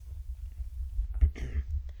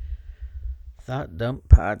Thought Dump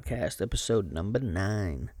Podcast, episode number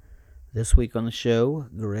 9. This week on the show,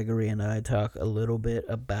 Gregory and I talk a little bit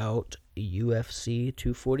about UFC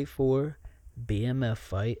 244 BMF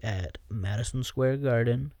fight at Madison Square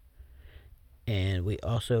Garden. And we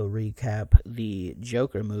also recap the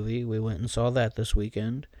Joker movie. We went and saw that this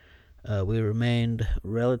weekend. We remained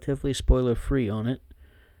relatively spoiler free on it.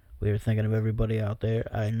 We were thinking of everybody out there.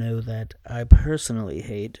 I know that I personally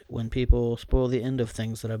hate when people spoil the end of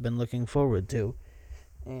things that I've been looking forward to.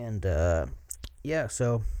 And, yeah,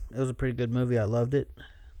 so it was a pretty good movie. I loved it.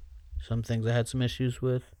 Some things I had some issues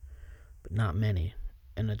with, but not many.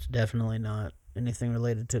 And it's definitely not anything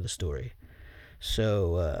related to the story.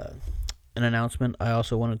 So, an announcement I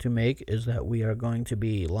also wanted to make is that we are going to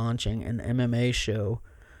be launching an MMA show.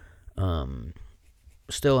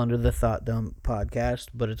 Still under the Thought Dump podcast,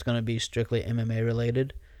 but it's going to be strictly MMA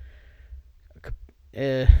related.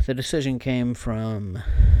 The decision came from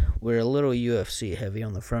we're a little UFC heavy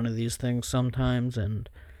on the front of these things sometimes, and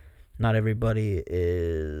not everybody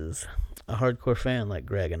is a hardcore fan like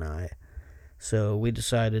Greg and I. So we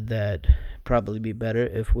decided that it'd probably be better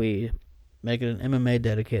if we make it an MMA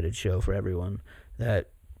dedicated show for everyone that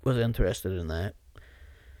was interested in that.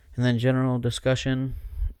 And then general discussion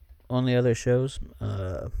on the other shows.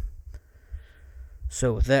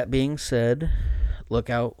 So with that being said, look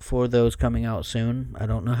out for those coming out soon. I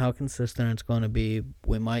don't know how consistent it's going to be.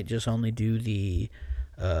 We might just only do the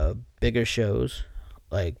bigger shows,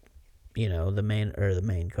 like the main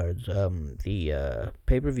cards, the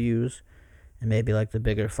pay-per-views, and maybe like the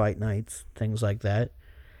bigger fight nights, things like that.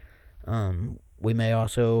 We may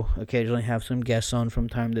also occasionally have some guests on from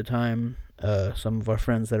time to time. Some of our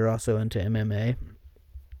friends that are also into MMA.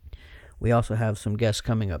 We also have some guests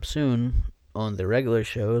coming up soon on the regular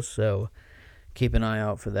shows, so keep an eye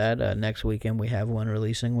out for that. Next weekend we have one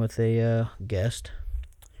releasing with a guest.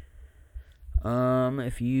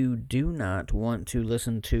 If you do not want to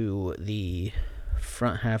listen to the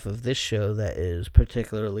front half of this show that is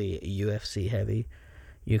particularly UFC heavy,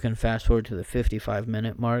 you can fast forward to the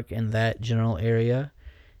 55-minute mark in that general area,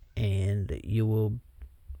 and you will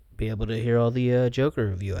be able to hear all the Joker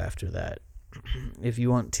review after that. If you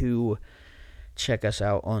want to check us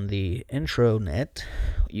out on the intranet,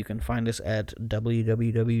 you can find us at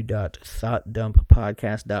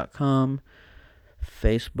www.thoughtdumppodcast.com,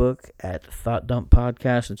 Facebook at Thought Dump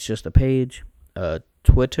Podcast. It's just a page.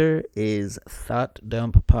 Twitter is Thought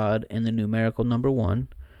Dump Pod in the numerical number 1,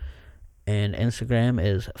 and Instagram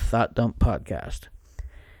is Thought Dump Podcast.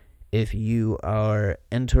 If you are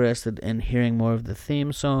interested in hearing more of the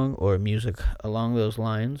theme song or music along those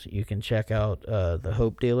lines, you can check out the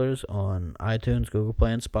Hope Dealers on iTunes, Google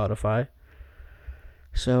Play, and Spotify.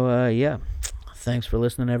 So, yeah. Thanks for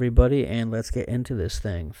listening, everybody, and let's get into this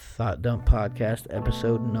thing. Thought Dump Podcast,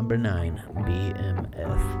 episode number 9,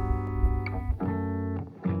 BMF.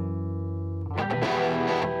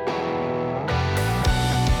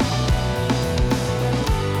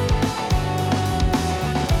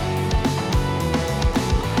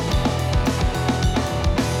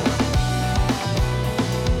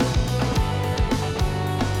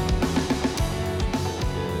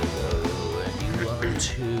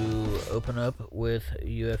 Open up with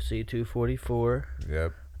UFC 244.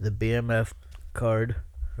 Yep. The BMF card.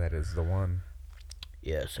 That is the one.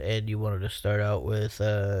 Yes, and you wanted to start out with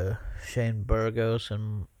Shane Burgos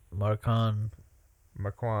and Marwan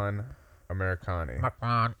Americani.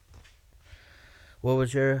 What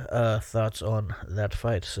was your thoughts on that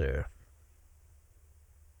fight, sir?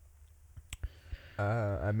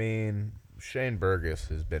 I mean, Shane Burgos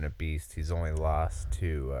has been a beast. He's only lost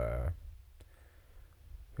to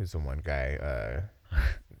who's the one guy?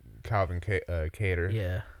 Calvin Kattar.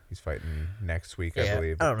 Yeah. He's fighting next week, I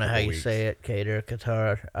believe. I don't know how you say it,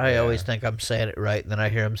 Qatar. I always think I'm saying it right, and then I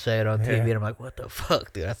hear him say it on TV, and I'm like, what the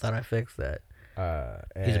fuck, dude? I thought I fixed that.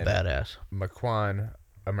 He's a badass. Marwan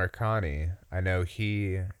Americani, I know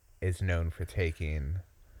he is known for taking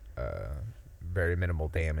very minimal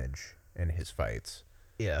damage in his fights.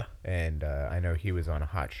 Yeah. And I know he was on a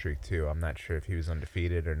hot streak, too. I'm not sure if he was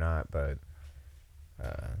undefeated or not, but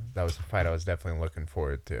that was a fight I was definitely looking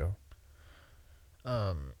forward to.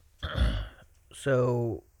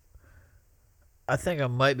 So I think I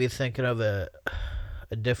might be thinking of a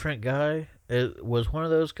different guy. It was one of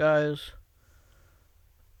those guys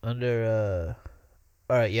under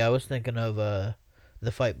all right, yeah, I was thinking of the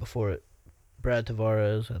fight before it. Brad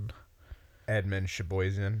Tavares and Edmund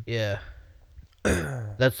Sheboygan. Yeah.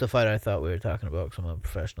 That's the fight I thought we were talking about because I'm a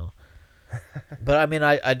professional. But I mean,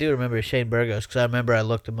 I do remember Shane Burgos because I remember I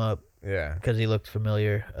looked him up. Yeah. Because he looked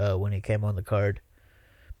familiar when he came on the card.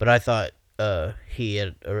 But I thought he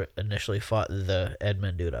had initially fought the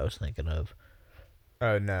Edmund dude I was thinking of.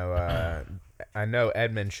 Oh no, I know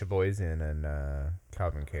Edmund Sheboygan and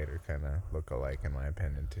Calvin Cater kind of look alike in my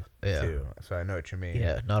opinion Yeah. too. So I know what you mean.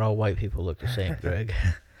 Yeah, not all white people look the same, Greg.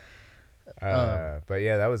 But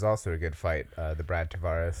yeah, that was also a good fight. The Brad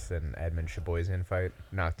Tavares and Edmund Sheboygan fight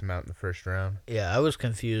knocked him out in the first round. Yeah, I was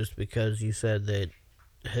confused because you said that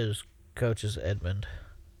his coach is Edmund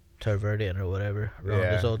Tarverdian or whatever,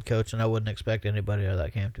 Ronda's Yeah. old coach, and I wouldn't expect anybody out of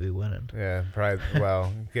that camp to be winning. Yeah, probably.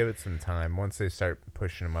 Well, give it some time. Once they start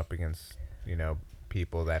pushing him up against,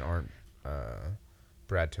 people that aren't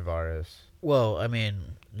Brad Tavares. Well, I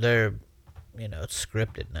mean, they're, it's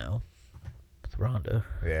scripted now with Ronda.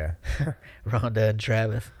 Yeah. Ronda and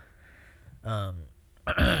Travis.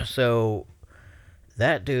 So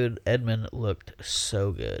that dude, Edmund, looked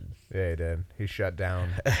so good. Yeah, he did. He shut down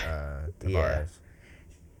Tavares. Yeah.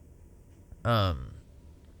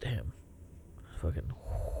 Damn. Fucking,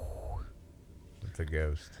 It's a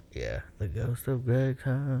ghost. yeah. The ghost of Greg.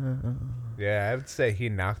 Yeah, I would say he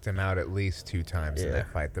knocked him out at least 2 times in Yeah.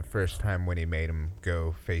 that fight. The first time when he made him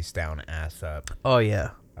go face down, ass up. Oh,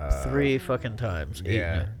 yeah. 3 fucking times. Eating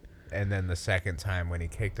Yeah. it. And then the second time when he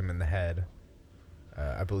kicked him in the head,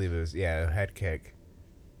 I believe it was, a head kick,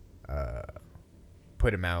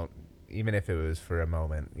 put him out, even if it was for a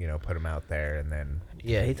moment, put him out there. And then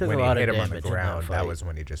Yeah, he took when a lot he of hit him damage on the ground, in that fight. was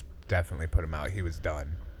when he just definitely put him out. He was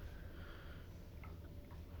done.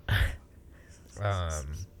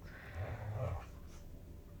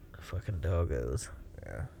 Fucking doggos.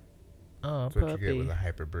 Yeah. Oh, That's what you puppy. get with a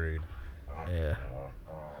hyper breed. Yeah.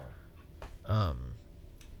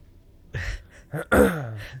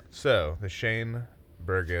 So, the Shane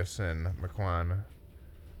Burgess and Makwan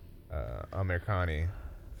Amirkhani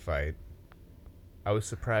fight. I was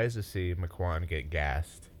surprised to see Makwan get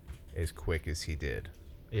gassed as quick as he did.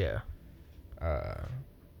 Yeah.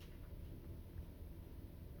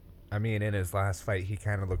 I mean, in his last fight, he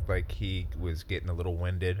kind of looked like he was getting a little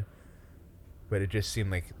winded. But it just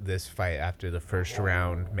seemed like this fight, after the first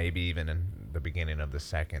round, maybe even in the beginning of the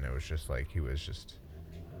second, it was just like he was just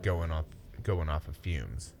going off of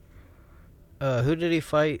fumes. Who did he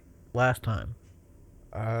fight last time?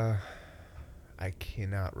 I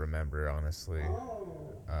cannot remember, honestly.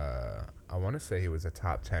 I want to say he was a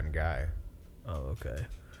top 10 guy. Oh, okay.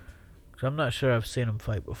 'Cause I'm not sure I've seen him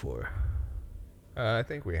fight before. I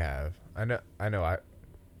think we have. I know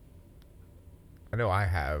I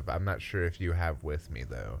have. I'm not sure if you have with me,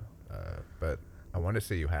 though. But I want to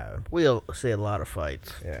say you have. We'll see a lot of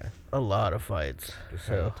fights. Yeah. A lot of fights. Just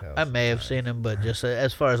So hard to tell I may have sometimes. seen him, but just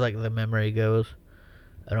as far as like the memory goes,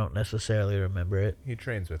 I don't necessarily remember it. He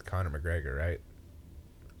trains with Conor McGregor, right?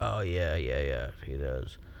 Oh yeah, he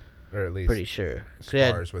does. Or at least Pretty sure.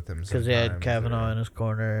 spars with him Because he had sometimes, Kavanaugh or- in his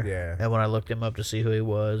corner. Yeah. And when I looked him up to see who he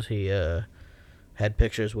was, he had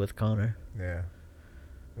pictures with Connor. Yeah.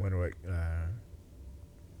 Wonder what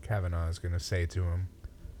Kavanaugh is going to say to him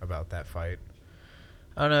about that fight.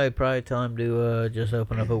 I don't know. He'd probably tell him to just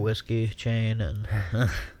open up a whiskey chain and.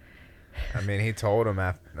 I mean, he told him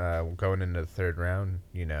after going into the third round,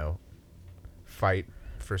 fight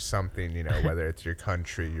for something, whether it's your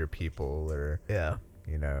country, your people, or, Yeah.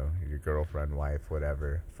 your girlfriend, wife,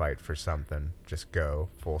 whatever. Fight for something. Just go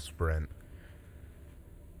full sprint.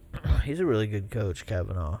 He's a really good coach,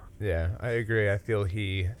 Kavanaugh. Yeah, I agree. I feel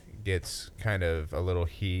he gets kind of a little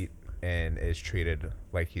heat and is treated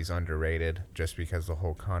like he's underrated just because of the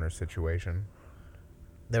whole Connor situation.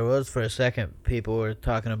 There was, for a second, people were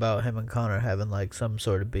talking about him and Connor having like some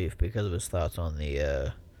sort of beef because of his thoughts on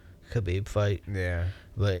the Khabib fight. Yeah.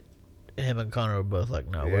 But him and Connor were both like,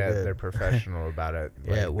 no, Yeah, we're good. they're professional about it.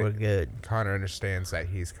 Yeah, Like, we're good. Connor understands that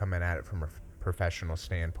he's coming at it from a professional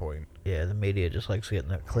standpoint. Yeah, the media just likes getting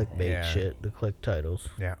that clickbait Yeah. shit, the click titles.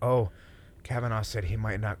 Yeah. Oh, Kavanaugh said he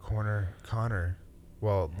might not corner Connor.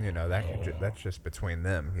 Well, that's just between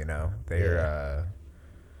them. They're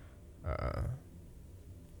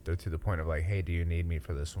they're to the point of like, hey, do you need me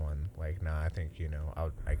for this one? Like, nah, I think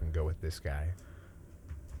I can go with this guy.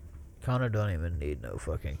 Connor don't even need no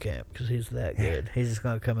fucking camp because he's that good. He's just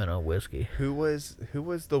gonna come in on whiskey. Who was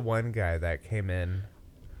the one guy that came in,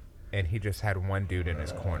 and he just had one dude in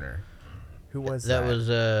his corner? Who was that? That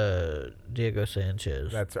was Diego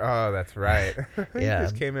Sanchez. That's right. He Yeah.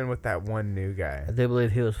 just came in with that one new guy. I do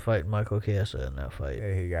believe he was fighting Michael Chiesa in that fight.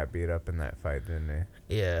 Yeah, he got beat up in that fight, didn't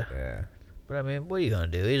he? Yeah. Yeah. But I mean, what are you gonna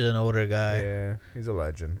do? He's an older guy, Yeah, he's a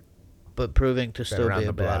legend. but proving to still around be a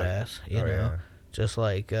the block. badass. You Oh, know, yeah. just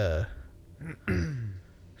like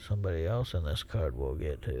somebody else in this card we'll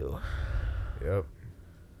get to. Yep.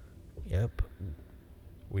 Yep.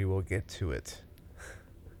 We will get to it.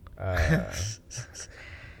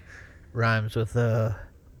 Rhymes with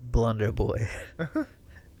Blunder Boy.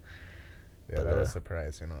 Yeah, that was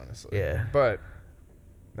surprising, honestly. Yeah. But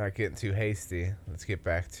not getting too hasty. Let's get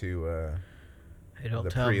back to Hey, don't the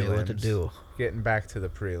tell prelims. me what to do. Getting back to the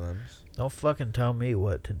prelims. Don't fucking tell me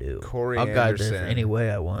what to do. Corey I'll guide this Anderson any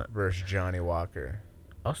way I want. versus Johnny Walker.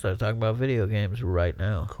 I'll start talking about video games right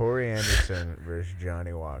now. Corey Anderson versus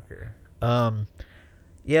Johnny Walker.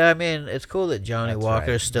 Yeah, I mean, it's cool that Johnny That's Walker's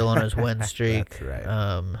right. still on his win streak. That's right.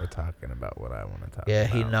 We're talking about what I want to talk about. Yeah,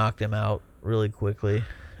 he knocked him out really quickly.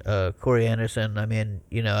 Corey Anderson, I mean,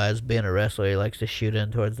 you know, as being a wrestler, he likes to shoot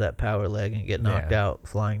in towards that power leg and get knocked out,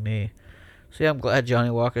 flying knee. So, yeah, I'm glad Johnny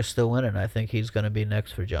Walker's still winning. I think he's going to be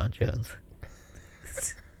next for John Jones.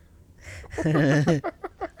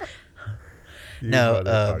 No,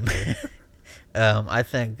 I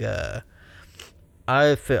think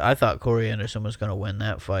I thought Corey Anderson was going to win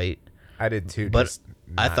that fight. I did too, but just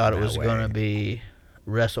I not thought in it was that going to way. be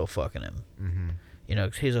wrestle fucking him. Mm-hmm. You know,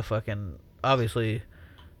 'cause he's a fucking, obviously,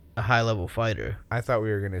 a high level fighter. I thought we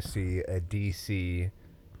were going to see a DC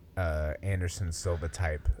Anderson Silva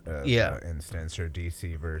type instance, or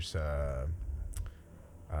DC versus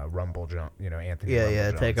Rumble, Anthony. Yeah, Rumble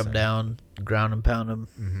yeah, take him Johnson. down, ground and pound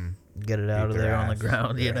him, get it out Beat of their there on the ass,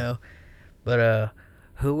 ground, you yeah. know. But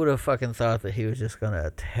who would have fucking thought that he was just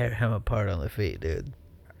gonna tear him apart on the feet, dude?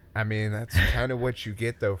 I mean, that's kind of what you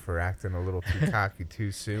get, though, for acting a little too cocky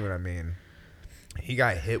too soon. I mean, he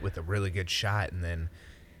got hit with a really good shot, and then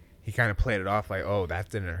he kind of played it off like, oh, that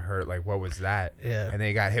didn't hurt. Like, what was that? Yeah. And then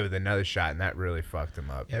he got hit with another shot, and that really fucked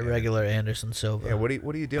him up. Yeah, man. regular Anderson Silva. Yeah, what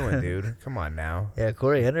are you doing, dude? Come on now. Yeah,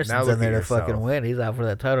 Corey Now Anderson's look in there at to fucking yourself. win. He's out for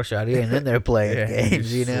that title shot. He ain't in there playing Yeah,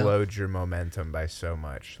 games, you know? slowed your momentum by so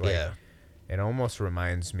much. Like, Yeah. It almost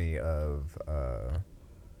reminds me of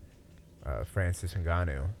Francis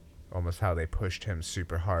Ngannou. Almost how they pushed him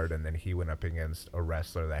super hard, and then he went up against a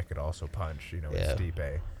wrestler that could also punch, with Yeah.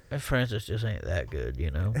 Stipe. And Francis just ain't that good, you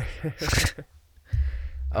know?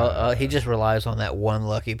 He just relies on that one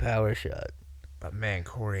lucky power shot. But man,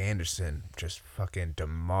 Corey Anderson just fucking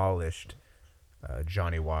demolished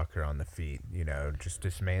Johnny Walker on the feet. Just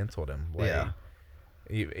dismantled him. Like, Yeah.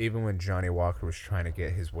 Even when Johnny Walker was trying to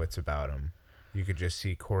get his wits about him, you could just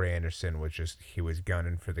see Corey Anderson he was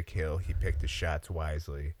gunning for the kill. He picked his shots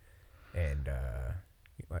wisely, and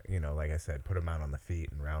like I said, put him out on the feet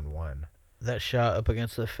in round one. That shot up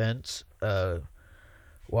against the fence,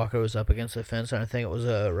 Walker was up against the fence, and I think it was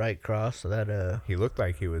a right cross. So that He looked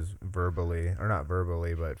like he was not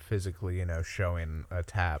verbally, but physically, showing a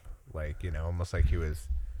tap, like, almost like he was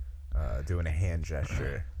doing a hand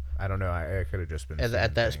gesture. I don't know. I could have just been at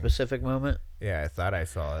that things. specific moment. Yeah, I thought I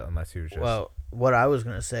saw it, unless he was just. Well, what I was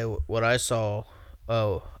gonna say, what I saw,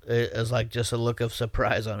 it was like just a look of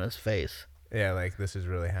surprise on his face. Yeah, like this is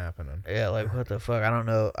really happening. Yeah, like what the fuck? I don't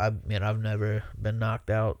know. I mean, I've never been knocked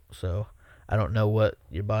out, so I don't know what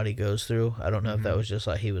your body goes through. I don't know if that was just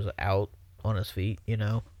like he was out on his feet, you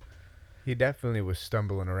know? He definitely was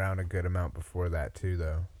stumbling around a good amount before that too,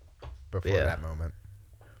 though. Before Yeah. that moment.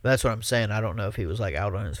 That's what I'm saying. I don't know if he was like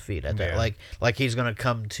out on his feet at that. Yeah. Like he's gonna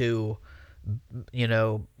come to,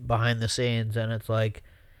 behind the scenes, and it's like,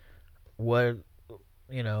 what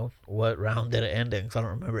round did it end in? 'Cause I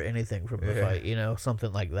don't remember anything from the fight.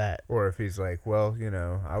 Something like that. Or if he's like, well,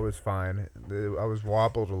 I was fine. I was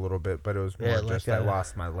wobbled a little bit, but it was more Yeah, just like I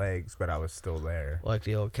lost my legs, but I was still there. Like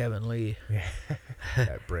the old Kevin Lee. Yeah,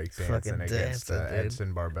 that breaks dancing Fucking against dancing, dude.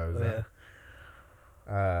 Edson Barboza.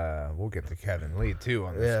 Yeah. We'll get to Kevin Lee too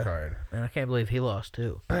on this card. Man, I can't believe he lost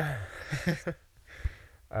too.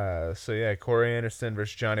 Corey Anderson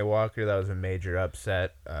versus Johnny Walker. That was a major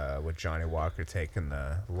upset, with Johnny Walker taking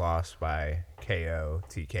the loss by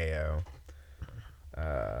TKO.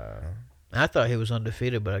 I thought he was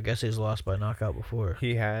undefeated, but I guess he's lost by knockout before.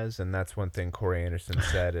 He has, and that's one thing Corey Anderson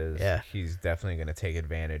said is he's definitely going to take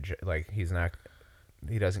advantage. Like, he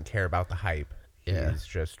doesn't care about the hype. Yeah. He's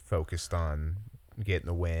just focused on getting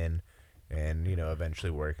the win and,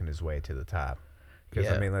 eventually working his way to the top. Because,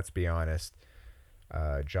 Yeah. I mean, let's be honest.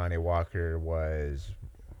 Johnny Walker was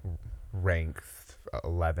ranked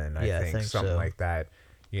 11, I think something so. like that.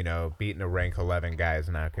 Beating a rank 11 guy is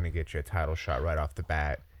not going to get you a title shot right off the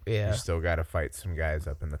bat. Yeah. You still got to fight some guys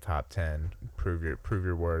up in the top 10, prove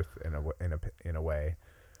your worth in a way.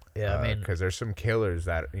 Yeah, I mean, because there's some killers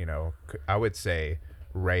that I would say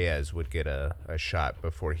Reyes would get a shot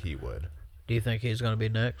before he would. do you think he's going to be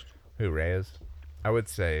next? Who, Reyes? I would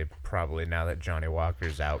say probably now that Johnny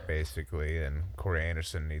Walker's out, basically, and Corey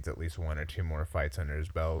Anderson needs at least one or two more fights under his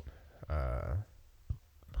belt. I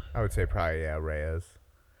would say probably Reyes.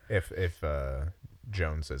 If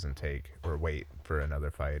Jones doesn't take or wait for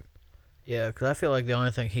another fight. Yeah, because I feel like the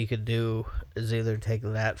only thing he could do is either take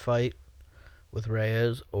that fight with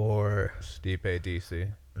Reyes or Stipe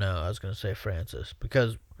DC. no, I was gonna say Francis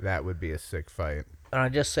because That would be a sick fight. and I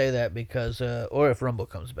just say that because or if Rumble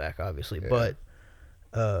comes back, obviously, Yeah. but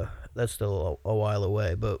that's still a while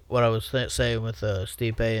away. But what I was saying with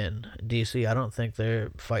Stipe and DC, I don't think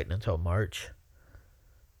they're fighting until March.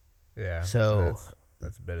 Yeah. So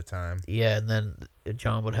that's a bit of time. yeah, and then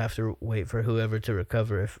John would have to wait for whoever to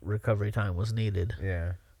recover if recovery time was needed,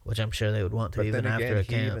 Yeah. which I'm sure they would want to But even then after again, a he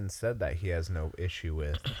camp. even said that he has no issue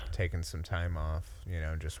with taking some time off,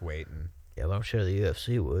 just waiting. Yeah, but I'm sure the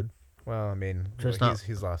UFC would. Well, I mean, he's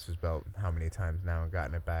lost his belt how many times now and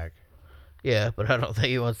gotten it back? Yeah, but I don't think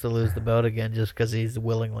he wants to lose the belt again just because he's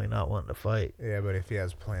willingly not wanting to fight. Yeah, but if he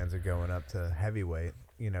has plans of going up to heavyweight,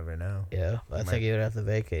 you never know. Yeah, I think he would have to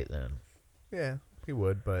vacate then. Yeah, he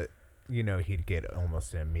would, but he'd get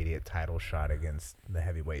almost an immediate title shot against the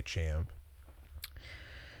heavyweight champ.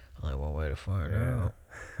 Only one way to find out.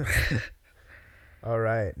 All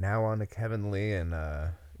right, now on to Kevin Lee and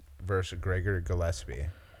versus Gregor Gillespie.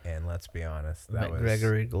 And let's be honest,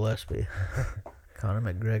 McGregory Gillespie. Conor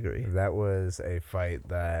McGregory. That was a fight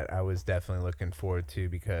that I was definitely looking forward to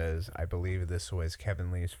because I believe this was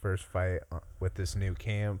Kevin Lee's first fight with this new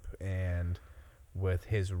camp, and with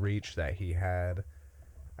his reach that he had,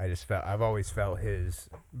 I've always felt his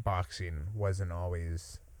boxing wasn't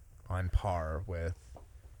always on par with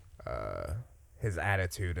his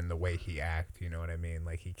attitude and the way he acted. You know what I mean?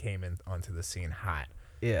 Like, he came in onto the scene hot.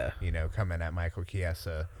 Yeah. Coming at Michael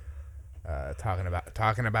Chiesa,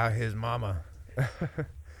 talking about his mama.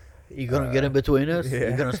 You gonna get in between us? Yeah.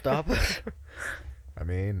 You gonna stop us? I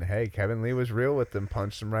mean, hey, Kevin Lee was real with them,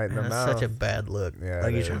 punched him right in the That's mouth. such a bad look. Yeah,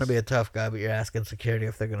 like it you're trying to is. be a tough guy, but you're asking security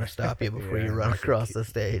if they're gonna stop you before you run Michael across the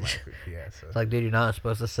stage. Michael Chiesa. It's like, dude, you're not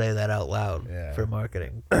supposed to say that out loud for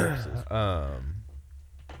marketing purposes.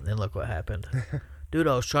 Then look what happened. Dude,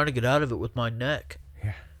 I was trying to get out of it with my neck.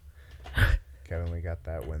 Kevin Lee got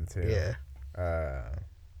that win too. Yeah.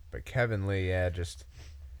 But Kevin Lee, just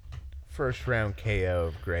first round KO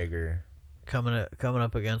of Gregor. Coming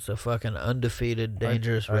up against a fucking undefeated,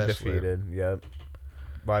 dangerous wrestler. Undefeated, yep.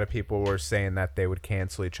 A lot of people were saying that they would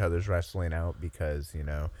cancel each other's wrestling out because,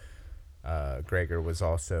 Gregor was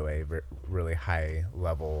also a really high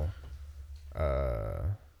level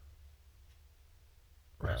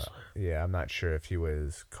Wrestler. yeah, I'm not sure if he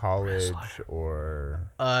was college Wrestler.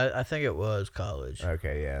 or... I think it was college.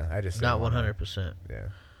 Okay, yeah. I just Not didn't wanna- 100%. Yeah.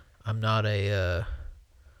 I'm not a.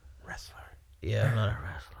 Wrestler. Yeah, I'm not a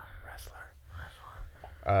wrestler.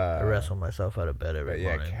 I wrestle myself out of bed every But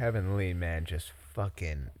yeah, morning. Kevin Lee, man, just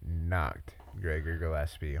fucking knocked Gregor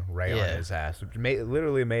Gillespie right Yeah. on his ass.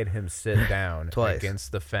 Literally made him sit down Twice.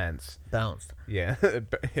 against the fence. Bounced. Yeah.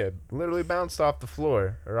 Yeah, literally bounced off the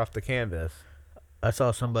floor or off the canvas. I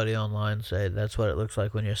saw somebody online say that's what it looks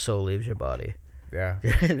like when your soul leaves your body. Yeah.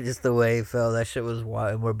 Just the way he fell, that shit was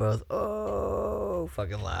wild. And we're both,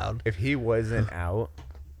 fucking loud. If he wasn't out,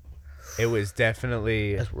 it was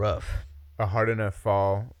definitely That's rough. a hard enough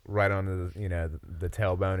fall right onto the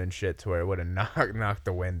tailbone and shit to where it would have knocked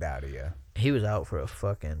the wind out of you. He was out for a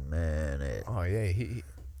fucking minute. Oh yeah,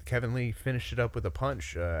 Kevin Lee finished it up with a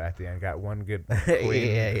punch at the end. Got one good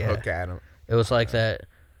clean Yeah. hook at him. It was like that.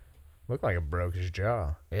 Looked like it broke his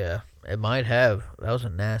jaw. Yeah, it might have. That was a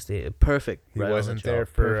nasty, perfect. He right on the wasn't jaw, there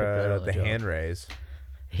perfect for right on the jaw. hand raise.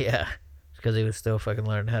 Yeah, because he was still fucking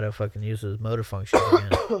learning how to fucking use his motor function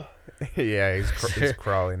again. Yeah, he's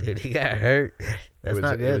crawling. Dude, he got hurt. That's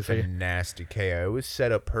not It good was for a you. nasty KO. It was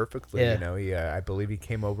set up perfectly. Yeah. He, I believe he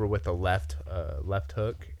came over with a left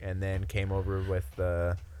hook and then came over with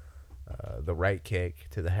the right kick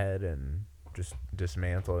to the head and just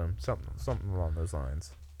dismantled him. Something along those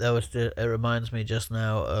lines. That was just, it reminds me just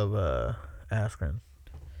now of Askren,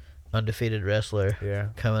 undefeated wrestler. Yeah.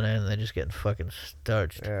 Coming in and they're just getting fucking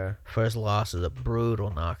starched. Yeah. First loss is a brutal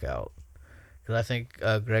knockout. Because I think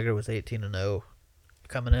Gregor was 18-0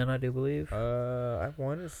 coming in, I do believe. I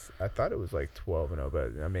thought it was like 12-0,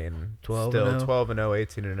 but I mean, 12-0? still 12-0,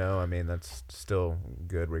 18-0. I mean, that's still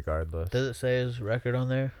good regardless. Does it say his record on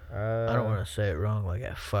there? I don't Uh, want to say it wrong like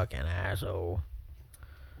a fucking asshole.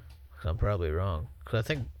 Because I'm probably wrong. Because I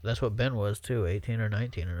think that's what Ben was too, 18 or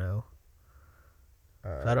 19-0.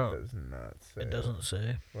 I don't- It does not say. It doesn't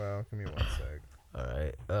say. Well, give me one sec. All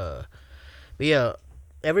right. But yeah,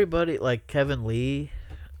 everybody like Kevin Lee.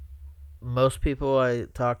 Most people I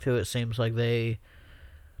talk to, it seems like they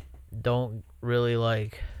don't really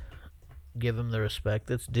like give him the respect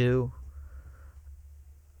that's due.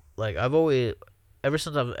 Like ever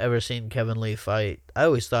since I've ever seen Kevin Lee fight, I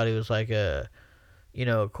always thought he was like a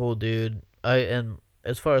a cool dude. And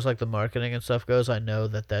as far as like the marketing and stuff goes, I know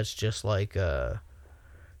that that's just like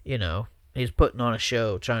you know, he's putting on a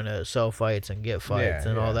show, trying to sell fights and get fights Yeah,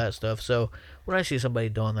 and all yeah. that stuff. So when I see somebody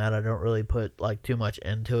doing that, I don't really put like too much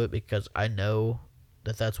into it because I know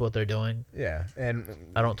that that's what they're doing. Yeah, and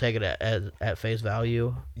I don't take it at face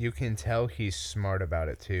value. you can tell he's smart about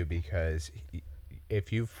it too because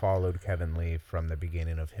if you've followed Kevin Lee from the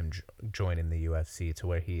beginning of him joining the UFC to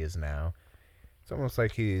where he is now, it's almost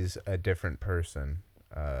like he's a different person.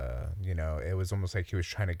 It was almost like he was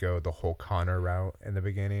trying to go the whole Connor route in the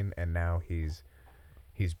beginning, and now he's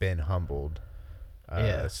been humbled.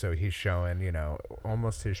 Yeah. So he's showing,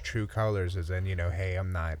 almost his true colors, as in, hey,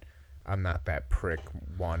 I'm not that prick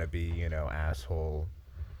wannabe, asshole,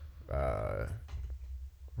 uh,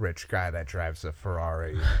 rich guy that drives a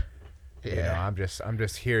Ferrari. Yeah. I'm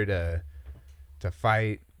just here to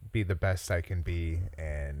fight, be the best I can be,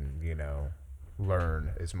 and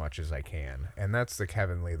learn as much as I can. And that's the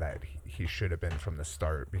Kevin Lee that he should have been from the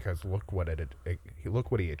start. Because look what look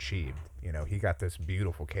what he achieved. He got this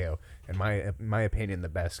beautiful KO. In my opinion, the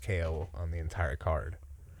best KO on the entire card.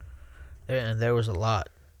 And there was a lot.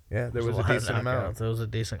 Yeah, there was a lot of decent amount. knockouts. There was a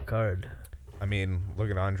decent card. I mean, look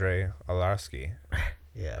at Andre Arlovsky.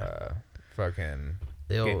 Yeah. Fucking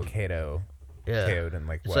The getting old KO'd yeah. in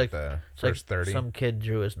like It's what like the it's like first 30. some kid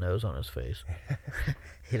drew his nose on his face.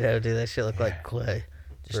 Dude, that shit looked like clay.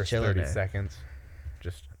 Just First chilling 30 there. seconds,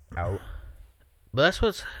 just out. But that's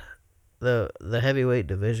what's the heavyweight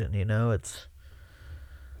division. It's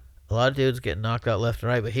a lot of dudes getting knocked out left and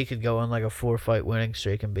right, but he could go on like a 4-fight winning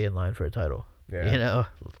streak and be in line for a title. Yeah.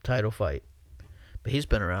 Title fight. But he's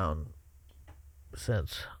been around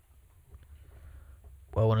since.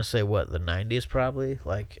 Well, I want to say the 90s probably,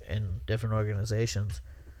 like in different organizations.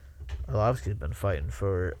 Arlovsky's been fighting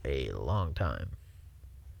for a long time.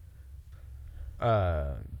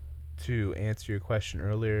 To answer your question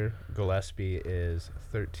earlier, Gillespie is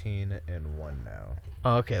 13-1 now.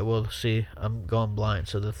 Oh, okay, well, see, I'm going blind,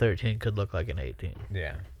 so the 13 could look like an 18.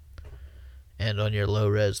 Yeah. And on your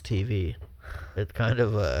low-res TV, it kind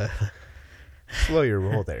of, Slow your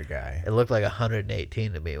roll there, guy. it looked like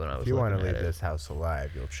 118 to me when I was If you want to looking leave at it. this house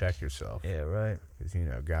alive, you'll check yourself. Yeah, right. Because you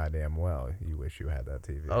know goddamn well you wish you had that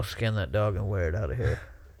TV. I'll skin that dog and wear it out of here.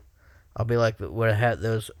 I'll be like where I had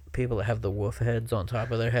those people that have the wolf heads on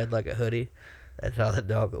top of their head like a hoodie. That's how the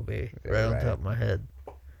dog will be, Yeah, right on right. top of my head.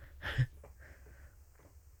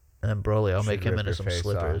 And then Broly, I'll Should make him rip into your some face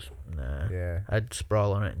slippers. Nah. Yeah. I'd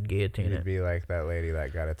sprawl on it and guillotine You'd it. be like that lady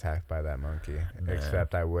that got attacked by that monkey. Nah.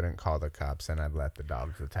 Except I wouldn't call the cops and I'd let the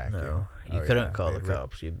dogs attack No, you. you Oh, couldn't yeah. call the They'd rip-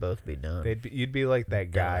 cops. You'd both be done. You'd be like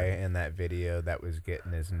that guy Done. in that video that was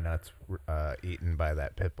getting his nuts eaten by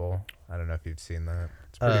that pit bull. I don't know if you've seen that.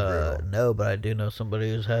 It's pretty brutal. No, but I do know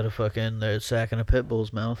somebody who's had a fucking their sack in a pit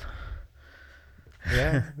bull's mouth.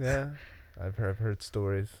 Yeah, yeah. I've heard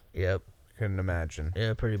stories. Yep. Couldn't imagine.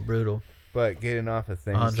 Yeah, pretty brutal. But getting off of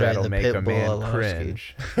things Andre that'll the make Pit a Bull man Arlovsky.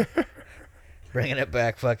 cringe. Bringing it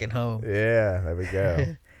back fucking home. Yeah, there we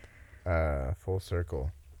go. Full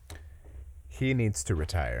circle. He needs to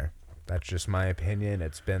retire. That's just my opinion.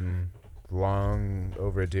 It's been long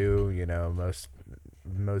overdue.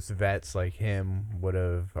 Most vets like him would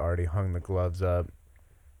have already hung the gloves up.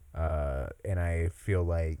 And I feel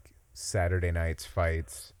like Saturday night's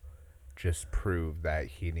fights just prove that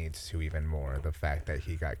he needs to even more. The fact that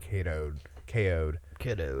he got KO'd. Kiddoed.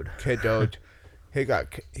 He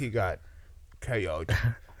got KO'd.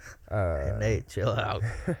 Hey, Nate, chill out.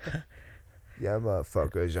 Yeah,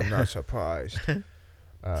 motherfuckers, I'm not surprised.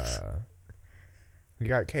 He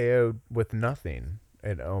got KO'd with nothing.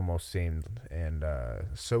 It almost seemed, and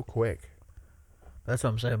so quick. That's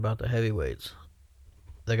what I'm saying about the heavyweights.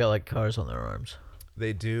 They got like cars on their arms.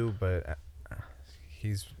 They do, but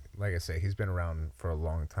he's like I say, he's been around for a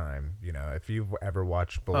long time. If you've ever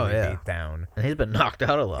watched Bully Beat Down, And he's been knocked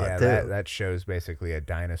out a lot, yeah, too. that show's basically a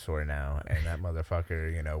dinosaur now, and that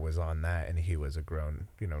motherfucker, was on that, and he was a grown,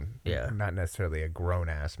 Yeah. not necessarily a grown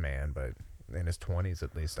ass man, but in his 20s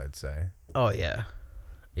at least, I'd say. Oh, yeah.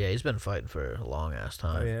 Yeah, he's been fighting for a long-ass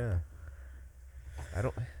time. Oh yeah.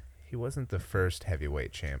 He wasn't the first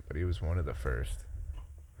heavyweight champ, but he was one of the first.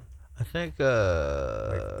 I think,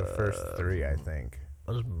 Like the first 3, I think.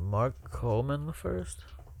 Was Mark Coleman the first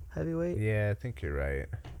heavyweight? Yeah, I think you're right.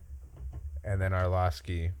 And then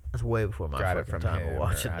Arlovsky That's way before my got it fucking from time him of or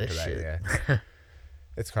watching after this that, shit. yeah.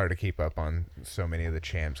 It's hard to keep up on so many of the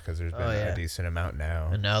champs because there's been a decent amount now.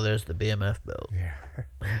 And now there's the BMF belt. Yeah.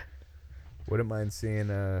 Wouldn't mind seeing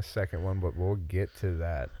a second one, but we'll get to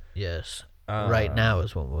that. Yes. Right now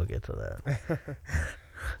is when we'll get to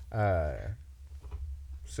that.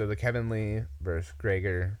 So the Kevin Lee versus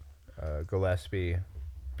Gregor Gillespie,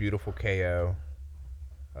 beautiful KO.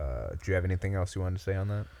 Do you have anything else you wanted to say on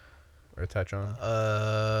that or touch on?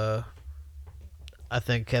 I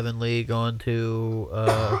think Kevin Lee going to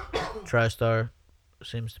TriStar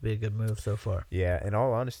seems to be a good move so far. Yeah, in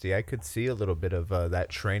all honesty, I could see a little bit of that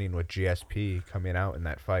training with GSP coming out in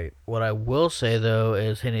that fight. What I will say, though,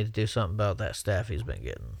 is he needs to do something about that staff he's been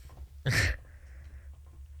getting.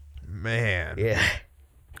 Man. Yeah.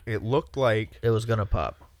 It looked like It was going to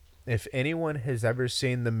pop. if anyone has ever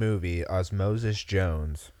seen the movie Osmosis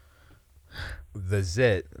Jones, the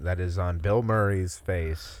zit that is on Bill Murray's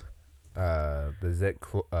face, the zit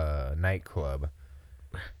nightclub,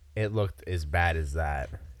 it looked as bad as that.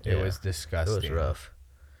 It Yeah, was disgusting. It was rough.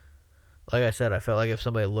 Like I said, I felt like if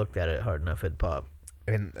somebody looked at it hard enough, it'd pop.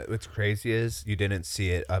 And what's crazy is you didn't see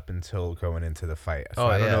it up until going into the fight. So Oh,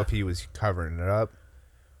 I don't yeah. know if he was covering it up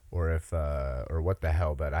or if or what the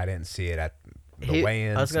hell, but I didn't see it at the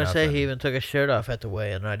weigh-ins. I was going to say nothing. he even took his shirt off at the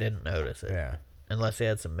weigh-in, and I didn't notice it. Yeah. Unless he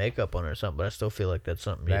had some makeup on or something, but I still feel like that's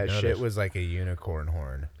something you That notice. shit was like a unicorn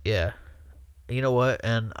horn. Yeah. You know what?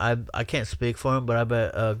 And I can't speak for him, but I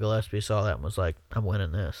bet Gillespie saw that and was like, I'm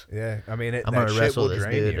winning this. Yeah, I mean, I'm that going to shit wrestle will this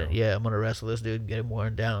drain dude. you. And, yeah, I'm going to wrestle this dude and get him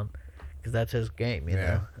worn down. Because that's his game, you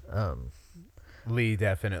Yeah. know? Lee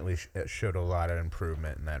definitely showed a lot of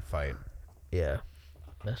improvement in that fight. Yeah.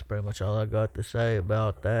 That's pretty much all I got to say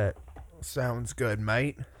about that. Sounds good,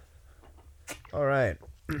 mate. All right.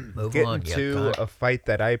 Move Getting on. to a fight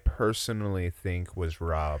that I personally think was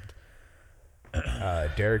robbed.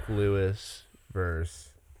 Derek Lewis versus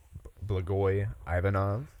Blagoy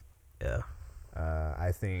Ivanov. Yeah.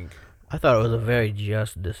 I think. I thought it was a very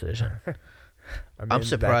just decision. I mean, I'm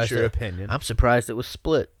surprised. That's your opinion. I'm surprised it was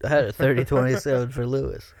split. I had a 30-27 for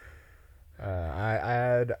Lewis. I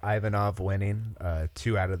had Ivanov winning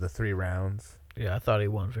 2 out of the 3 rounds. Yeah, I thought he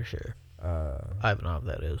won for sure. Ivanov,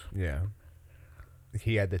 that is. Yeah.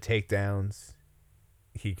 He had the takedowns.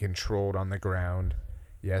 He controlled on the ground.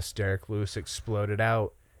 Yes, Derek Lewis exploded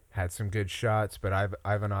out, had some good shots, but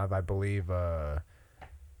Ivanov, I believe,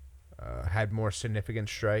 had more significant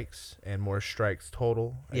strikes and more strikes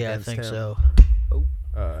total. Yeah, I against think him. so.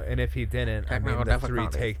 And if he didn't, I mean, Technical the 3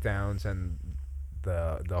 difficulty. takedowns and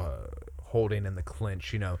the holding and the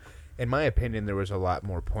clinch, you know, in my opinion, there was a lot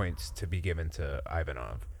more points to be given to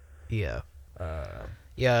Ivanov. Yeah.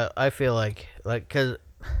 Yeah, I feel like, because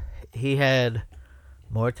he had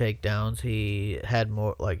more takedowns. He had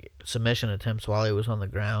more, submission attempts while he was on the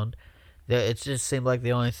ground. It just seemed like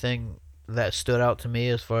the only thing that stood out to me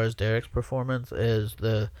as far as Derek's performance is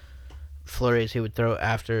the flurries he would throw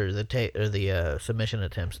after the submission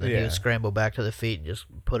attempts. Then he Yeah. would scramble back to the feet and just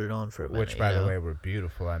put it on for a minute. Which, by the way, were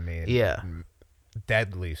beautiful. I mean, Yeah.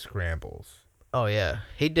 deadly scrambles. Oh, yeah.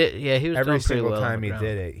 He did. Yeah, he was Every doing pretty single well on time the he ground.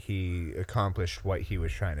 did it, he accomplished what he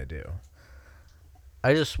was trying to do.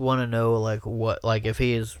 I just want to know, if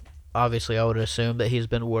he is, obviously I would assume that he's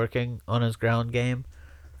been working on his ground game,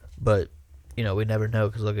 but, we never know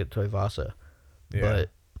because look at Tuivasa. Yeah.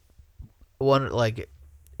 But,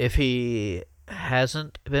 if he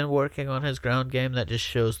hasn't been working on his ground game, that just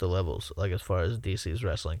shows the levels, as far as DC's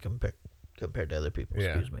wrestling compared to other people,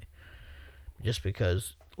 Yeah. excuse me. Just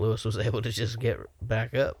because Lewis was able to just get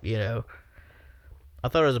back up, I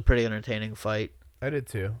thought it was a pretty entertaining fight. I did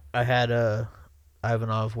too. I had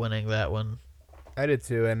Ivanov winning that one. I did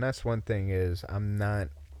too, and that's one thing is I'm not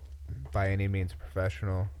by any means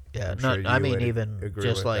professional. Yeah, I'm no, sure I you mean would even agree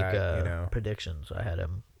just with that, predictions. I had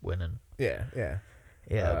him winning. Yeah.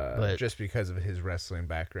 Yeah, but just because of his wrestling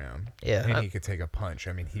background. Yeah, And he could take a punch.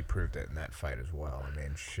 I mean, he proved it in that fight as well. I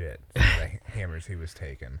mean, shit. Some of the hammers he was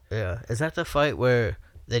taking. yeah, is that the fight where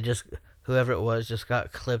they just whoever it was just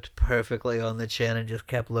got clipped perfectly on the chin and just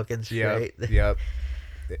kept looking straight? Yep.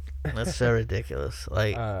 That's so ridiculous.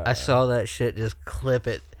 I saw that shit just clip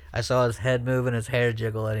it. I saw his head move and his hair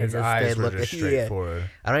jiggle, and he His just eyes stayed were looking. just straight forward.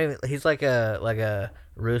 I don't even. He's like a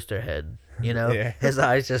rooster head. Yeah. His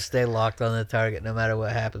eyes just stay locked on the target no matter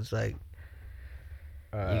what happens. You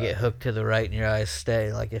get hooked to the right, and your eyes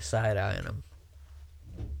stay like you're side eyeing him.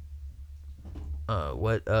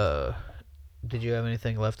 Did you have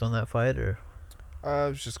anything left on that fight, or? I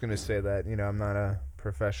was just going to say that, I'm not a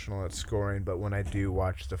professional at scoring, but when I do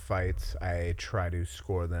watch the fights, I try to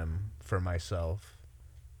score them for myself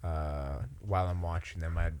while I'm watching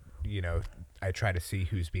them. I try to see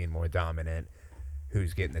who's being more dominant,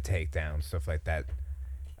 who's getting the takedown, stuff like that.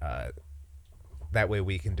 That way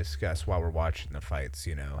we can discuss while we're watching the fights,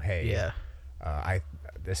 hey. Yeah.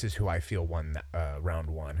 this is who I feel won round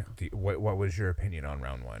one. What was your opinion on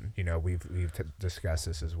round one? You know, we've discussed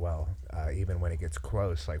this as well. Even when it gets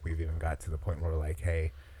close, like we've even got to the point where we're like,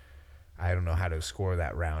 hey, I don't know how to score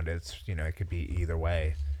that round. It's, you know, it could be either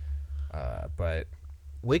way. But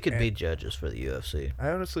we could be judges for the UFC. I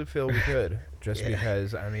honestly feel we could, just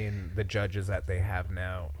because, I mean, the judges that they have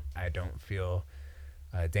now, I don't feel.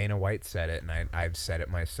 Dana White said it, and I've said it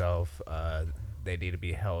myself. They need to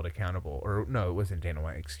be held accountable. Or no, it wasn't Dana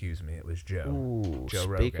White. Excuse me, it was Joe. Ooh, Joe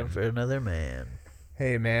speaking Rogan. For another man.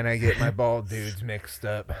 Hey man, I get my bald dudes mixed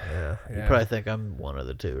up. Yeah, you probably think I'm one of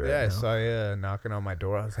the two right now. Yeah, I saw you knocking on my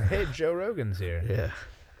door. I was like, hey, Joe Rogan's here.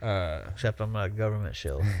 Yeah. Except I'm not a government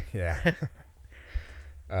shill. Yeah.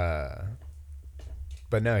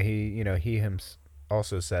 But no, he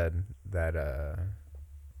also said that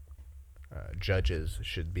judges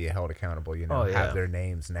should be held accountable. You know, have their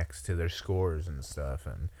names next to their scores and stuff,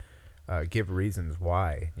 and give reasons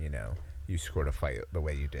why you scored a fight the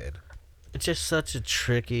way you did. It's just such a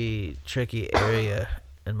tricky area,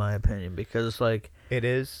 in my opinion, because like it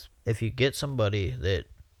is. If you get somebody that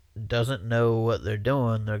doesn't know what they're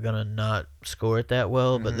doing, they're gonna not score it that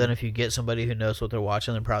well. Mm-hmm. But then if you get somebody who knows what they're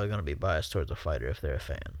watching, they're probably gonna be biased towards the fighter if they're a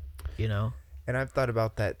fan. You know. And I've thought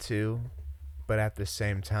about that too, but at the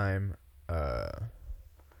same time,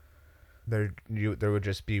 there would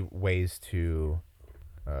just be ways to.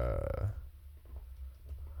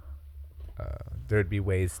 There'd be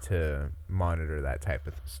ways to monitor that type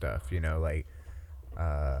of stuff, like,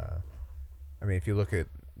 I mean, if you look at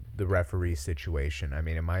the referee situation, I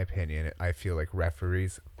mean, in my opinion, I feel like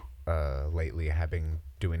referees lately have been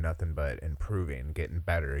doing nothing but improving, getting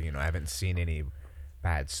better. I haven't seen any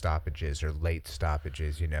bad stoppages or late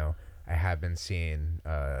stoppages. I have been seeing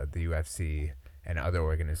the UFC and other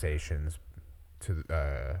organizations to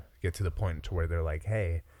get to the point to where they're like,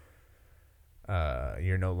 hey,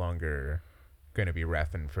 you're no longer going to be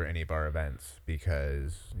reffing for any of our events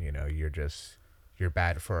because you're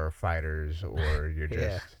bad for our fighters, or you're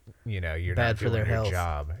just you're bad not doing your health.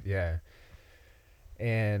 Job. Yeah.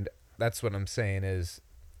 And that's what I'm saying is,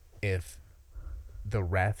 if the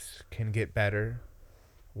refs can get better,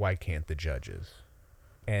 why can't the judges?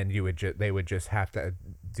 And they would just have to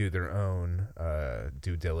do their own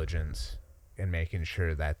due diligence in making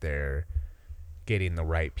sure that they're getting the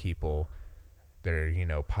right people. They're,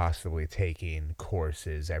 possibly taking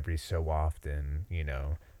courses every so often,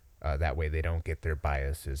 that way they don't get their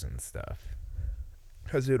biases and stuff.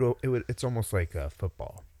 Because it's almost like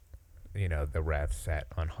football, the refs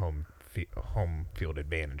on home field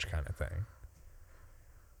advantage kind of thing.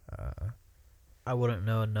 I wouldn't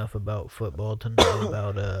know enough about football to know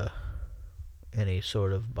about any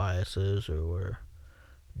sort of biases or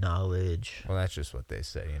knowledge. Well, that's just what they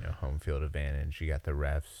say, home field advantage. You got the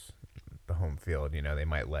refs. The home field, they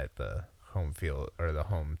might let the home field or the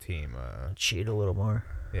home team cheat a little more.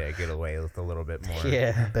 Yeah, get away with a little bit more.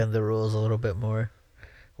 Yeah, bend the rules a little bit more,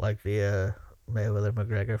 like the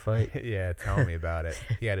Mayweather-McGregor fight. Yeah, tell me about it.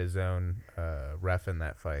 He had his own ref in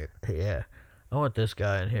that fight. Yeah, I want this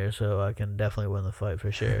guy in here so I can definitely win the fight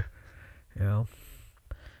for sure.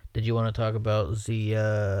 Did you want to talk about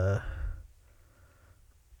the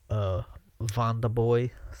Wonderboy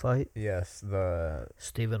fight? Yes, the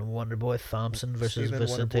Stephen Wonderboy Thompson versus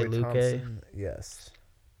Vicente Luque. Yes.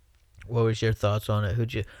 What was your thoughts on it?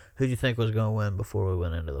 Who'd you think was going to win before we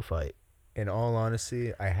went into the fight? In all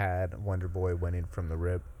honesty, I had Wonderboy winning from the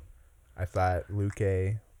rip. I thought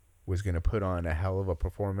Luque was going to put on a hell of a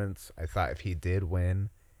performance. I thought if he did win,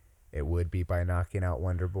 it would be by knocking out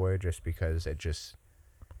Wonderboy, just because it just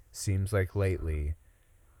seems like lately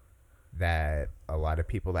that a lot of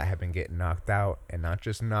people that have been getting knocked out, and not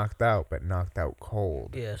just knocked out, but knocked out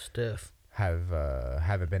cold. Yeah, stiff.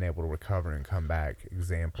 Haven't been able to recover and come back.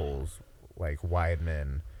 Examples like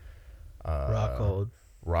Weidman,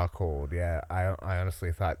 Rockhold. Yeah, I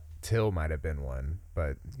honestly thought Till might have been one,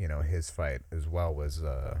 but his fight as well was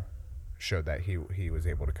showed that he was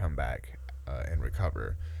able to come back and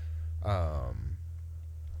recover.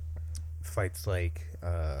 Fights like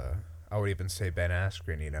I would even say Ben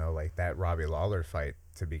Askren, like that Robbie Lawler fight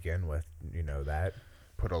to begin with, that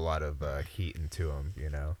put a lot of heat into him,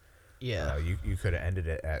 Yeah. You could have ended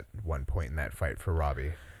it at one point in that fight for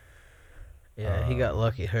Robbie. Yeah, he got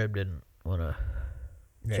lucky. Herb didn't want to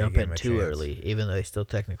jump in too early, even though he still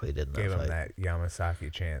technically did in that fight. Gave him that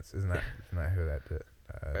Yamasaki chance. Isn't that who that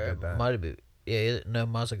did that? Might have been. Yeah, no,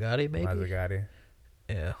 Mazzagatti maybe? Mazzagatti.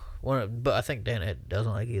 Yeah. But I think Dan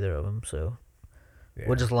doesn't like either of them, so... Yeah,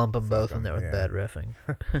 we'll just lump them both in there with bad reffing.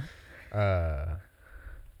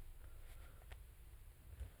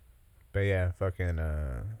 But yeah, fucking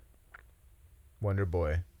Wonder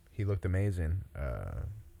Boy, he looked amazing.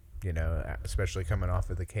 Especially coming off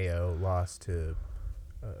of the KO loss to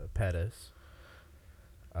Pettis.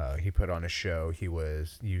 He put on a show. He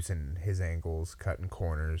was using his angles, cutting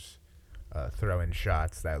corners, throwing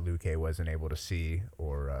shots that Luque wasn't able to see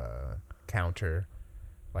or counter.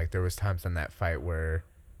 Like, there was times in that fight where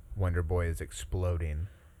Wonder Boy is exploding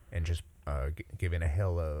and just giving a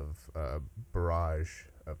hail of barrage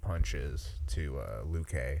of punches to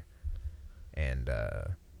Luque. And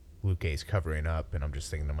Luque's covering up, and I'm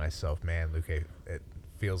just thinking to myself, man, Luque, it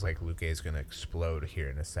feels like Luque's going to explode here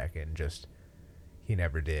in a second. Just, he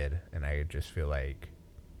never did. And I just feel like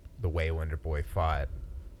the way Wonder Boy fought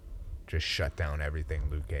just shut down everything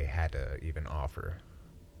Luque had to even offer.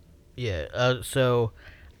 Yeah, so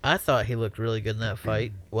I thought he looked really good in that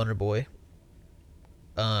fight, Wonder Boy.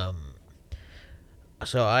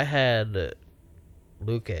 So I had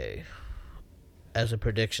Luque as a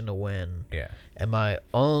prediction to win. Yeah. And my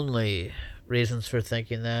only reasons for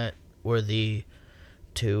thinking that were the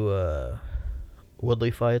two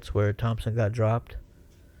Woodley fights where Thompson got dropped.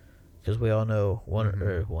 Because we all know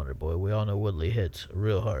Wonder Boy, we all know Woodley hits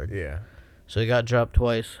real hard. Yeah. So he got dropped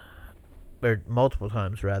twice, or multiple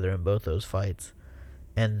times rather, in both those fights.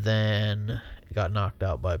 And then got knocked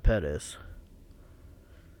out by Pettis.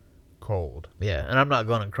 Cold. Yeah, and I'm not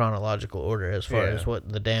going in chronological order as far as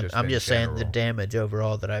what the damage. I'm just saying the damage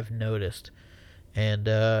overall that I've noticed, and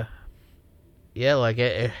yeah, like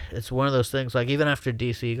it's one of those things. Like, even after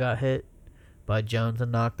DC got hit by Jones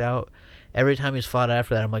and knocked out, every time he's fought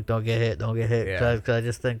after that, I'm like, don't get hit, because I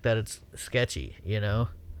just think that it's sketchy, you know.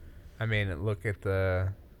 I mean, look at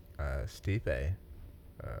the Stipe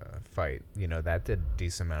fight. You know, that did a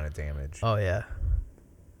decent amount of damage. Oh yeah.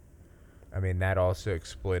 I mean, that also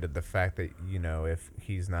exploited the fact that, you know, if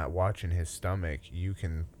he's not watching his stomach, you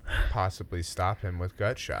can possibly stop him with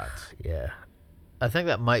gut shots. Yeah. I think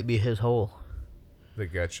that might be his hole. The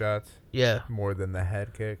gut shots? Yeah. More than the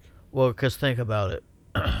head kick? Well, because think about it.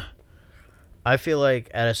 I feel like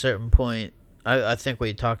at a certain point, I think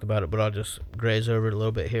we talked about it, but I'll just graze over it a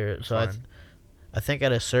little bit here. So I think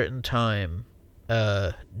at a certain time,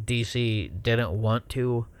 DC didn't want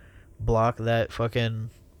to block that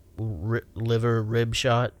fucking liver rib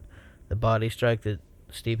shot, the body strike that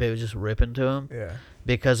Stipe was just ripping to him. Yeah.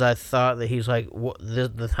 Because I thought that he's like,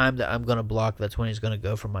 the time that I'm going to block, that's when he's going to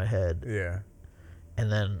go for my head. Yeah.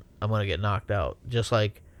 And then I'm going to get knocked out. Just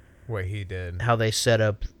like what he did. How they set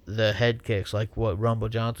up the head kicks, like what Rumble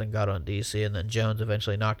Johnson got on DC, and then Jones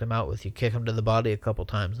eventually knocked him out with. You kick him to the body a couple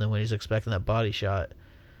times, and then when he's expecting that body shot,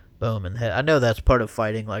 boom, and head. I know that's part of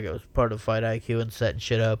fighting, like it was part of fight IQ and setting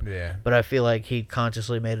shit up. Yeah. But I feel like he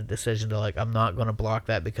consciously made a decision to, like, I'm not going to block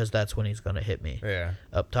that because that's when he's going to hit me. Yeah.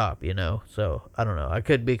 Up top, you know? So, I don't know. I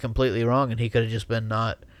could be completely wrong, and he could have just been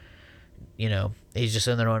not, you know, he's just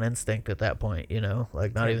in their own instinct at that point, you know?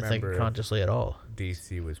 Like, not even thinking consciously at all.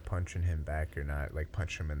 DC was punching him back or not, like,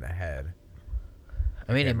 punch him in the head.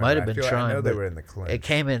 I mean, he might have been trying, I know they were in the clinch. It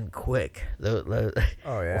came in quick. Oh,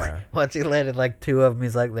 yeah. Once he landed like two of them,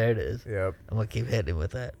 he's like, there it is. Yep. I'm going to keep hitting him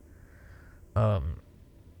with that. But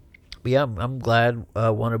yeah, I'm glad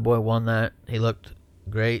Wonder Boy won that. He looked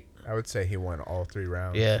great. I would say he won all 3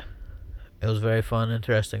 rounds. Yeah. It was a very fun,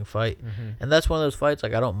 interesting fight. Mm-hmm. And that's one of those fights,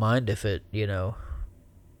 like, I don't mind if it, you know,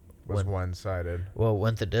 was one-sided. Well,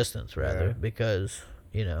 went the distance, rather, because,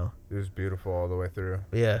 you know. It was beautiful all the way through.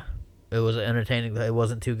 Yeah. It was entertaining. It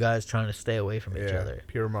wasn't two guys trying to stay away from each other.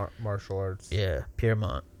 Pure martial arts. Yeah,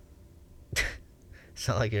 Piermont. It's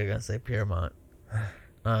not like you're going to say Piermont.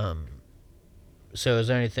 So is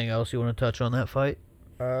there anything else you want to touch on that fight?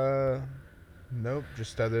 Nope.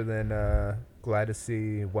 Just other than glad to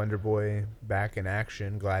see Wonder Boy back in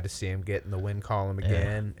action. Glad to see him get in the win column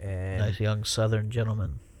again. And nice young Southern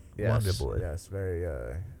gentleman. Yes, Wonder Boy. Yes, very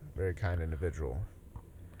very kind individual.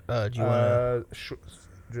 Do you want to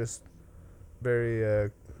just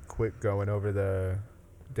very quick going over the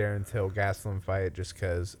Darren Till Gastelum fight, just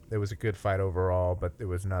because it was a good fight overall, but there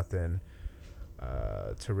was nothing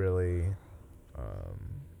to really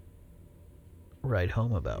write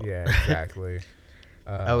home about. Yeah, exactly.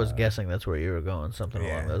 I was guessing that's where you were going, something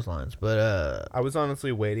along those lines. But I was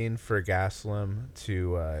honestly waiting for Gastelum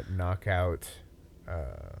to knock out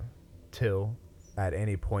Till at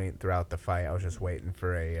any point throughout the fight. I was just waiting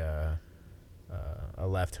for a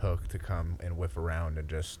left hook to come and whiff around and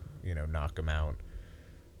just, you know, knock him out.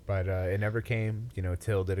 But it never came. You know,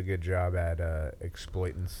 Till did a good job at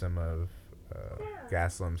exploiting some of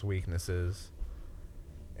Gastelum's weaknesses.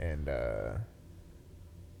 And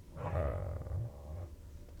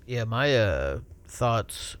yeah, my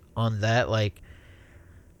thoughts on that, like,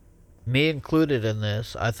 Me included in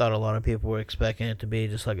this, I thought a lot of people were expecting it to be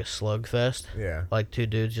just like a slugfest. Yeah. Like two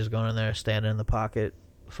dudes just going in there, standing in the pocket,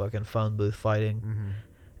 fucking phone booth fighting. Mm-hmm.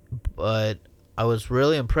 But I was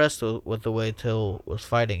really impressed with the way Till was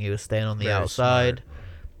fighting. He was staying on the Very outside.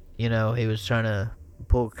 You know, he was trying to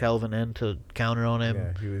pull Kelvin in to counter on him.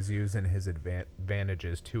 Yeah, he was using his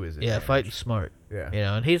advantages to his advantage. Yeah, fighting smart. Yeah. You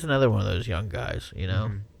know, and he's another one of those young guys, you know,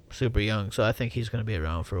 Mhm. super young. So I think he's going to be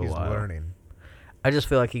around for a He's while. learning. I just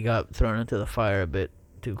feel like he got thrown into the fire a bit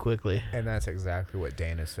too quickly. And that's exactly what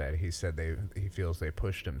Dana said. He said he feels they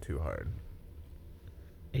pushed him too hard.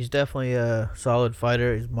 He's definitely a solid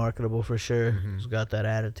fighter. He's marketable for sure. Mhm. He's got that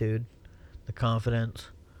attitude, the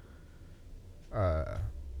confidence.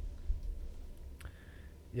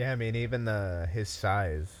 Yeah, I mean, even his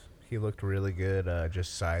size, he looked really good,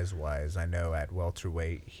 just size-wise. I know at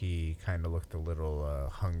welterweight, he kind of looked a little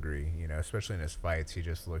hungry, you know, especially in his fights. He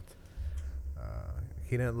just looked,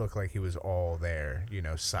 he didn't look like he was all there, you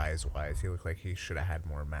know, size-wise. He looked like he should have had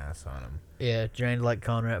more mass on him. Yeah, drained like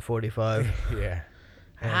Conor at 45. Yeah.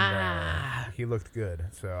 And he looked good.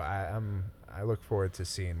 So I look forward to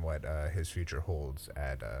seeing what his future holds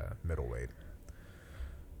at middleweight.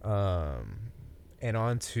 And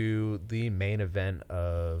on to the main event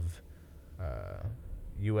of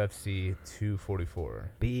UFC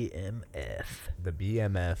 244. BMF. The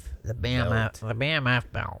BMF. The BMF. belt. The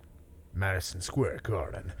BMF belt. Madison Square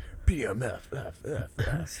Garden. BMF.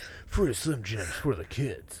 Free Slim Jims for the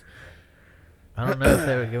kids. I don't know if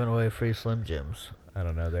they were giving away free Slim Jims. I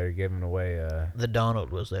don't know. They're giving away. The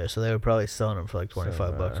Donald was there, so they were probably selling them for like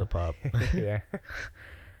 25 bucks a pop. Yeah.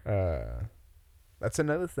 That's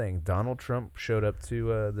another thing. Donald Trump showed up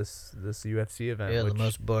to this UFC event. Yeah, which, the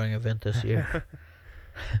most boring event this year.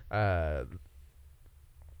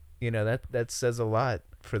 You know, that says a lot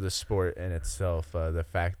for the sport in itself. The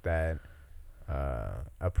fact that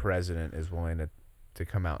a president is willing to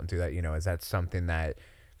come out and do that. You know, is that something that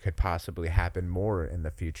could possibly happen more in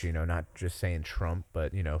the future? You know, not just saying Trump,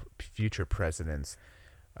 but, you know, future presidents.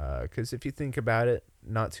 Because if you think about it,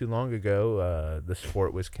 not too long ago, the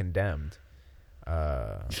sport was condemned.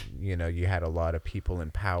 You know, you had a lot of people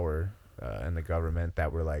in power in the government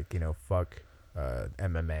that were like, you know, fuck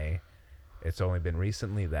MMA. It's only been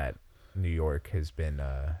recently that New York has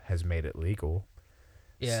made it legal.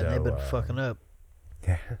 Yeah, So, and they've been fucking up.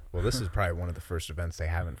 Yeah. Well, this is probably one of the first events they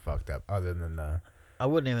haven't fucked up, other than I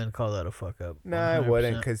wouldn't even call that a fuck up. No, I 100%.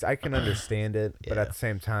 wouldn't, because I can understand it, but Yeah. at the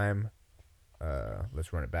same time,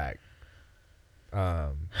 let's run it back.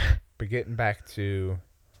 But getting back to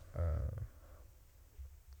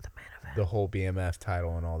The main event. the whole BMF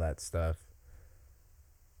title and all that stuff,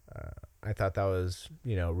 I thought that was,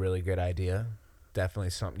 you know, a really good idea. Definitely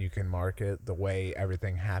something you can market. The way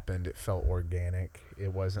everything happened, it felt organic.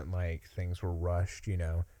 It wasn't like things were rushed, you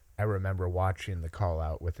know. I remember watching the call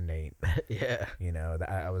out with Nate. Yeah. You know,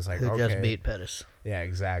 I was like, Who okay. just beat Pettis. Yeah,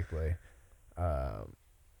 exactly. I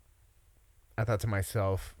thought to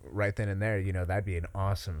myself right then and there, you know, that'd be an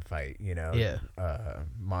awesome fight. You know, Yeah.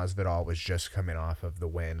 Masvidal was just coming off of the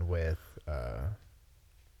win with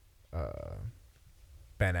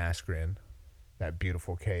Ben Askren, that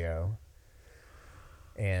beautiful KO,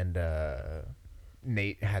 and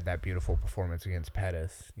Nate had that beautiful performance against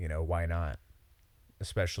Pettis. You know, why not?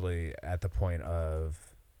 Especially at the point of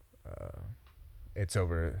it's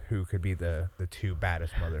over who could be the two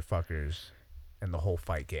baddest motherfuckers in the whole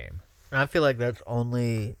fight game. I feel like that's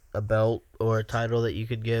only a belt or a title that you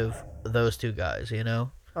could give those two guys, you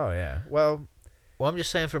know? Oh yeah. Well, I'm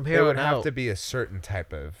just saying from it here would on have out. to be a certain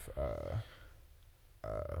type of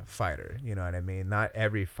fighter. You know what I mean? Not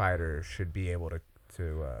every fighter should be able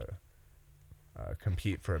to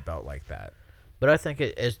compete for a belt like that. But I think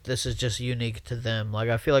this is just unique to them. Like,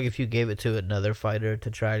 I feel like if you gave it to another fighter to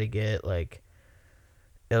try to get, like,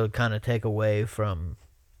 it would kind of take away from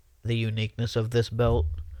the uniqueness of this belt.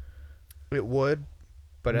 It would,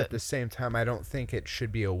 but at the same time, I don't think it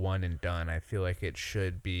should be a one and done. I feel like it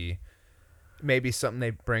should be maybe something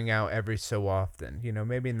they bring out every so often. You know,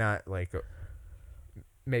 maybe not like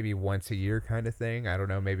maybe once a year kind of thing. I don't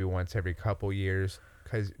know, maybe once every couple years,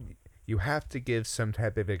 because you have to give some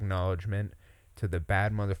type of acknowledgement to the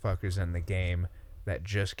bad motherfuckers in the game that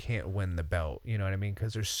just can't win the belt. You know what I mean?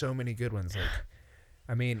 Because there's so many good ones. Like,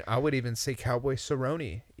 I mean, I would even say Cowboy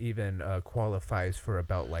Cerrone even qualifies for a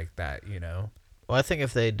belt like that, you know? Well, I think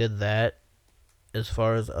if they did that, as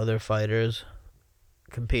far as other fighters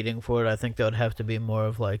competing for it, I think that would have to be more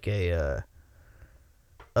of like a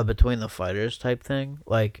between the fighters type thing.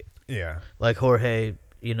 Like Jorge,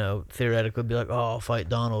 you know, theoretically be like, oh, I'll fight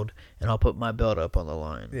Donald and I'll put my belt up on the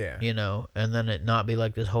line. Yeah. You know, and then it not be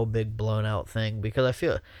like this whole big blown out thing, because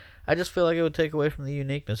I just feel like it would take away from the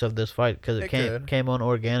uniqueness of this fight because it It could. came on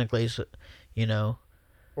organically. So, you know,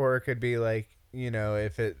 Or it could be like,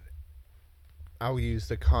 if it. I'll use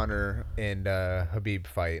the Conor and Habib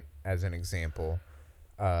fight as an example.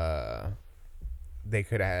 They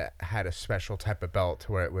could have had a special type of belt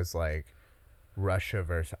to where it was like Russia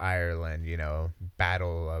versus Ireland,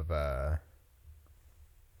 battle of, I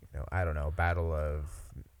don't know, battle of.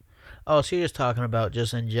 oh, so you're just talking about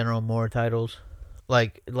just in general more titles,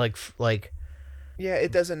 like. Yeah,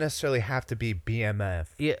 it doesn't necessarily have to be BMF.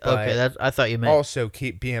 Yeah, but okay. That's I thought you meant. also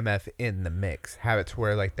keep BMF in the mix. Have it to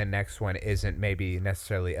where like the next one isn't maybe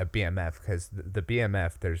necessarily a BMF because the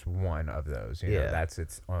BMF there's one of those. Yeah. That's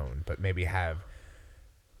its own. But maybe have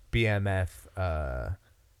BMF,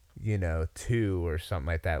 2 or something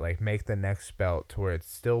like that. Like make the next belt to where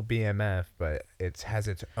it's still BMF, but it has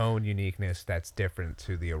its own uniqueness that's different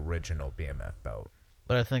to the original BMF belt.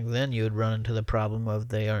 But I think then you would run into the problem of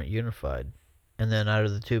they aren't unified. And then out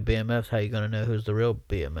of the two BMFs, how you going to know who's the real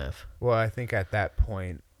BMF? Well, I think at that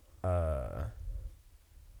point,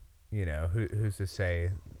 who's to say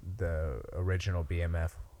the original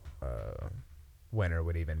BMF winner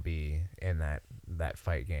would even be in that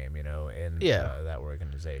fight game, in that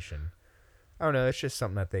organization. I don't know. It's just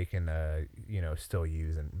something that they can, still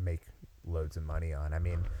use and make loads of money on. I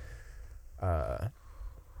mean,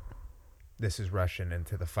 this is rushing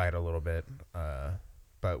into the fight a little bit,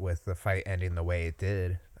 but with the fight ending the way it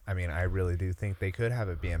did, I mean, I really do think they could have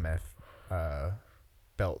a BMF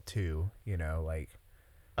belt too,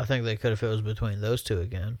 I think they could if it was between those two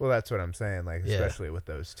again. Well, that's what I'm saying. Like, Yeah. especially with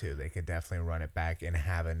those two, they could definitely run it back and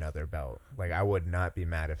have another belt. Like, I would not be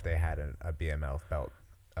mad if they had a BMF belt,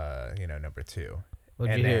 number 2. Would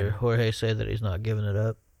And you hear then- Jorge say that he's not giving it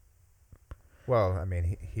up? Well, I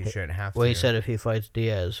mean, he shouldn't have to. Well, he said if he fights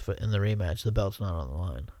Diaz in the rematch, the belt's not on the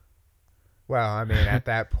line. Well, I mean, at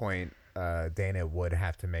that point, Dana would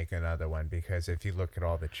have to make another one because if you look at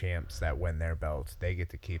all the champs that win their belts, they get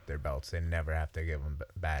to keep their belts. They never have to give them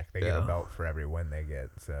back. They get Yeah. a belt for every win they get.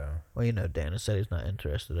 So, Well, Dana said he's not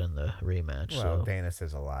interested in the rematch. well, so Dana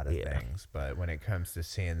says a lot of Yeah. things, but when it comes to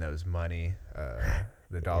seeing those money,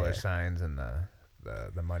 the dollar Yeah. signs and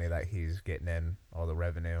the money that he's getting in, all the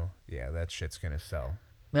revenue, yeah, that shit's gonna sell.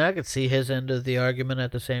 I mean, I could see his end of the argument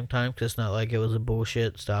at the same time because it's not like it was a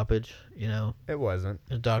bullshit stoppage, It wasn't.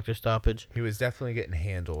 a doctor stoppage. He was definitely getting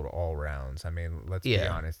handled all rounds. I mean, let's be Yeah.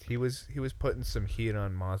 honest. He was putting some heat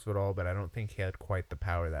on Masvidal, but I don't think he had quite the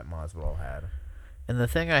power that Masvidal had. And the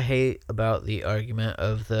thing I hate about the argument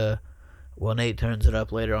of well, Nate turns it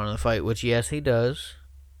up later on in the fight, which yes, he does.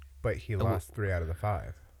 But he lost 3 out of the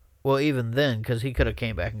 5. Well, even then, because he could have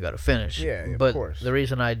came back and got a finish. Yeah, of but course. the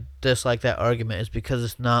reason I dislike that argument is because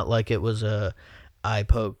it's not like it was a eye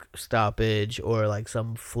poke stoppage or like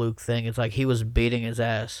some fluke thing. It's like he was beating his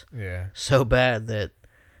ass Yeah. so bad that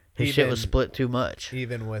his shit was Even- split too much.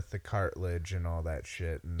 Even with the cartilage and all that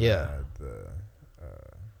shit. And Yeah. the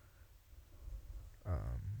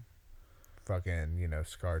fucking,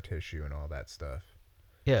 scar tissue and all that stuff.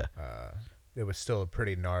 Yeah. It was still a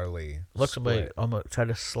pretty gnarly Look, somebody split. almost tried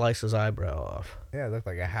to slice his eyebrow off. Yeah, it looked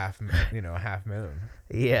like a half moon.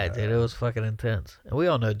 Yeah, dude, it was fucking intense. And we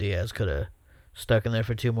all know Diaz could have stuck in there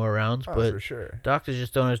for 2 more rounds, Oh, but for sure. doctor's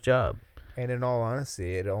just doing his job. And in all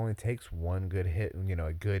honesty, it only takes one good hit,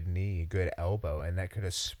 a good knee, a good elbow, and that could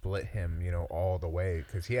have split him, all the way.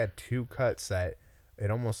 Because he had 2 cuts that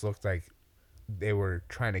it almost looked like they were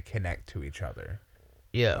trying to connect to each other.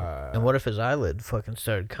 Yeah. And what if his eyelid fucking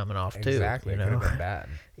started coming off too? Exactly. You It could know? have been bad.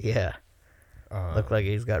 Yeah. Looked like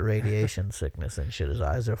he's got radiation sickness and shit. His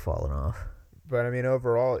eyes are falling off. But I mean,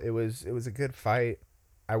 overall, it was a good fight.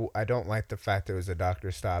 I don't like the fact that it was a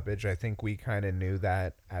doctor stoppage. I think we kind of knew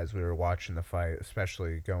that as we were watching the fight,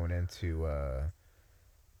 especially going into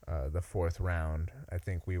the 4th round. I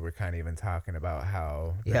think we were kind of even talking about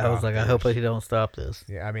how. Yeah, I was like, I hope doctors- he don't stop this.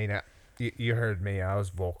 Yeah, I mean, you heard me. I was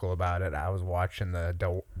vocal about it. I was watching the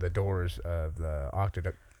doors of the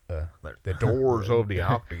octagon. The doors of the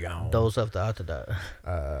octagon. Those of the octagon.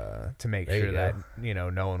 To make There you sure that go.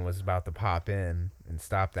 no one was about to pop in and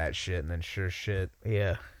stop that shit, and then sure shit,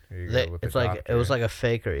 Yeah. here you They, go with it's the like doctor. it was like a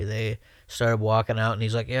fakery. They started walking out, and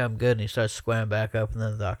he's like, "Yeah, I'm good," and he starts squaring back up, and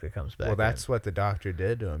then the doctor comes back. Well, that's what the doctor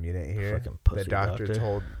did to him. You didn't hear? Fucking pussy The doctor doctor.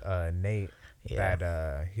 told Nate Yeah.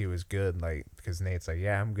 that he was good, like, because Nate's like,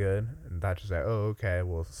 yeah, I'm good, and the doctor's like, oh, okay,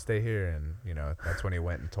 well, stay here, and that's when he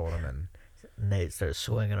went and told him, and Nate starts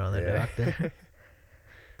swinging on the Yeah. doctor.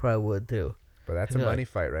 Probably would too. but that's a He's like, money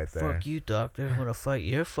fight right there. Fuck you, doctor. I'm gonna fight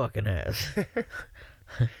your fucking ass.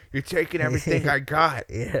 You're taking everything I got.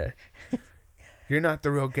 Yeah. You're not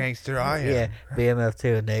the real gangster I am. Yeah. BMF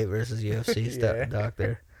 2, Nate versus UFC Yeah.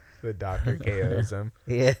 doctor. The doctor KOs him.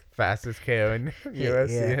 Yeah. Fastest KO in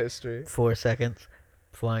UFC history. 4 seconds.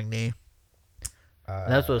 Flying knee.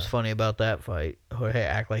 And that's what's funny about that fight. Jorge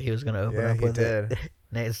acted like he was going to open up with it.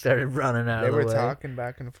 Nate started running out of the way. They were talking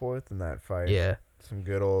back and forth in that fight. Yeah. Some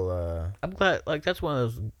good old... I'm glad, like, that's one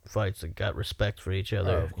of those fights that got respect for each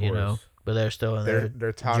other, of you know? course. But they're still in there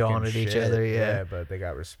They're talking jawing at shit. each other, Yeah, but they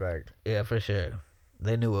got respect. Yeah, for sure.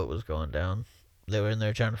 They knew what was going down. They were in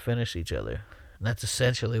there trying to finish each other. And that's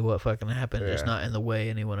essentially what fucking happened, just not in the way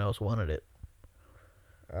anyone else wanted it.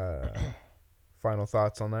 Final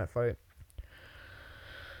thoughts on that fight?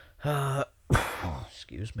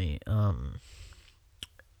 Excuse me.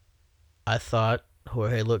 I thought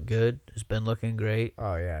Jorge looked good. He's been looking great.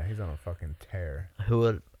 Oh, yeah. He's on a fucking tear. I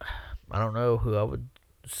don't know who I would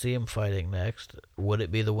see him fighting next. Would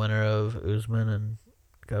it be the winner of Usman and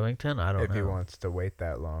Covington? I don't know. If he wants to wait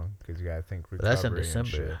that long, because you got to think recovery. But that's in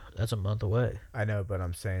December. December. That's a month away. I know, but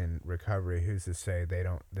I'm saying recovery. Who's to say they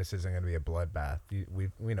don't? This isn't going to be a bloodbath.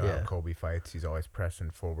 We know how Colby fights. He's always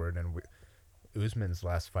pressing forward. And Usman's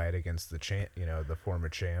last fight against the champ, the former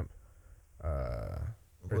champ.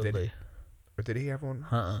 Woodley. Or did he have one?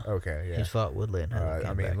 Okay, yeah. He's fought Woodley and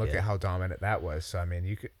look at how dominant that was. So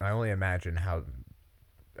I only imagine how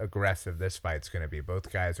aggressive this fight's going to be. Both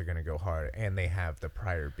guys are going to go hard, and they have the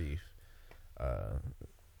prior beef.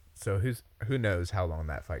 So who knows how long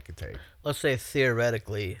that fight could take? Let's say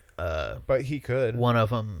theoretically, but he could. One of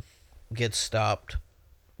them gets stopped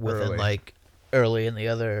within early, and the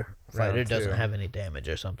other fighter doesn't have any damage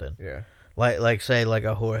or something. Yeah. Like say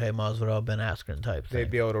a Jorge Masvidal Ben Askren type thing. They'd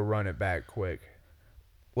be able to run it back quick.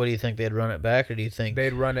 What do you think, they'd run it back, or do you think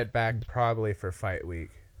they'd run it back probably for fight week?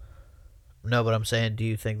 No, but I'm saying, do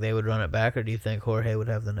you think they would run it back, or do you think Jorge would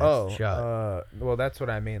have the next shot? Well, that's what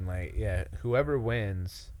I mean. Whoever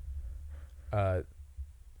wins, I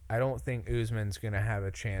don't think Usman's gonna have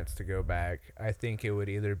a chance to go back. I think it would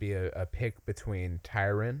either be a pick between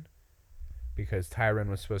Tyron, because Tyron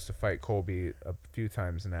was supposed to fight Colby a few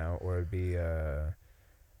times now, or it'd be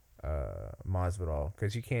Masvidal,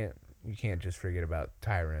 because you can't just forget about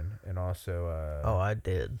Tyron. And also I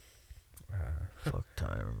did. Fuck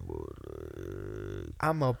Tyron.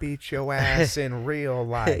 I'm gonna beat your ass in real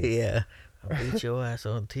life. Yeah, I'll beat your ass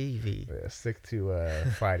on TV. Yeah, stick to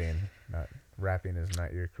fighting. Not rapping is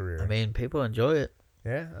not your career. I mean, people enjoy it.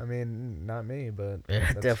 Yeah, I mean, not me, but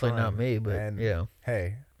yeah, definitely fine. Not me, but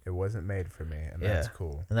hey, it wasn't made for me, and that's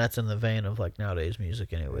cool. And that's in the vein of nowadays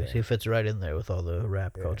music, anyways. He fits right in there with all the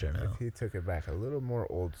rap culture now. If he took it back a little more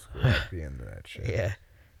old school, I'd be into that shit. Yeah.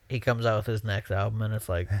 He comes out with his next album, and it's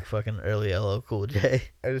like fucking early LL Cool J.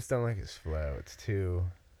 I just don't like his flow. It's too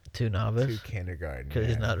novice. Too kindergarten. Because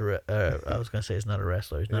he's not I was gonna say he's not a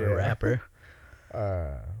wrestler. He's not a rapper.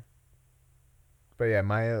 But yeah,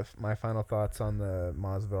 my final thoughts on the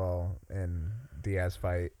Masvidal and Diaz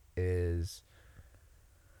fight is,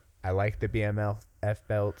 I like the BMF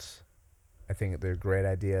belts. I think they're a great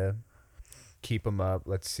idea. Keep them up.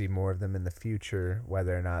 Let's see more of them in the future.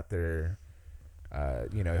 Whether or not they're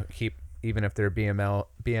keep, even if they're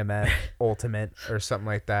BMF Ultimate or something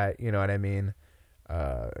like that, you know what I mean?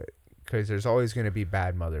 Because there's always going to be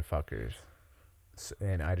bad motherfuckers,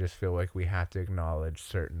 and I just feel like we have to acknowledge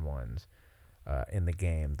certain ones in the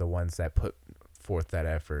game, the ones that put forth that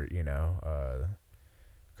effort, because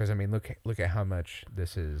look at how much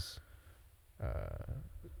this is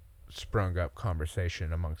sprung up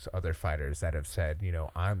conversation amongst other fighters that have said,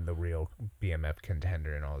 I'm the real BMF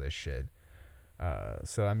contender and all this shit.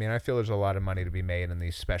 So I feel there's a lot of money to be made in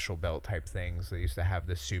these special belt type things. They used to have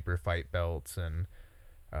the super fight belts and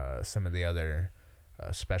some of the other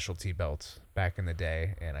specialty belts back in the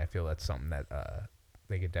day, and I feel that's something that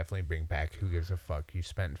they could definitely bring back. Who gives a fuck? You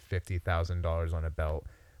spent $50,000 on a belt,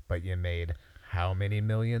 but you made how many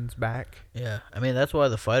millions back? Yeah, that's why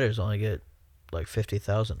the fighters only get like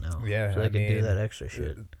 50,000 now. Yeah, so they can do that extra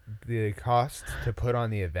shit. The cost to put on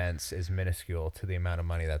the events is minuscule to the amount of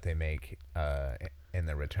money that they make in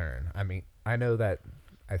the return. I know that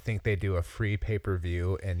I think they do a free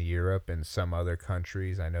pay-per-view in Europe and some other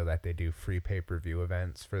countries. I know that they do free pay-per-view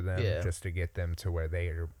events for them just to get them to where they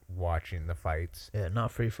are watching the fights. Yeah,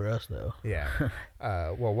 not free for us though. Yeah.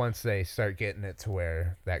 Well, once they start getting it to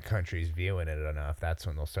where that country's viewing it enough, that's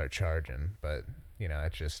when they'll start charging. But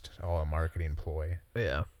it's just all a marketing ploy.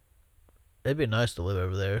 Yeah. It'd be nice to live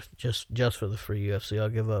over there just for the free UFC. I'll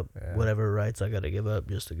give up whatever rights I got to give up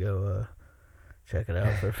just to go check it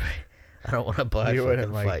out for free. I don't want to buy. You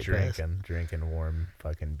wouldn't like fight drinking warm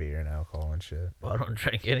fucking beer and alcohol and shit. Well, I don't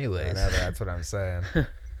drink anyways. I know, that's what I'm saying.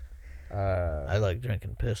 I like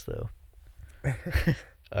drinking piss though.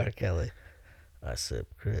 R. Kelly, I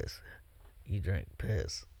sip Chris. You drink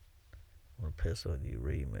piss. Wanna Piss on You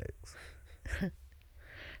remix.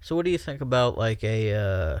 So what do you think about like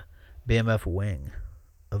a BMF wing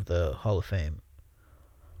of the Hall of Fame?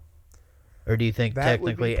 Or do you think That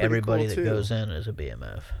would be technically pretty everybody cool, that too. goes in is a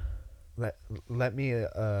BMF? Let me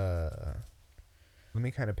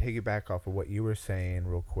kind of piggyback off of what you were saying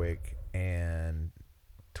real quick and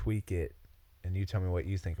tweak it, and you tell me what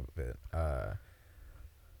you think of it.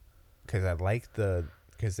 Because I like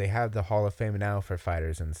because they have the Hall of Fame now for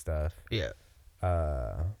fighters and stuff. Yeah.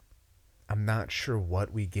 I'm not sure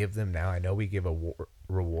what we give them now. I know we give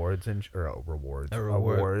rewards awards.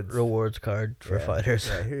 Rewards card for fighters.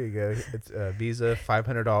 Yeah, here you go. It's Visa,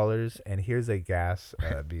 $500, and here's a gas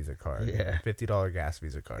Visa card. Yeah. $50 gas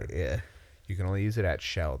Visa card. Yeah. You can only use it at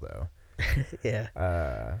Shell though.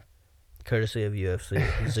 Yeah. Courtesy of UFC,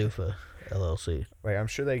 Zuffa LLC. Like I'm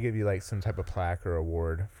sure they give you like some type of plaque or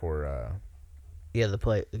award for. Yeah,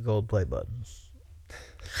 the gold play buttons.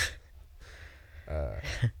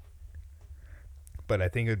 But I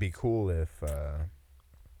think it would be cool if,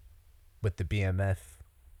 with the BMF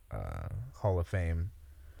Hall of Fame,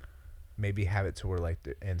 maybe have it to where like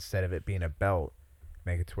instead of it being a belt,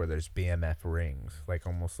 make it to where there's BMF rings, like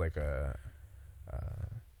almost like a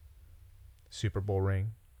Super Bowl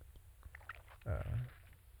ring.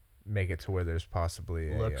 Make it to where there's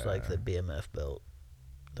possibly Looks like the BMF belt,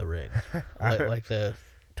 the ring, like the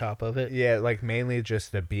top of it. Yeah, like mainly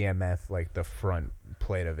just the BMF, like the front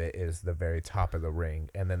plate of it is the very top of the ring,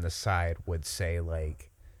 and then the side would say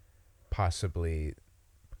like possibly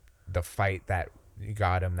the fight that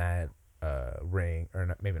got him that ring, or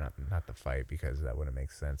not, maybe not the fight because that wouldn't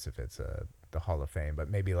make sense if it's the Hall of Fame, but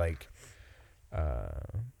maybe like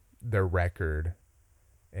their record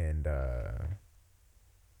and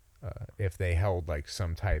if they held like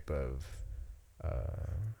some type of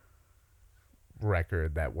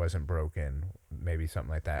record that wasn't broken, maybe something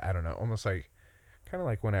like that. I don't know, almost like kind of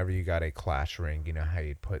like whenever you got a Clash ring, you know how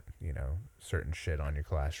you'd put certain shit on your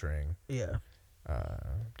Clash ring. Yeah.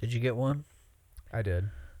 Did you get one? I did.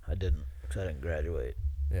 I didn't, because I didn't graduate.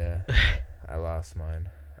 Yeah. I lost mine.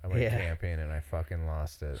 I went camping and I fucking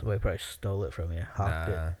lost it. Somebody probably stole it from you, hawked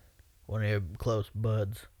it. One of your close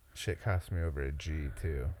buds. Shit cost me over a G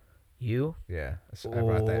too. You? Yeah, I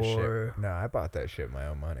bought that shit. No, I bought that shit with my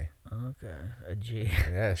own money. Okay, a G.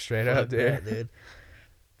 Yeah, straight up, dude. Dude.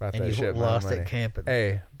 Bought And that you shit with lost my own it money. camping.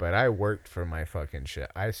 Hey, but I worked for my fucking shit.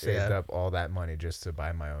 I saved up all that money just to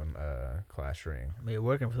buy my own Clash ring. I mean, you're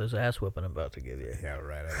working for this ass whipping I'm about to give you. Yeah,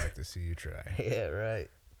 right. I'd like to see you try. Yeah, right.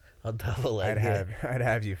 I'll double leg I'd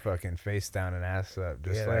have you fucking face down and ass up,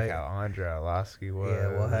 just like how Andre Arlovsky was. Yeah,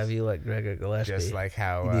 we'll have you like Gregor Gillespie. Just like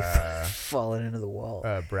how you'd be falling into the wall.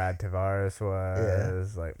 Brad Tavares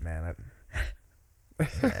was. Like, man,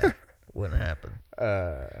 wouldn't happen.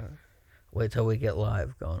 Wait till we get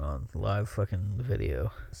live going on. Live fucking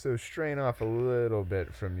video. So straying off a little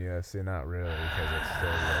bit from UFC, not really, because it's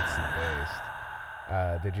still UFC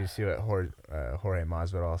based. Did you see what Jorge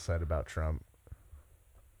Masvidal said about Trump?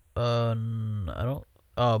 I don't.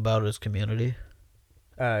 Oh, about his community.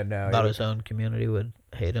 No. About his own community would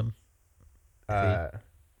hate him.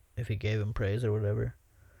 If he gave him praise or whatever.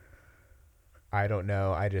 I don't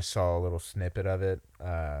know. I just saw a little snippet of it.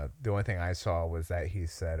 The only thing I saw was that he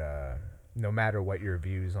said, no matter what your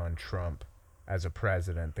views on Trump as a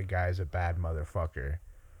president, the guy's a bad motherfucker.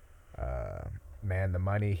 Man, the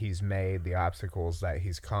money he's made, the obstacles that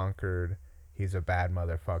he's conquered, he's a bad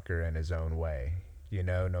motherfucker in his own way.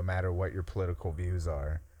 No matter what your political views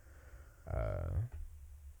are,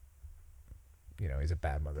 he's a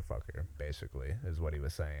bad motherfucker, basically, is what he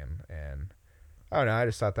was saying. And I don't know, I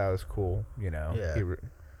just thought that was cool, Yeah.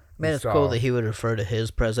 Man, it's cool that he would refer to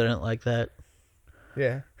his president like that.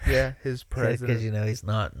 Yeah, his president. Because, he's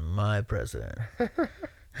not my president. I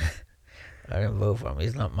didn't vote for him.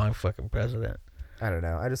 He's not my fucking president. I don't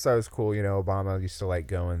know. I just thought it was cool. Obama used to like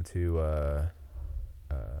going to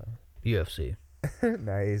UFC.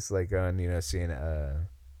 Now he's like going, seeing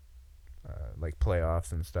like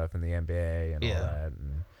playoffs and stuff in the NBA and all that.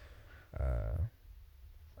 And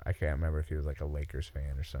I can't remember if he was like a Lakers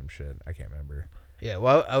fan or some shit. I can't remember. Yeah,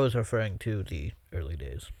 well, I was referring to the early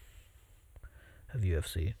days of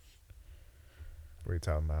UFC. What are you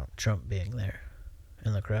talking about? Trump being there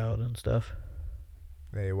in the crowd and stuff.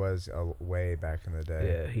 Yeah, he was way back in the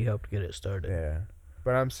day. Yeah, he helped get it started. Yeah.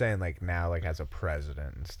 But I'm saying like now, like as a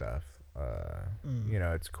president and stuff,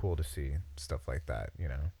 it's cool to see stuff like that,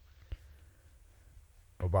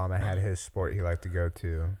 Obama had his sport he liked to go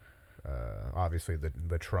to. Obviously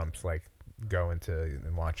the Trumps like going to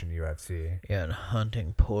and watching UFC. Yeah, and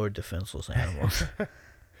hunting poor defenseless animals.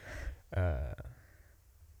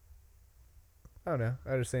 I don't know.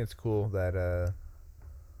 I just think it's cool that,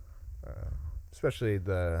 especially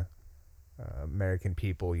the American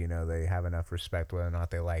people, they have enough respect whether or not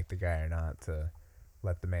they like the guy or not to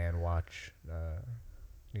let the man watch,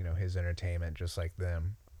 his entertainment just like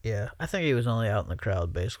them. Yeah, I think he was only out in the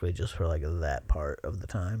crowd basically just for like that part of the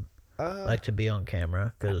time, like to be on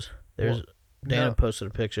camera because there's well, Dana no. posted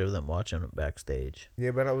a picture of them watching it backstage. Yeah,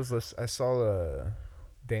 but I saw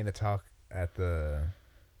Dana talk at the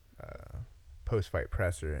post-fight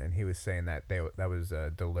presser, and he was saying that that was a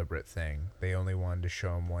deliberate thing. They only wanted to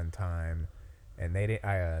show him one time, and they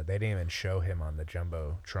didn't even show him on the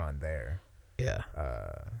jumbotron there. Yeah,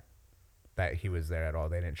 That he was there at all.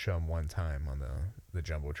 They didn't show him one time on the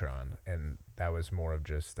jumbotron, and that was more of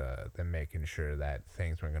just them making sure that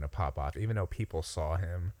things weren't going to pop off, even though people saw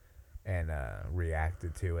him and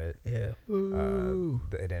reacted to it. yeah.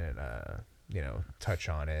 They didn't touch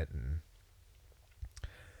on it, and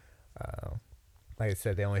like I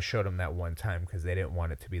said, they only showed him that one time because they didn't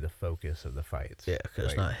want it to be the focus of the fights. Yeah, because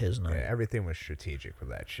it's not his night. Yeah, everything was strategic with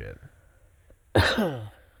that shit.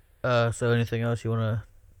 So anything else you want to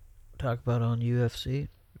talk about on UFC?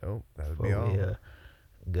 Nope, that would Before be all.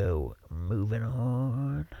 we go moving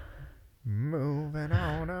on. Moving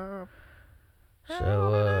on up.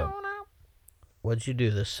 So, what'd you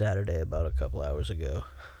do this Saturday about a couple hours ago?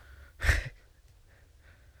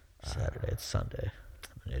 Saturday, it's Sunday.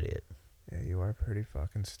 I'm an idiot. Yeah, you are pretty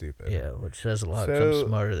fucking stupid. Yeah, which says a lot 'cause I'm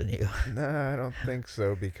smarter than you. Nah, I don't think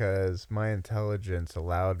so, because my intelligence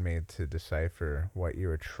allowed me to decipher what you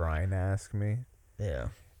were trying to ask me. Yeah.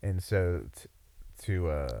 And so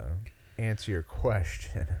to answer your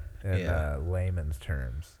question in layman's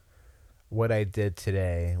terms, what I did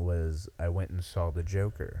today was I went and saw The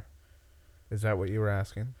Joker. Is that what you were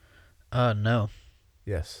asking? No.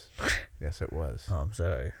 Yes. Yes, it was. Oh, I'm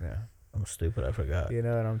sorry. Yeah. I'm stupid. I forgot. You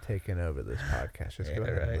know what? I'm taking over this podcast. Just go Yeah,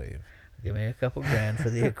 ahead and right. leave. Give me a couple grand for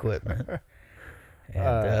the equipment. And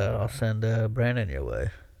I'll send Brandon your way.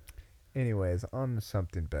 Anyways, on to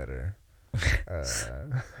something better.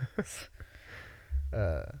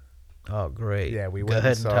 Oh, great. Yeah, we Go went and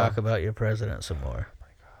ahead and saw- talk about your president some more. Oh my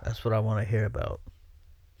God. That's what I want to hear about.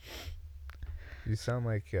 You sound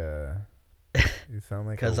like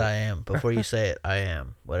Because I am. Before you say it, I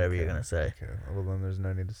am. Whatever you're Okay. going to say. Okay. Well, then there's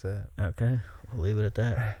no need to say it. Okay. We'll leave it at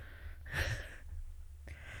that.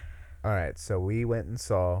 All right. So we went and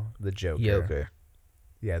saw The Joker. Joker.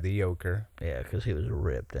 Yeah, The Joker. Yeah, because he was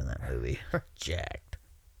ripped in that movie. Jacked.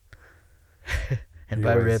 And He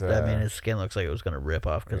by was, ripped, I mean his skin looks like it was going to rip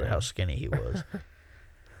off because of how skinny he was.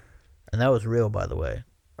 And that was real, by the way.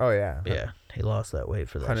 Oh, yeah. Yeah. He lost that weight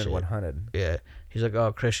for that 100, shit. 100. Yeah. He's like,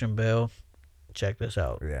 oh, Christian Bale, check this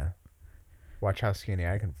out. Yeah. Watch how skinny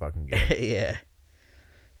I can fucking get. Yeah.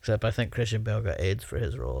 Except I think Christian Bale got AIDS for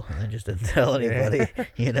his role and then just didn't tell anybody,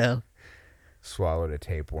 you know? Swallowed a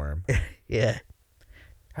tapeworm. Yeah.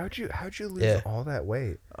 How'd you lose all that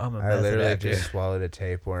weight? I'm a I method literally actor. just swallowed a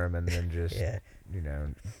tapeworm and then just, Yeah.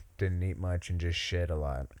 didn't eat much and just shit a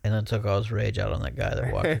lot. And then took all his rage out on that guy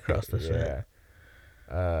that walked across the set.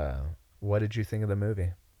 Yeah. What did you think of the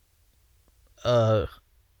movie?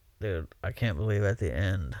 Dude, I can't believe at the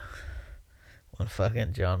end when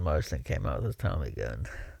fucking John Marston came out with his Tommy gun.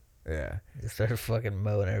 Yeah. He started fucking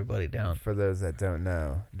mowing everybody down. For those that don't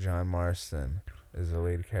know, John Marston is the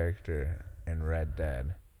lead character in Red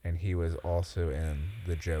Dead, and he was also in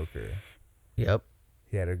The Joker. Yep.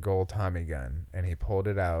 He had a gold Tommy gun, and he pulled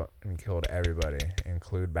it out and killed everybody,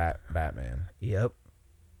 include Batman. Yep.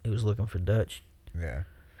 He was looking for Dutch. Yeah.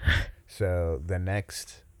 So the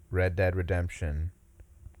next Red Dead Redemption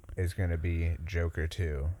is going to be Joker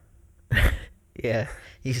 2. Yeah.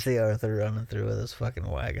 You see Arthur running through with his fucking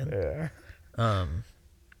wagon. Yeah.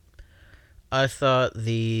 I thought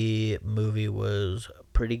the movie was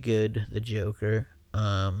pretty good, The Joker.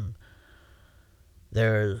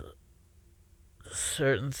 There's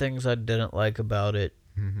certain things I didn't like about it.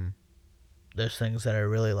 Mm-hmm. There's things that I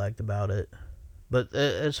really liked about it. But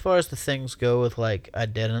as far as the things go with, like, I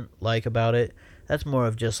didn't like about it, that's more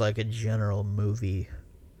of just, like, a general movie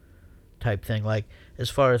type thing. Like, as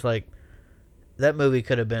far as, like, that movie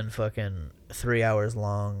could have been fucking 3 hours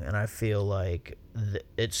long, and I feel like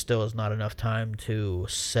it still is not enough time to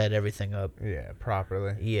set everything up. Yeah,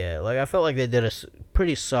 properly. Yeah, like, I felt like they did a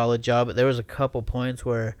pretty solid job, but there was a couple points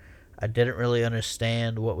where I didn't really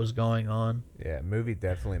understand what was going on. Yeah, movie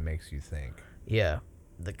definitely makes you think. Yeah,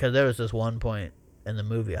 because there was this one point in the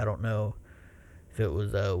movie, I don't know if it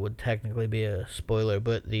was would technically be a spoiler,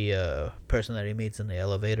 but the person that he meets in the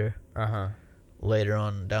elevator later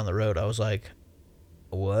on down the road, I was like,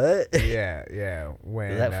 what? Yeah.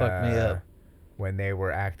 When That fucked me up. when they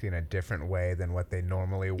were acting a different way than what they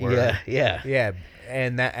normally were. Yeah, yeah. Yeah,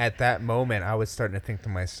 and that at that moment, I was starting to think to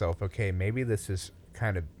myself, okay, maybe this is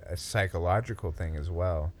kind of a psychological thing as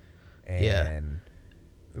well. Yeah. And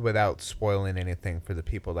without spoiling anything for the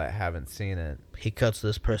people that haven't seen it, He cuts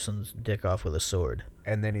this person's dick off with a sword.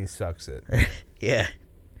 and then he sucks it. Yeah.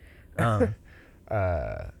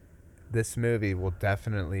 This movie will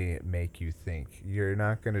definitely make you think. You're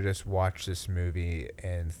not going to just watch this movie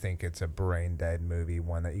and think it's a brain dead movie,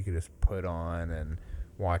 one that you could just put on and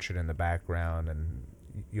watch it in the background and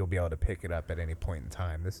you'll be able to pick it up at any point in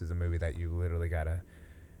time. This is a movie that you literally got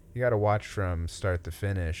to watch from start to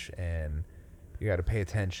finish, and you got to pay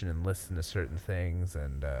attention and listen to certain things,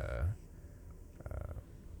 and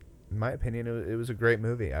in my opinion it was a great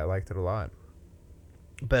movie. I liked it a lot.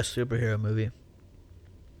 Best superhero movie.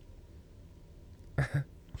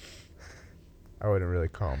 I wouldn't really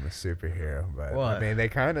call him a superhero, but Why? I mean they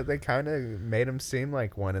kind of made him seem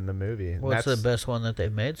like one in the movie. What's the best one that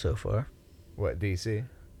they've made so far? What, DC?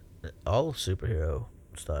 All superhero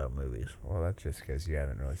style movies. Well, that's just because you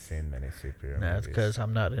haven't really seen many superhero Nah, it's movies. because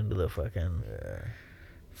I'm not into the fucking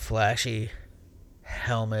flashy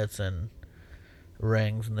helmets and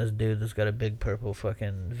rings and this dude that's got a big purple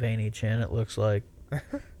fucking veiny chin, it looks like.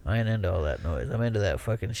 I ain't into all that noise. I'm into that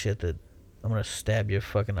fucking shit that I'm gonna stab your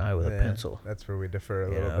fucking eye with a pencil. That's where we differ a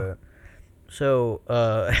You little know? bit. So,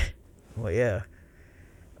 well, yeah.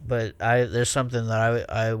 But there's something that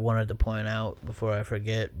I wanted to point out before I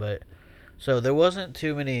forget. But so there wasn't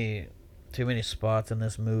too many spots in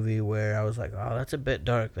this movie where I was like, oh, that's a bit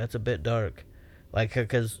dark. That's a bit dark. Like,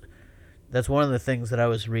 because that's one of the things that I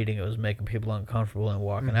was reading. It was making people uncomfortable and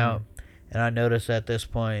walking out. And I noticed at this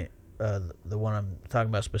point, the one I'm talking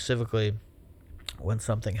about specifically, when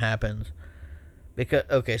something happens, because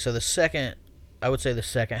so I would say the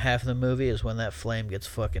second half of the movie is when that flame gets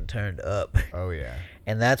fucking turned up. Oh yeah.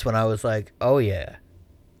 And that's when I was like, oh yeah,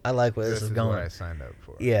 I like where this is going. What I signed up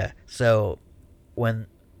for. Yeah. So when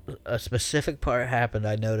a specific part happened,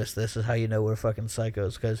 I noticed this is how you know we're fucking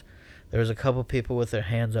psychos, because there was a couple people with their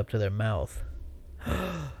hands up to their mouth.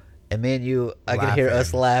 And me and you, I could hear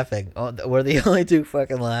us laughing. Oh, we're the only two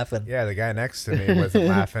fucking laughing. Yeah, the guy next to me wasn't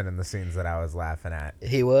laughing in the scenes that I was laughing at.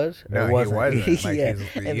 He was? No, or he wasn't. Like, yeah.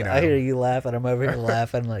 he's, And you know. I hear you laughing. I'm over here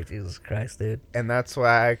laughing like, Jesus Christ, dude. And that's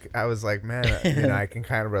why I was like, man, I can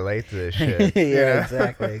kind of relate to this shit. Yeah,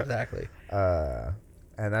 exactly.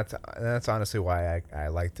 And that's honestly why I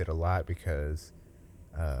liked it a lot, because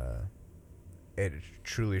it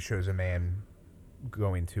truly shows a man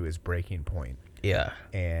going to his breaking point. Yeah.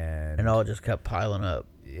 And it all just kept piling up.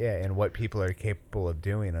 Yeah, and what people are capable of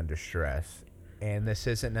doing under stress. And this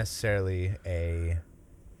isn't necessarily a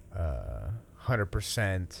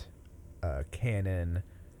 100% canon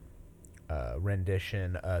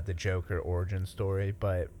rendition of the Joker origin story,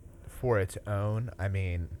 but for its own, I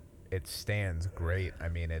mean, it stands great. I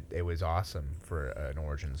mean, it was awesome for an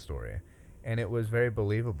origin story. And it was very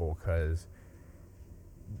believable, because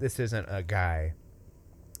this isn't a guy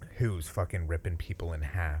who's fucking ripping people in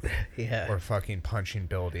half. Yeah. Or fucking punching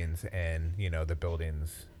buildings and, the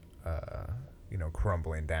buildings,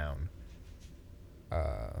 crumbling down.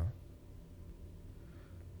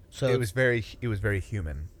 So it was very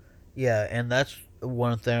human. Yeah, and that's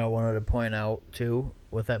one thing I wanted to point out, too,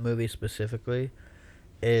 with that movie specifically,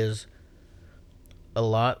 is a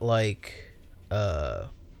lot like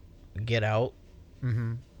Get Out.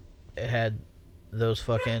 Mm-hmm. It had those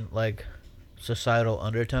fucking, like, societal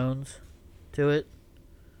undertones to it,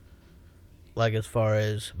 like as far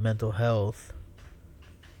as mental health,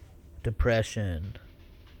 depression,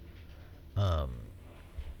 as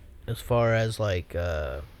far as like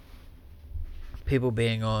people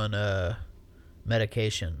being on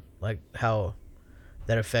medication, like how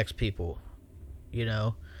that affects people,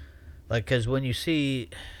 like, because when you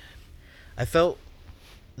see, I felt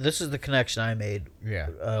this is the connection I made.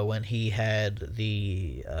 Yeah. When he had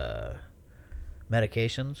the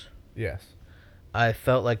medications. Yes. I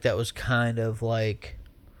felt like that was kind of like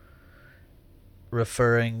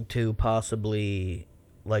referring to possibly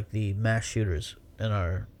like the mass shooters in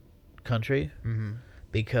our country. Mm-hmm.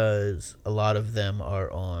 Because a lot of them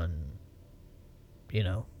are on,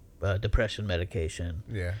 depression medication,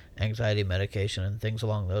 yeah, anxiety medication, and things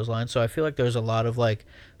along those lines. So I feel like there's a lot of like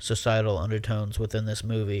societal undertones within this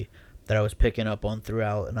movie that I was picking up on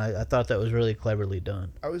throughout, and I thought that was really cleverly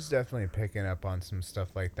done. I was definitely picking up on some stuff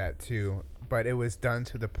like that too, but it was done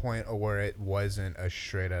to the point where it wasn't a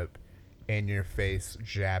straight up in your face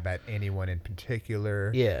jab at anyone in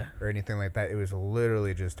particular, Yeah. or anything like that. It was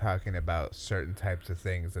literally just talking about certain types of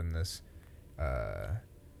things in this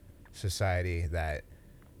society that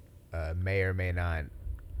may or may not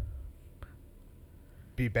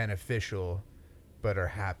be beneficial, but are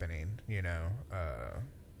happening.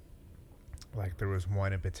 Like there was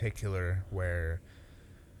one in particular where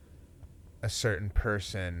a certain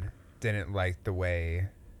person didn't like the way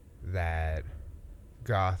that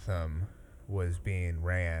Gotham was being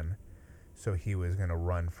ran, so he was gonna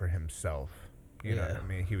run for himself. You know what I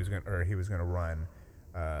mean? He was gonna run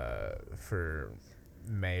for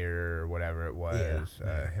mayor or whatever it was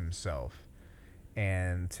himself.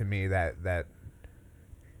 And to me, that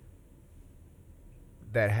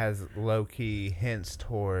has low key hints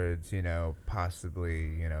towards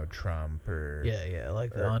possibly Trump or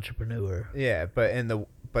like the entrepreneur. Yeah,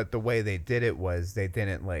 but the way they did it was they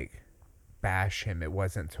didn't like bash him. It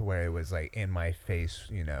wasn't to where it was like in my face,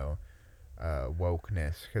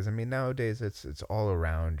 wokeness. Because I mean nowadays it's all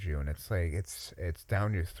around you, and it's like it's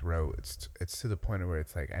down your throat. It's to the point where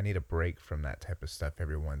it's like I need a break from that type of stuff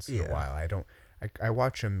every once in a while. I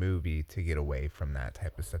watch a movie to get away from that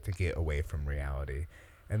type of stuff, to get away from reality.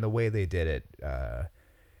 And the way they did it,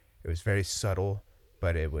 it was very subtle,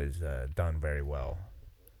 but it was done very well.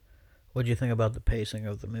 What do you think about the pacing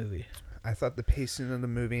of the movie? I thought the pacing of the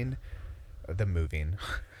moving. You're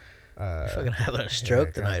fucking having a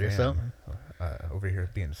stroke tonight or something. Over here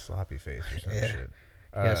being sloppy face or some shit.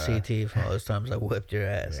 CT from all those times I whipped your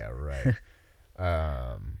ass. Yeah, right.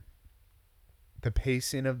 The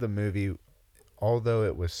pacing of the movie, although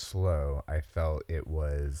it was slow, I felt it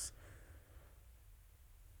was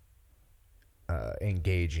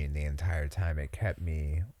engaging the entire time. It kept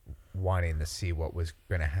me wanting to see what was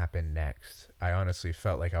going to happen next. I honestly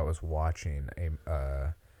felt like I was watching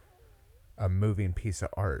a moving piece of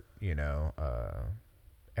art.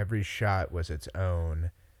 Every shot was its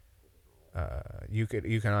own. You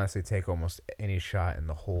can honestly take almost any shot in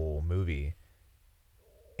the whole movie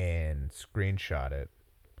and screenshot it.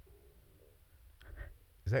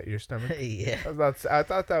 Is that your stomach? Yeah. I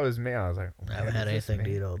thought that was me. I was like, I haven't had anything to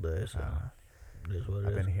eat all day, so it is what it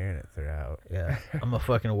I've is. been hearing it throughout. Yeah, I'm a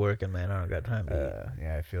fucking working man. I don't got time to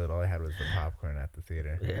Yeah, I feel it. All I had was the popcorn at the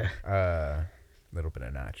theater. Yeah. Little bit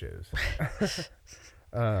of nachos.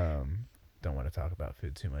 Don't want to talk about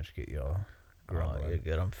food too much. Get y'all grumbling. Oh, you're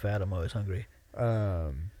good. I'm fat. I'm always hungry.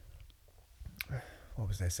 What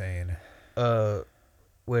was I saying? We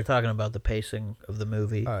were talking about the pacing of the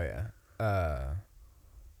movie. Oh yeah.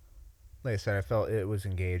 Like I said, I felt it was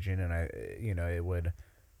engaging, and it would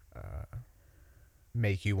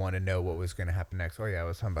make you want to know what was going to happen next. Oh yeah, I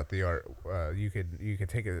was talking about the art. You could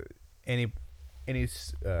take any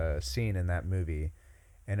scene in that movie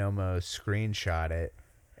and almost screenshot it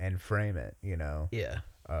and frame it. Yeah.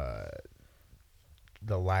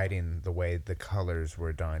 The lighting, the way the colors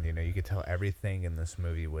were done, you could tell everything in this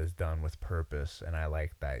movie was done with purpose, and I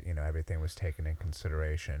liked that. Everything was taken in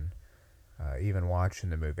consideration. Even watching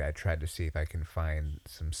the movie, I tried to see if I can find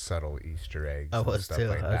some subtle Easter eggs. I was stuff too.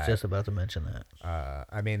 like I was just about to mention that.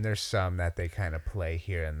 I mean, there's some that they kind of play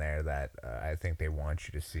here and there that I think they want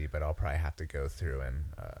you to see, but I'll probably have to go through and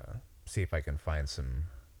see if I can find some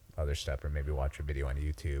other stuff, or maybe watch a video on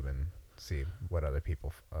YouTube and see what other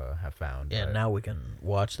people have found. Yeah, but now we can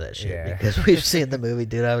watch that shit because we've seen the movie,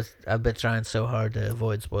 dude. I've been trying so hard to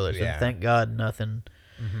avoid spoilers, and thank God nothing.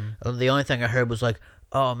 Mm-hmm. The only thing I heard was like,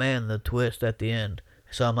 oh man, the twist at the end.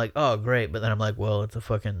 So I'm like, oh great, but then I'm like, well, it's a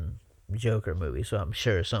fucking Joker movie, so I'm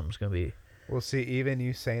sure something's gonna be. Well, see, even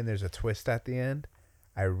you saying there's a twist at the end,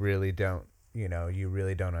 I really don't. You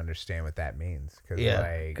really don't understand what that means.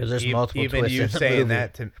 Because there's multiple even twists you in the saying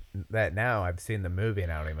movie. that now, I've seen the movie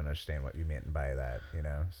and I don't even understand what you meant by that.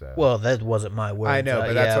 So well, that wasn't my words. I know,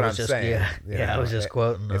 but that's what I'm saying. I was just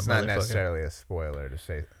quoting. It's not necessarily a spoiler to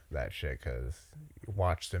say that shit because you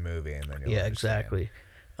watch the movie and then you'll understand. Exactly.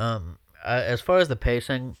 As far as the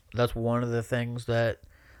pacing, that's one of the things that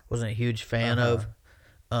wasn't a huge fan of.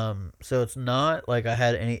 So it's not like I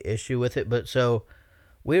had any issue with it, but so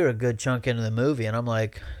we were a good chunk into the movie, and I'm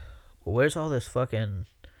like, well, where's all this fucking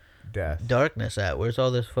death darkness at? Where's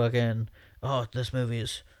all this fucking, oh, this movie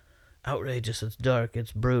is outrageous, it's dark,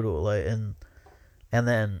 it's brutal, like, and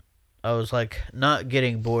then I was like not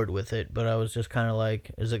getting bored with it, but I was just kind of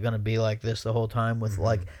like, is it gonna be like this the whole time with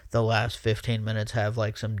like the last 15 minutes have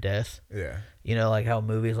like some death? Yeah. Like how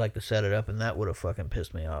movies like to set it up, and that would have fucking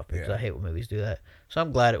pissed me off because I hate when movies do that. So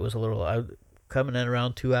I'm glad it was a little coming in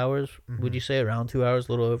around 2 hours. Would you say around 2 hours,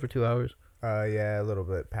 a little over 2 hours? Yeah, a little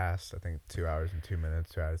bit past. I think 2 hours and 2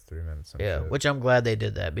 minutes, 2 hours 3 minutes. Yeah, which I'm glad they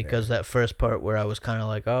did that because that first part where I was kind of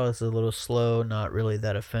like, oh, this is a little slow, not really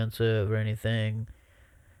that offensive or anything.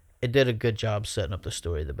 It did a good job setting up the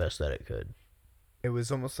story the best that it could. It was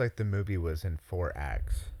almost like the movie was in 4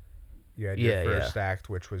 acts. You had your Yeah, first act,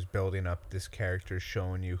 which was building up this character,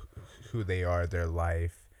 showing you who they are, their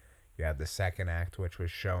life. You had the second act, which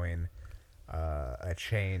was showing a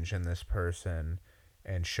change in this person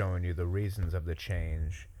and showing you the reasons of the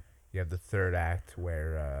change. You have the third act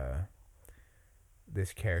where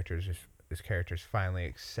this character's finally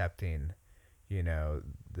accepting, you know,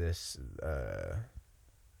 this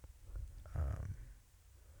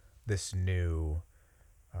this new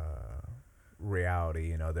reality.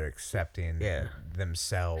 You know, they're accepting Yeah.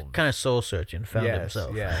 themselves. Kind of soul searching, found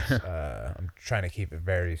himself. Yes. I'm trying to keep it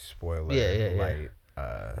very spoiler Yeah. light.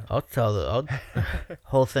 I'll tell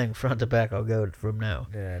whole thing front to back. I'll go from now.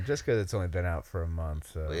 Yeah, just because it's only been out for a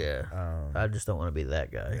month. So Yeah. I just don't want to be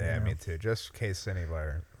that guy. yeah, you know? me too. Just in case any of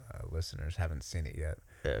our listeners haven't seen it yet.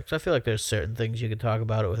 Yeah, because I feel like there's certain things you could talk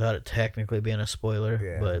about it without it technically being a spoiler.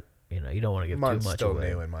 Yeah. But you don't want to give Month's too much still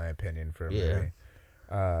away. new, in my opinion, for a Yeah. movie.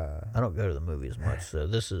 I don't go to the movies much, so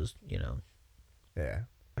this is Yeah,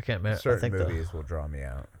 I can't remember. I certain think movies will draw me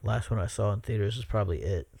out. the last one I saw in theaters is probably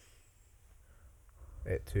It.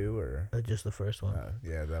 It too, or Just the first one.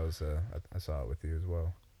 yeah, that was I saw it with you as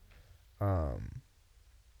well.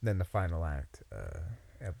 Then the final act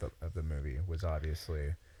of the movie was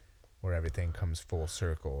obviously where everything comes full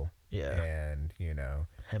circle. Yeah. And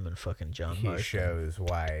Him and fucking John he Marston. shows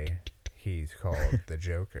why he's called the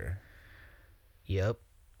Joker. Yep.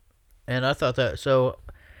 And I thought that, so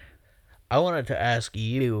I wanted to ask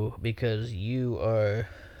you, because you are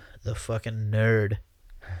the fucking nerd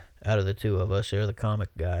out of the two of us. You're the comic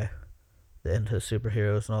guy, the into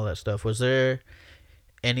superheroes and all that stuff. Was there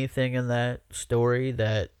anything in that story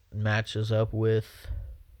that matches up with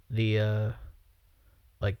the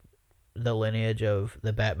like the lineage of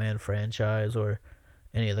the Batman franchise or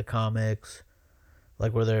any of the comics?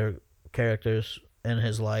 Like, were there characters in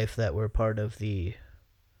his life that were part of the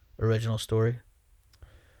original story?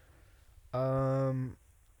 Because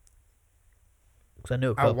I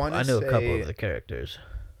knew a couple. I knew a couple of the characters,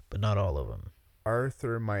 but not all of them.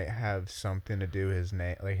 Arthur might have something to do. His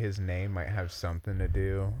name might have something to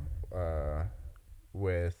do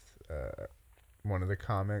with one of the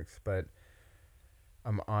comics, but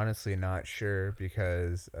I'm honestly not sure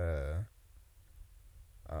because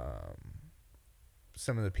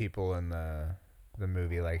some of the people in the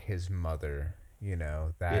movie, like his mother, I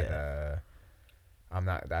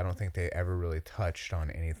don't think they ever really touched on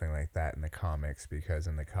anything like that in the comics, because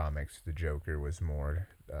in the comics the Joker was more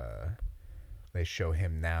they show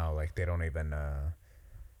him now, like they don't even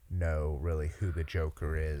know really who the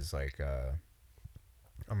Joker is. Like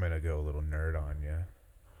I'm gonna go a little nerd on you,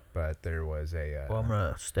 but there was a well, I'm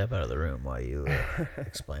gonna step out of the room while you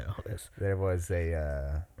explain all this. There was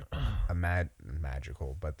a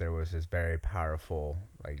magical, but there was this very powerful,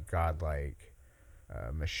 like godlike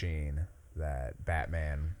machine that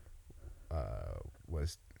Batman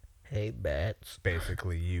was bats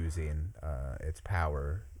basically using its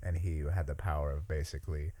power, and he had the power of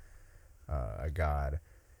basically a god,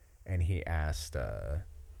 and he asked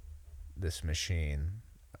this machine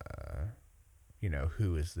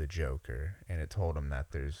who is the Joker, and it told him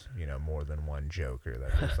that there's more than one Joker,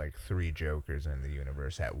 that there's like 3 Jokers in the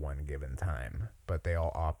universe at one given time, but they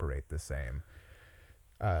all operate the same.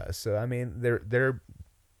 So I mean, they're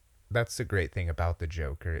that's the great thing about the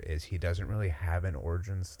Joker, is he doesn't really have an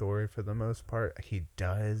origin story for the most part. He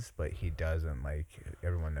does, but he doesn't. Like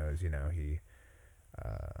everyone knows, he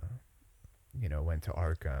went to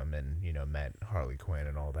Arkham and met Harley Quinn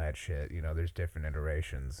and all that shit. There's different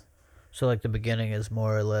iterations. So like the beginning is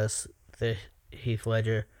more or less the Heath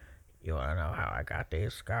Ledger, you want to know how I got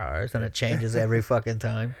these scars, and it changes every fucking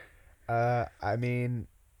time. I mean,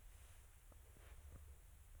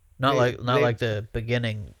 not like the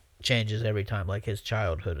beginning changes every time, like his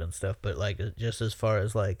childhood and stuff, but like just as far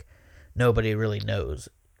as like nobody really knows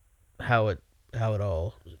how it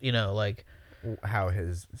all, like how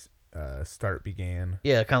his start began.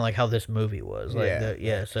 Yeah, kind of like how this movie was. Like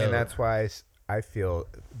so, and that's why I feel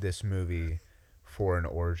this movie, for an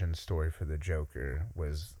origin story for the Joker,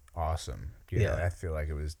 was awesome. I feel like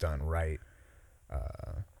it was done right.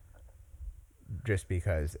 Just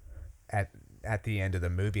because at the end of the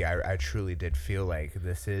movie, I truly did feel like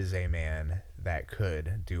this is a man that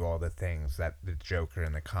could do all the things that the Joker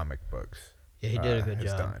in the comic books he did a good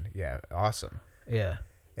job. done. Yeah, awesome. Yeah.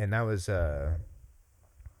 And that was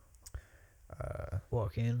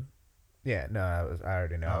Joaquin. Yeah, no, I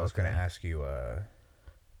already know. I was going to ask you,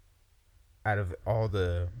 out of all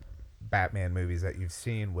the Batman movies that you've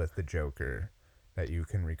seen with the Joker that you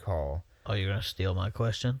can recall. Oh, you're going to steal my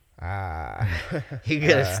question? Ah. You're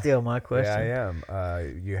going to steal my question? Yeah, I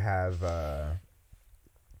am. You have,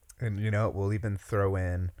 and we'll even throw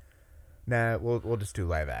in Nah, we'll just do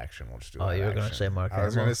live action. We'll just do. Oh, live you were action. gonna say Mark Hamill? I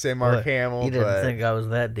was gonna say Mark Hamill, You didn't but think I was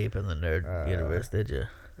that deep in the nerd universe, did you?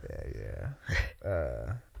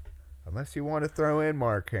 yeah. Unless you want to throw in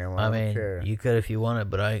Mark Hamill, I don't mean, care. you could if you wanted,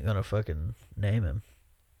 but I ain't gonna fucking name him.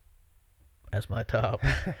 That's my top.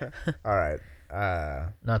 All right.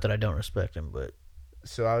 Not that I don't respect him, but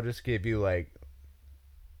So I'll just give you like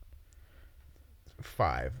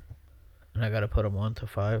 5. and I gotta put him 1 to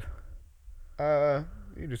 5.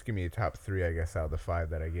 You just give me a top 3, I guess, out of the 5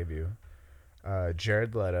 that I give you.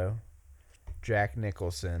 Jared Leto, Jack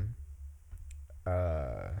Nicholson,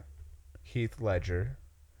 Heath Ledger,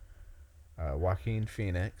 Joaquin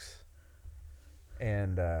Phoenix,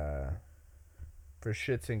 and for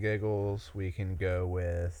shits and giggles, we can go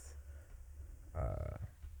with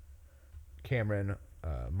Cameron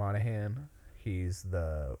Monaghan. He's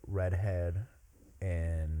the redhead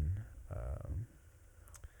in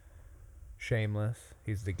Shameless.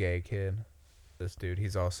 He's the gay kid. This dude,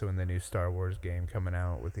 he's also in the new Star Wars game coming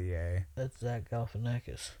out with EA. That's Zach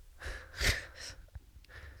Galifianakis.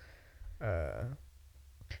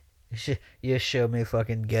 You show me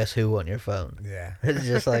fucking Guess Who on your phone. Yeah. It's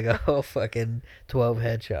just like a whole fucking 12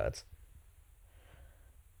 headshots.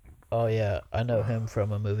 Oh yeah, I know him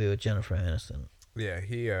from a movie with Jennifer Aniston. Yeah,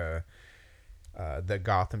 he the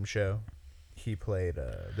Gotham show. He played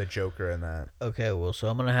the Joker in that. Okay, well, so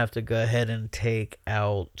I'm gonna have to go ahead and take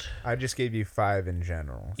out. I just gave you 5 in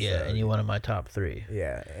general. Yeah, so and you wanted my top 3.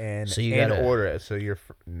 Yeah, and So you in gotta order it. So your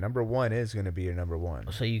number 1 is going to be your number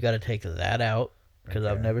 1. So you got to take that out because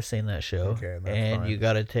I've Okay. never seen that show, Okay, that's and fine. you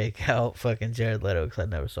got to take out fucking Jared Leto because I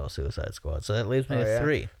never saw Suicide Squad. So that leaves me Oh, at yeah?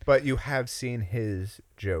 3. But you have seen his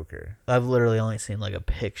Joker. I've literally only seen like a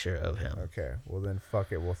picture of him. Okay, well then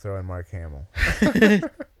fuck it. We'll throw in Mark Hamill.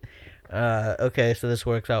 Okay, so this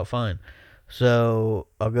works out fine. So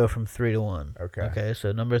I'll go from 3 to 1. Okay. Okay,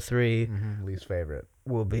 so number 3 Least favorite,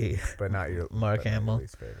 will be but not your Mark but not your Hamill.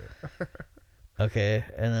 least favorite. Okay,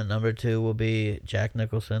 and then number 2 will be Jack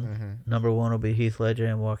Nicholson. Number 1 will be Heath Ledger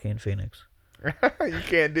and Joaquin Phoenix. You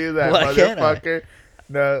can't do that, Why can't I? motherfucker.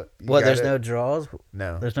 No. you What? There's gotta- no draws.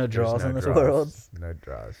 No. There's no draws in this draws. world? No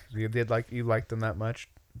draws. You liked them that much?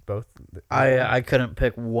 Both? I couldn't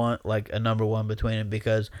pick one, like a number 1 between them,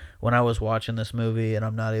 because when I was watching this movie, and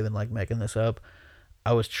I'm not even like making this up,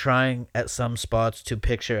 I was trying at some spots to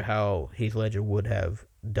picture how Heath Ledger would have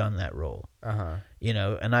done that role. You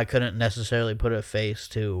know, and I couldn't necessarily put a face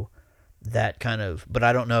to that kind of, but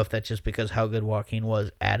I don't know if that's just because how good Joaquin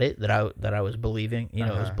was at it that I was believing, you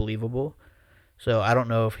know, it was believable. So I don't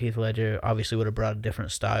know if Heath Ledger obviously would have brought a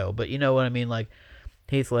different style, but you know what I mean? Like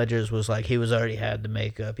Heath Ledger's was like, he was already had the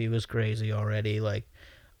makeup. He was crazy already. Like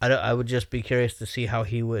I would just be curious to see how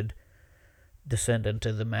he would descend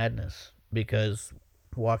into the madness, because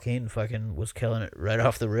Joaquin fucking was killing it right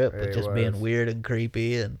off the rip with He just was. being weird and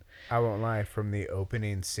creepy. And I won't lie, from the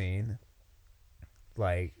opening scene,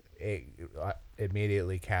 like it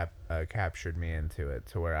immediately captured me into it,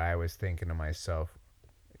 to where I was thinking to myself,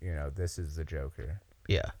 you know, this is the Joker.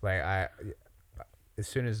 yeah. Like as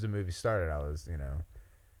soon as the movie started, I was,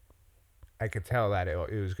 I could tell that it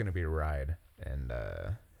was going to be a ride, and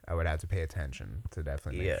I would have to pay attention to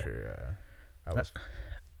definitely make sure I was.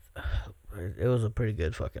 It was a pretty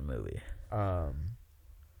good fucking movie. I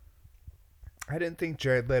didn't think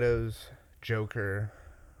Jared Leto's Joker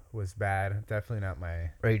was bad. Definitely not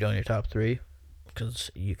my. Are you doing your top 3? Because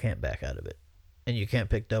you can't back out of it. And you can't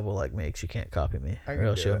pick double like me, because you can't copy me. I Or can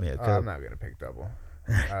else do show it. me a I'm code. not gonna pick double.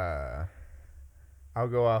 I'll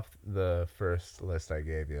go off the first list I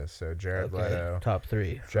gave you. So Jared Leto, Top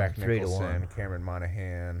 3. Jack from 3 to Nicholson, 1. Cameron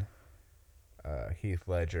Monaghan, Heath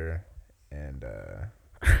Ledger, and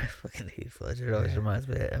Fucking Heath Ledger. It always reminds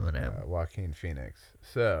me of Eminem. Joaquin Phoenix.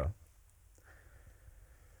 So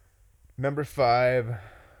number 5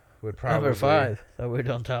 would probably Number 5. Thought we were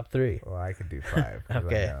doing top 3. Well, I could do 5. 'Cause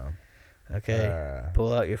Okay. I know. Okay.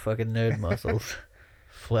 Pull out your fucking nerd muscles.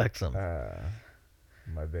 Flex them.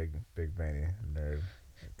 My big veiny nerd.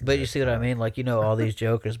 But you see what I mean? Like, you know all these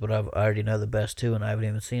Jokers, but I already know the best 2, and I haven't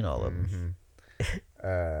even seen all of them.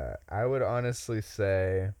 I would honestly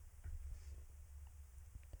say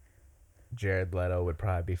Jared Leto would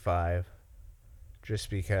probably be 5, just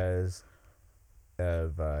because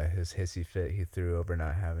of his hissy fit he threw over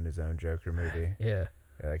not having his own Joker movie. Yeah.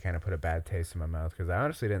 That kind of put a bad taste in my mouth, because I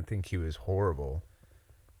honestly didn't think he was horrible.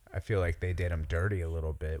 I feel like they did him dirty a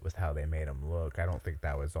little bit with how they made him look. I don't think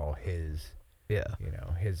that was all his. Yeah.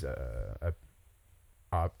 His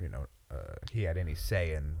he had any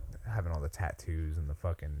say in having all the tattoos and the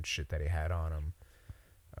fucking shit that he had on him.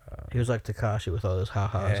 He was like Tekashi with all those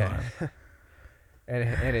ha-has on him.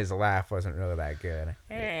 And his laugh wasn't really that good.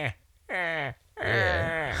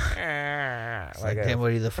 It's like him,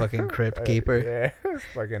 what, he the fucking crypt keeper? Yeah,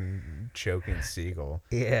 fucking choking seagull.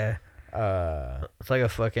 Yeah. Uh, It's like a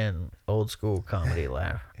fucking old school comedy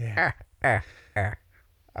laugh. yeah.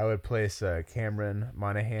 I would place Cameron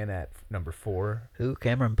Monaghan at number 4. Who?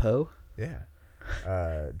 Cameron Poe? Yeah.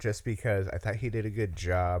 Just because I thought he did a good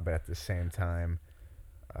job, but at the same time,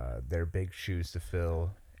 they're big shoes to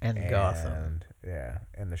fill. And Gotham. Yeah,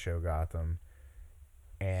 and the show Gotham.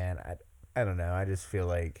 And I don't know. I just feel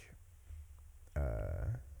like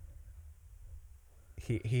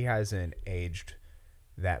he hasn't aged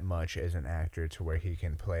that much as an actor to where he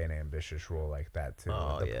can play an ambitious role like that to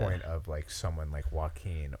the point of like someone like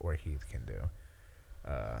Joaquin or Heath can do.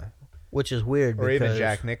 Which is weird, or because even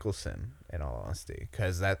Jack Nicholson, in all honesty,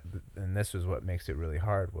 because and this is what makes it really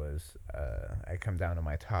hard, was I come down to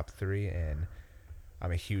my top 3, and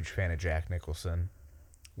I'm a huge fan of Jack Nicholson.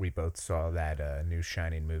 We both saw that new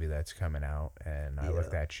Shining movie that's coming out, and I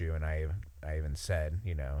looked at you and I even said,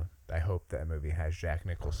 I hope that movie has Jack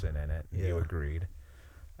Nicholson in it. And you agreed.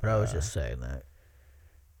 But I was just saying that.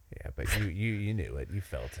 Yeah, but you knew it. You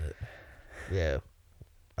felt it. Yeah.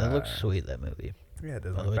 It looks sweet, that movie. Yeah, it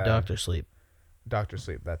doesn't By the look way, bad. Doctor Sleep. Doctor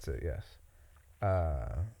Sleep, that's it, yes.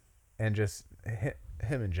 And just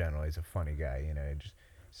him in general, he's a funny guy, just...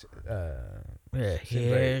 Yeah,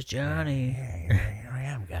 here's Johnny. Here I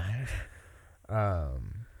am, guys.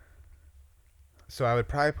 So I would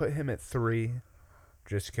probably put him at 3,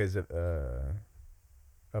 just because of the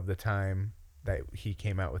time that he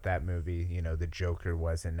came out with that movie. The Joker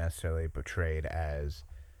wasn't necessarily portrayed as,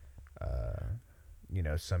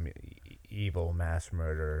 some evil mass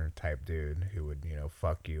murderer type dude who would,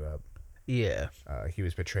 fuck you up. Yeah. He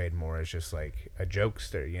was portrayed more as just like a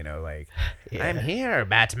jokester, like, Yeah. I'm here,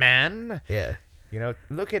 Batman. Yeah.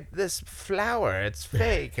 Look at this flower. It's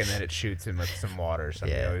fake. And then it shoots him with some water or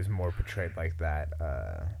something. Yeah. He was more portrayed like that.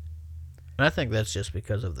 And I think that's just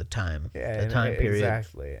because of the time. Yeah, the time period.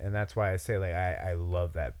 Exactly. And that's why I say, like, I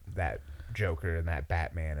love that Joker and that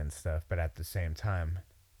Batman and stuff. But at the same time,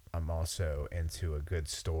 I'm also into a good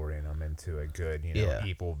story, and I'm into a good,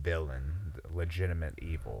 evil villain, legitimate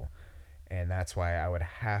evil. And that's why I would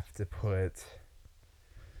have to put...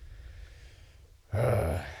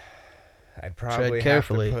 I'd probably Tread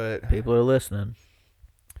carefully. have to put... People are listening.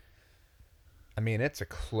 I mean, it's a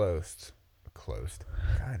closed.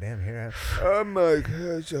 God damn, here I... Oh my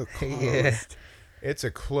God, it's a closed. Yeah. It's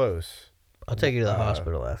a close. I'll take you to the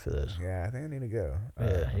hospital after this. Yeah, I think I need to go.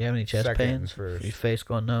 Yeah. You have any chest second pains? first. Your face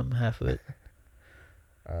going numb, half of it?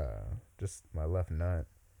 Just my left nut.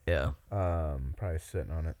 Yeah. Probably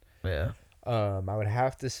sitting on it. Yeah. I would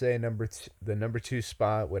have to say the number 2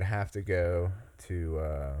 spot would have to go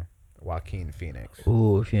to Joaquin Phoenix.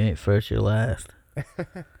 Ooh, if you ain't first, you're last.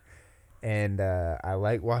 And I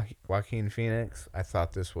like Joaquin Phoenix. I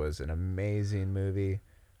thought this was an amazing movie.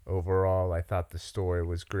 Overall, I thought the story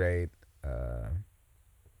was great.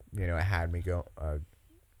 It had me go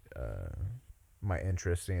my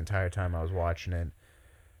interest the entire time I was watching it.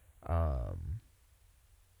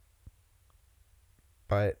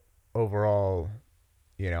 But overall,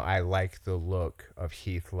 I like the look of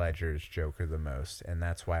Heath Ledger's Joker the most, and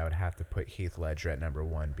that's why I would have to put Heath Ledger at number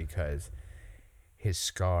 1, because his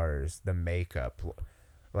scars, the makeup,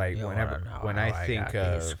 like when I think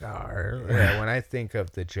of scars. Yeah, when I think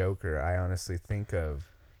of the Joker, I honestly think of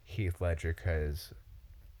Heath Ledger, because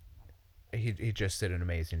he just did an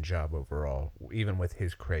amazing job overall, even with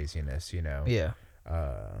his craziness, Yeah.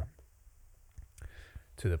 to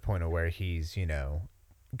the point of where he's,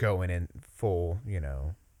 going in full,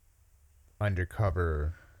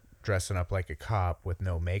 undercover, dressing up like a cop with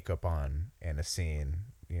no makeup on in a scene,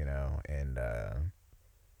 and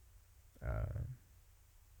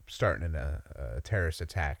starting in a terrorist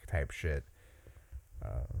attack type shit.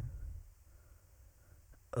 What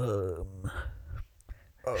am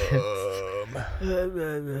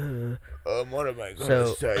I going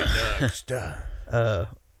to say next?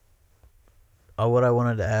 What I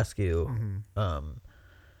wanted to ask you, Mm-hmm.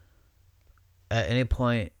 At any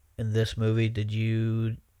point in this movie, did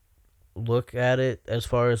you look at it as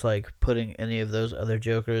far as like putting any of those other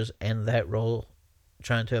Jokers in that role,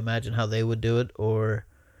 trying to imagine how they would do it, or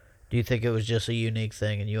do you think it was just a unique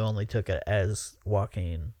thing and you only took it as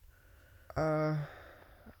Joaquin? I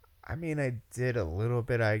mean, I did a little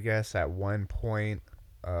bit, I guess, at one point.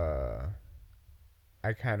 I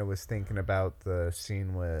kind of was thinking about the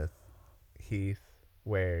scene with Heath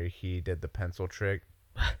where he did the pencil trick.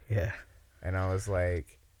 Yeah. And I was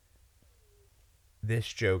like, this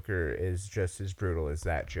Joker is just as brutal as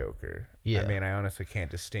that Joker. Yeah. I mean, I honestly can't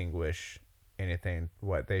distinguish anything.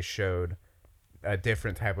 What they showed, a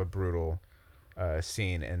different type of brutal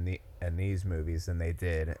scene in these movies than they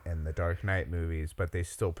did in the Dark Knight movies, but they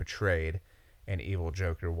still portrayed an evil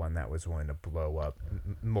Joker, one that was willing to blow up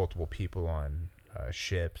multiple people on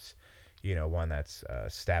ships. You know, one that's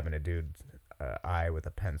stabbing a dude's eye with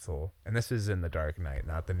a pencil. And this is in the Dark Knight,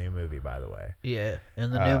 not the new movie, by the way. Yeah,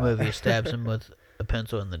 in the new movie, he stabs him with a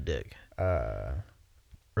pencil in the dick.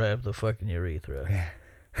 Right up the fucking urethra.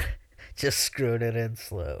 Just screwed it in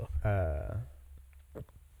slow.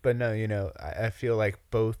 But no, you know, I feel like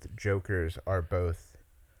both Jokers are both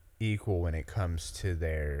equal when it comes to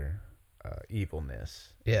their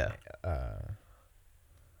evilness. Yeah.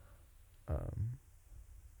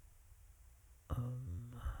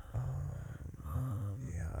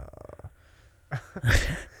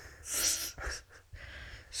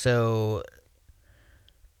 So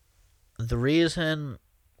the reason,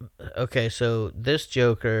 okay, so this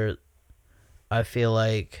Joker, I feel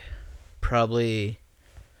like probably,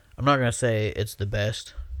 I'm not gonna say it's the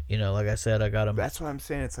best. You know, like I said, I got him. That's what I'm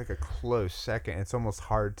saying. It's like a close second. It's almost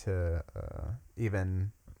hard to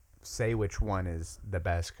even say which one is the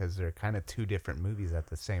best because they're kind of two different movies at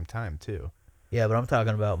the same time too. Yeah, but I'm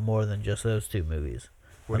talking about more than just those two movies.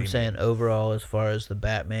 I'm saying overall, as far as the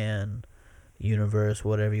Batman universe,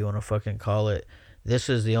 whatever you want to fucking call it, this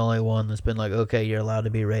is the only one that's been like, okay, you're allowed to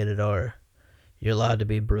be rated R. You're allowed to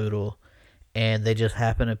be brutal. And they just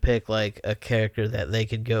happen to pick like a character that they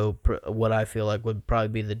could go, what I feel like would probably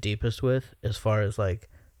be the deepest with as far as like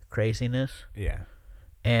craziness. Yeah.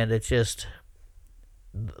 And it's just,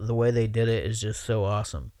 the way they did it is just so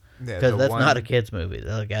awesome. Yeah, because that's not a kid's movie,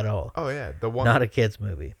 like, at all. Oh yeah, the one, not a kid's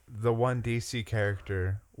movie. The one DC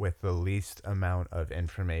character with the least amount of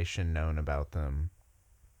information known about them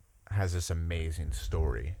has this amazing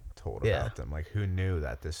story told about them. Like, who knew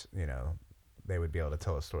that this, you know, they would be able to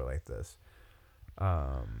tell a story like this?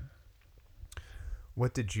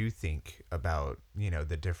 What did you think about, you know,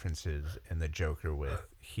 the differences in the Joker with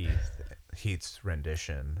Heath's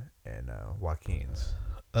rendition and Joaquin's?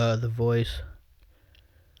 The voice.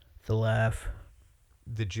 The laugh.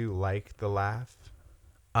 Did you like the laugh?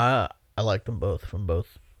 I liked them both from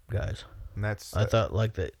both guys. And that's I thought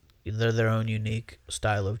like that they're their own unique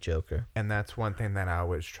style of Joker. And that's one thing that I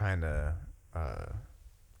was trying to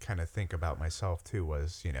kind of think about myself too,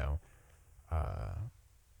 was, you know,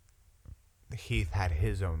 Heath had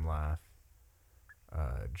his own laugh,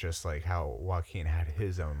 just like how Joaquin had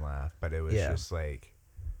his own laugh, but it was just like,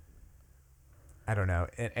 I don't know.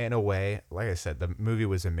 In a way, like I said, the movie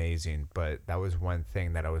was amazing, but that was one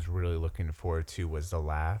thing that I was really looking forward to, was the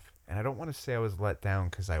laugh. And I don't want to say I was let down,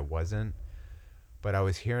 because I wasn't, but I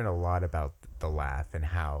was hearing a lot about the laugh and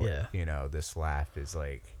how, you know, this laugh is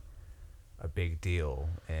like a big deal,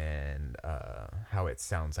 and how it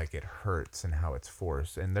sounds like it hurts and how it's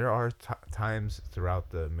forced. And there are times throughout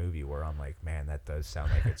the movie where I'm like, man, that does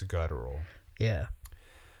sound like it's guttural. Yeah.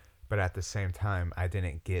 But at the same time, I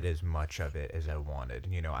didn't get as much of it as I wanted.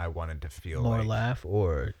 You know, I wanted to feel more like, laugh,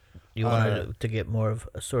 or you wanted to get more of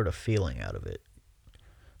a sort of feeling out of it.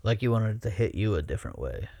 Like you wanted it to hit you a different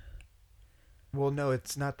way. Well, no,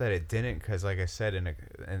 it's not that it didn't, because like I said, in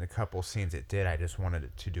a couple scenes it did. I just wanted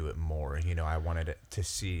it to do it more. You know, I wanted it to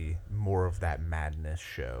see more of that madness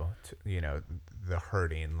show. You know, the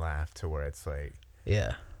hurting laugh, to where it's like,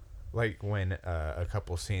 like when a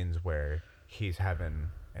couple scenes where he's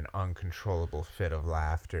having an uncontrollable fit of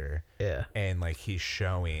laughter. Yeah. And like he's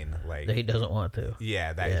showing like that he doesn't want to.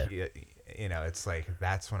 Yeah, that he, you know, it's like,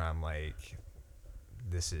 that's when I'm like,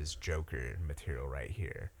 this is Joker material right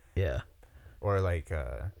here. Yeah. Or like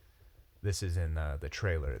this is in the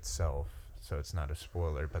trailer itself, so it's not a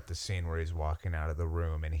spoiler, but the scene where he's walking out of the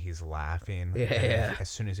room and he's laughing. Yeah. As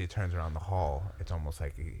soon as he turns around the hall, it's almost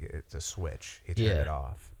like it's a switch. He turned it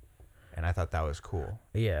off. And I thought that was cool.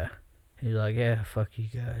 Yeah. He's like, yeah, fuck you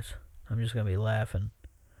guys. I'm just going to be laughing.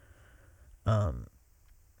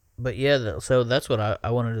 But yeah, so that's what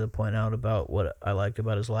I wanted to point out about what I liked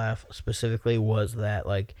about his laugh specifically, was that,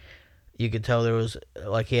 like, you could tell there was,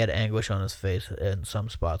 like, he had anguish on his face in some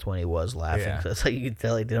spots when he was laughing. Yeah. So it's like you could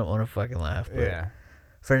tell he didn't want to fucking laugh. But yeah.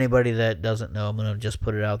 For anybody that doesn't know, I'm going to just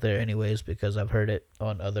put it out there anyways, because I've heard it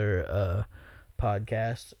on other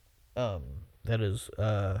podcasts. That is,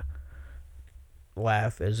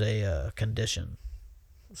 laugh is a condition.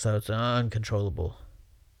 So it's uncontrollable.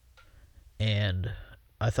 And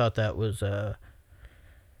I thought that was a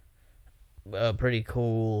pretty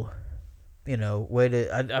cool, you know, way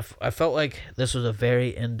to... I felt like this was a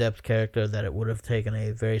very in-depth character that it would have taken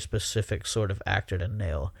a very specific sort of actor to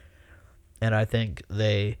nail. And I think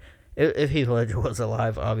if Heath Ledger was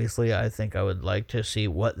alive, obviously, I think I would like to see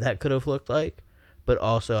what that could have looked like. But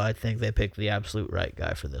also, I think they picked the absolute right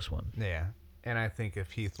guy for this one. Yeah. And I think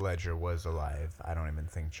if Heath Ledger was alive, I don't even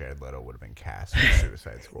think Jared Leto would have been cast in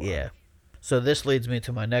Suicide Squad. Yeah. So this leads me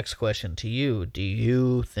to my next question to you. Do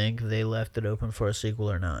you think they left it open for a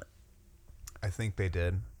sequel or not? I think they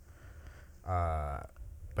did.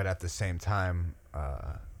 But at the same time,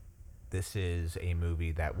 this is a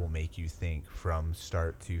movie that will make you think from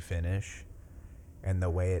start to finish. And the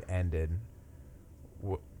way it ended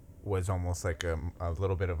was almost like a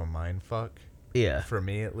little bit of a mind fuck. Yeah. For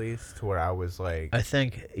me, at least, to where I was like... I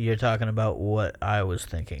think you're talking about what I was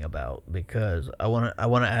thinking about, because I want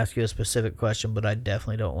to ask you a specific question, but I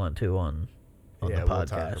definitely don't want to on the we'll talk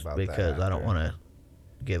podcast about because that I don't after. want to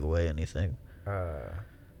give away anything.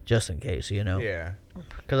 Just in case, you know? Yeah.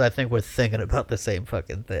 Because I think we're thinking about the same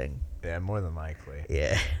fucking thing. Yeah, more than likely.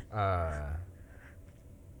 Yeah.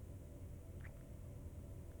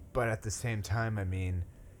 But at the same time, I mean,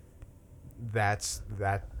 that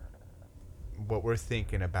what we're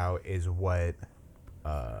thinking about is what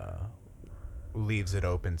leaves it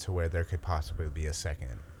open to where there could possibly be a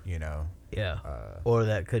second, you know? Yeah. Or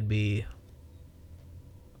that could be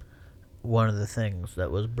one of the things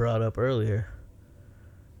that was brought up earlier.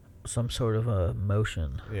 Some sort of a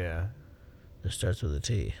motion Yeah. that starts with a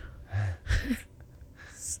T.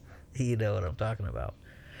 You know what I'm talking about.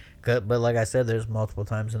 But like I said, there's multiple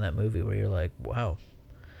times in that movie where you're like, wow,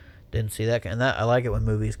 didn't see that. And that I like it when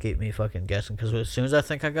movies keep me fucking guessing, because as soon as I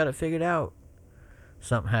think I got it figured out,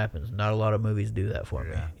 something happens. Not a lot of movies do that for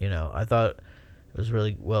me. You know, I thought it was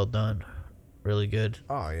really well done. Really good.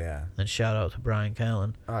 Oh, yeah. And shout out to Brian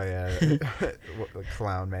Callen. Oh, yeah. The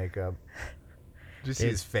clown makeup. Did you see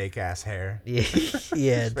his fake-ass hair? Yeah,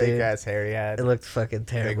 His fake-ass hair he had. It looked fucking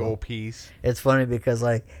terrible. Big old piece. It's funny because,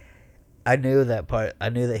 like, I knew that part. I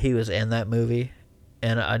knew that he was in that movie,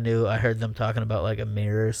 and I heard them talking about, like, a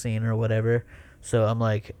mirror scene or whatever. So I'm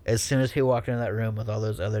like, as soon as he walked into that room with all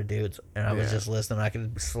those other dudes, and I was just listening, I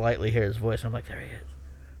could slightly hear his voice. And I'm like, there he is.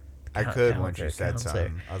 I could once you said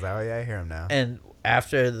something. I was like, oh, yeah, I hear him now. And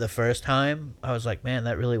after the first time, I was like, man,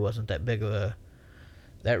 that really wasn't that big of a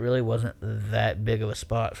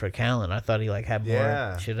spot for Callen. I thought he like had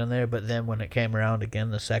more shit in there, but then when it came around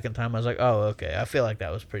again the second time, I was like, oh, okay. I feel like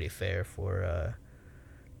that was pretty fair for,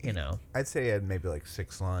 you know. I'd say he had maybe like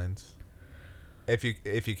 6 lines. If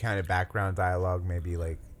you counted background dialogue, maybe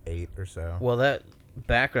like 8 or so. Well, that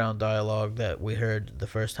background dialogue that we heard the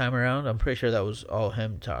first time around, I'm pretty sure that was all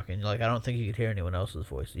him talking. Like, I don't think you could hear anyone else's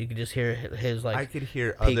voice. You could just hear his, like, I could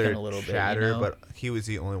hear other chatter, bit, you know? but he was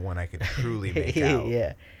the only one I could truly make out.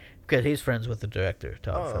 Yeah, because he's friends with the director,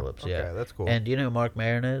 Todd Phillips. Okay, yeah, that's cool. And do you know who Mark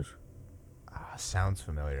Maron is? Sounds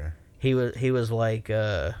familiar. He was like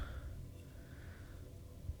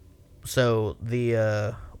so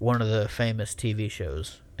the one of the famous TV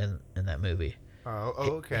shows in that movie. Oh,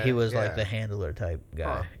 okay. He was like the handler type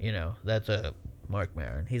guy. You know, that's a Mark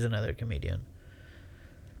Maron. He's another comedian.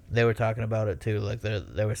 They were talking about it too. Like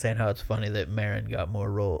they were saying how it's funny that Maron got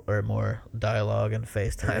more dialogue and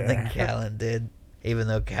FaceTime than Callen did, even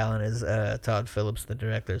though Callen is Todd Phillips, the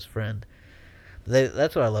director's friend.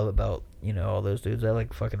 That's what I love about, you know, all those dudes. They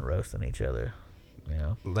like fucking roasting each other. You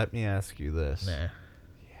know. Let me ask you this. Nah.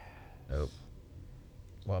 Nope.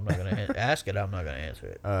 Well, I'm not gonna ask it. I'm not gonna answer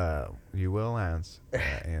it. You will answer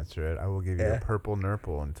it. I will give you a purple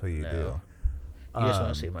nurple until you do. You just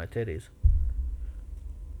want to see my titties.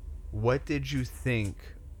 What did you think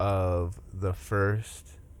of the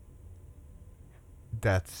first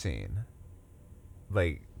death scene?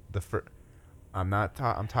 Like I'm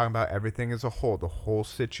talking about everything as a whole, the whole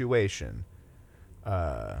situation.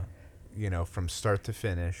 You know, from start to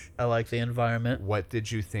finish. I like the environment. What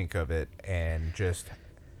did you think of it, and just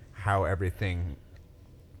how everything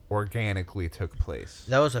organically took place?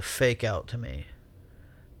 That was a fake out to me,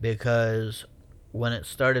 because when it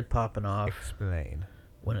started popping off. Explain.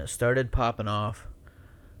 When it started popping off,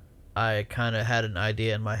 I kind of had an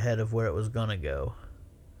idea in my head of where it was gonna go,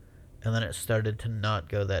 and then it started to not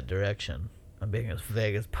go that direction. I'm being as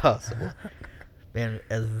vague as possible.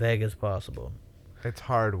 It's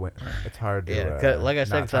hard to like I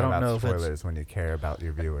said, 'cause I don't know if it's spoilers when you care about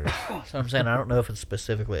your viewers. So I'm saying I don't know if it's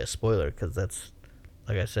specifically a spoiler, because that's,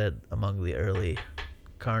 like I said, among the early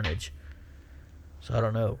carnage. So I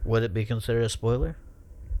don't know. Would it be considered a spoiler?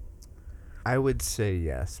 I would say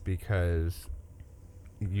yes, because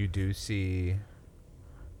you do see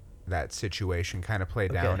that situation kind of play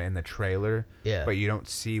down in the trailer, but you don't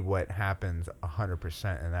see what happens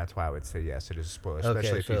 100%, and that's why I would say yes, it is a spoiler,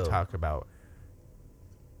 especially if you talk about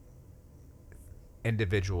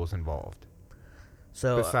individuals involved.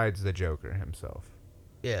 So besides the Joker himself.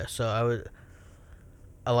 Yeah, so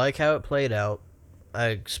I like how it played out. I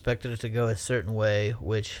expected it to go a certain way,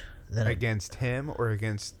 which Then against him or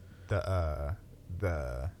against the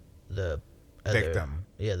the victim.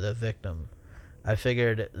 Yeah, the victim. I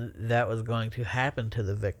figured that was going to happen to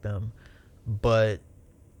the victim, but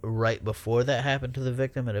right before that happened to the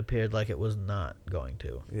victim, it appeared like it was not going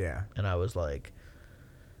to. Yeah. And I was like,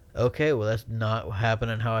 okay, well, that's not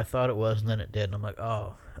happening how I thought it was. And then it did. And I'm like,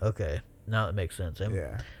 oh, okay. Now it makes sense. And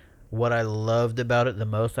Yeah. what I loved about it the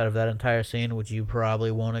most out of that entire scene, which you probably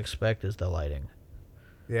won't expect, is the lighting.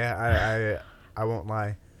 Yeah, I won't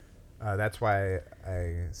lie. That's why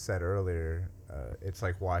I said earlier, it's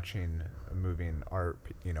like watching a moving artwork.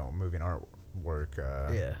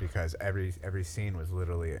 Yeah. Because every scene was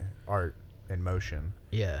literally art in motion,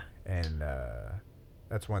 Yeah. and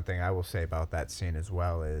that's one thing I will say about that scene as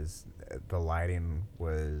well is the lighting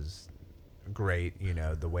was great. You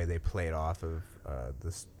know, the way they played off of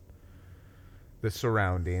the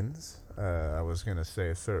surroundings. I was gonna say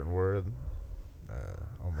a certain word,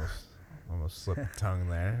 almost slipped the tongue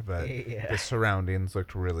there, but Yeah. the surroundings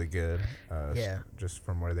looked really good. Yeah. Just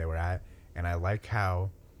from where they were at, and I like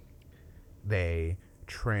how they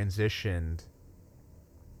transitioned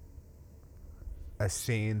a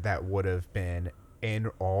scene that would have been in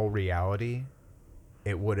all reality.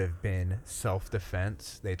 It would have been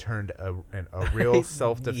self-defense. They turned a real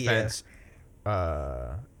self-defense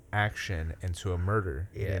action into a murder.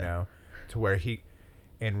 Yeah. You know, to where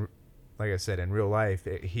like I said, in real life,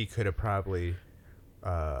 he could have probably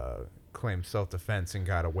claimed self-defense and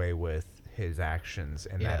got away with his actions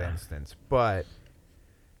in that instance. But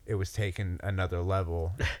it was taken another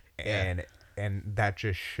level, and that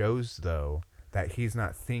just shows though that he's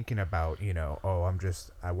not thinking about, you know, oh,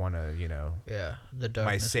 I want to, you know, the darkness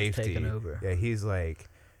my safety. is taking over. Yeah, he's like,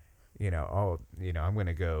 you know, oh, you know, I'm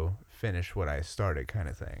gonna go finish what I started, kind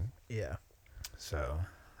of thing. Yeah. So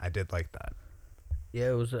I did like that.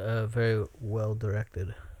 Yeah, it was a very well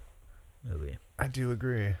directed movie. I do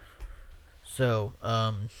agree. So,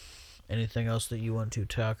 anything else that you want to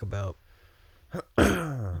talk about?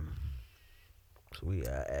 So we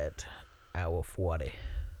are at hour 40.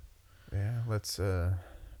 Yeah, let's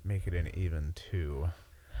make it an even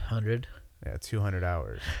 200. Yeah, 200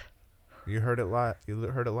 hours. You heard it live. You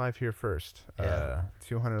heard it live here first. Yeah.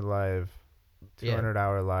 200 live, 200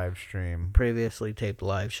 hour live stream. Previously taped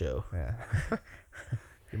live show. Yeah.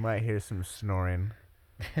 You might hear some snoring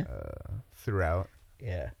throughout.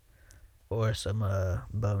 Yeah. Or some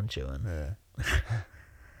bone chewing. Yeah.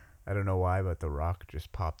 I don't know why, but The Rock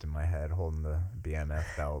just popped in my head holding the BMF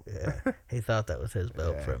belt. Yeah. He thought that was his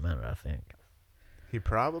belt for a minute, I think. He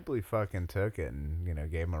probably fucking took it and, you know,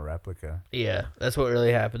 gave him a replica. Yeah, that's what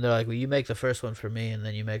really happened. They're like, well, you make the first one for me, and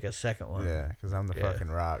then you make a second one. Yeah, because I'm the fucking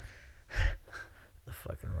Rock. The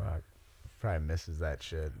fucking Rock. Probably misses that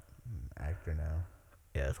shit. Actor now.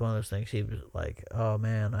 Yeah, it's one of those things he was like, oh,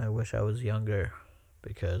 man, I wish I was younger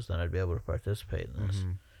because then I'd be able to participate in this.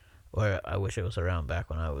 Mm-hmm. Or I wish it was around back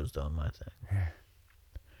when I was doing my thing. Yeah.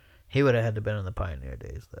 He would have had to been in the Pioneer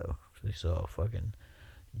days, though. He's all fucking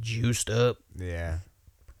juiced up. Yeah.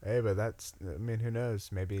 Hey, but that's, I mean, who knows?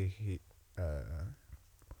 Maybe he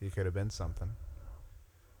could have been something.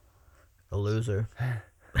 A loser.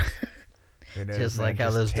 Who knows, Just man, like how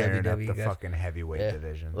just those tearing up WWE the guys. fucking heavyweight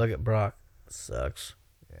division. Look at Brock. Sucks.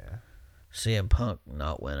 Yeah. CM Punk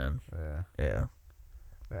not winning. Yeah. Yeah.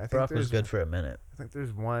 I think Brock was good for a minute. I think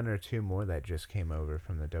there's one or two more that just came over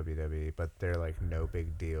from the WWE, but they're like no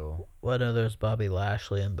big deal. Well, no, there's Bobby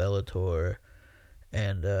Lashley and Bellator.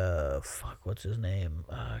 And, what's his name?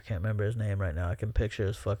 I can't remember his name right now. I can picture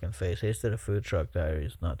his fucking face. He just did a Food Truck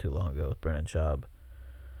Diaries not too long ago with Brennan Schaub.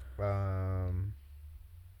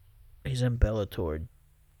 He's in Bellator.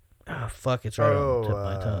 It's right on the tip of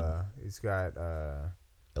my tongue. He's got, A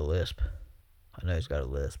lisp. I know he's got a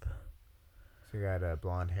lisp. he got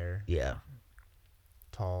blonde hair. Yeah.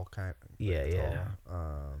 Tall, kind. Yeah. He's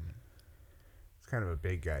kind of a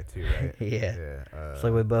big guy too, right? Yeah. Yeah. It's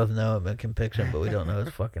like we both know him and can picture him, but we don't know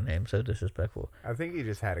his fucking name. So disrespectful. I think he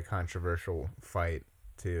just had a controversial fight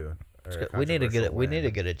too. We need to get it. We need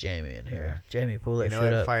to get a Jamie in here. Yeah. Jamie, pull that shit up. You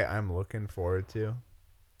know what fight I'm looking forward to?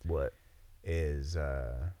 What? Is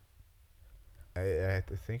I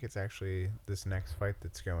think it's actually this next fight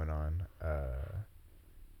that's going on.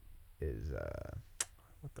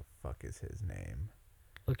 What the fuck is his name?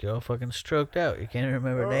 Look, you're all fucking stroked out. You can't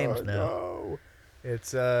remember names now. No.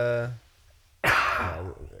 It's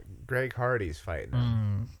Greg Hardy's fighting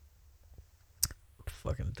him.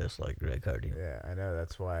 Fucking dislike Greg Hardy. Yeah, I know.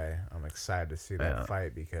 That's why I'm excited to see that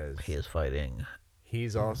fight because he is fighting.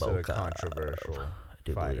 He's also Volkov. a controversial I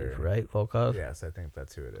do fighter, believe, right? Volkov? Yes, I think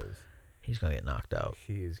that's who it is. He's going to get knocked out.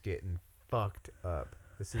 He is getting fucked up.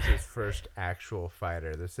 This is his first actual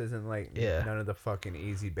fighter. This isn't like Yeah. none of the fucking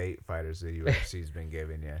easy bait fighters the UFC's been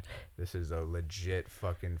giving you. This is a legit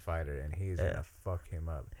fucking fighter, and he's gonna fuck him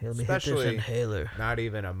up. He'll be hit this inhaler. Not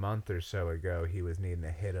even a month or so ago, he was needing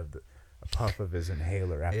a puff of his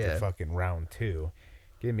inhaler after fucking round 2.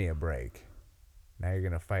 Give me a break. Now you're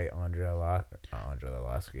gonna fight Andre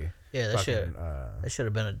Arlovsky. Yeah, that should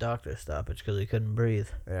have been a doctor stoppage because he couldn't breathe.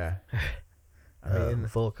 Yeah. I mean,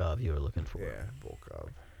 Volkov, you were looking for. Yeah, Volkov.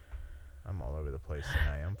 I'm all over the place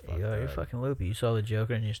tonight. I'm fucked You're up. fucking loopy. You saw the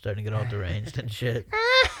Joker and you're starting to get all deranged and shit.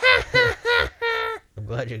 I'm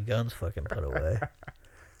glad your gun's fucking put away.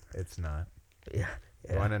 It's not. Yeah.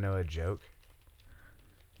 You want to know a joke?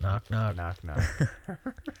 Knock, knock. Knock, knock.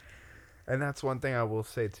 And that's one thing I will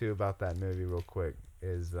say, too, about that movie real quick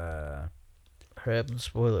is Hurry up and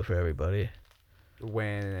spoil it for everybody.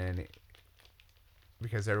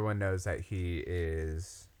 Because everyone knows that he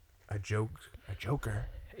is a joker.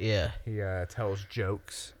 Yeah. He tells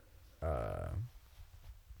jokes. I'll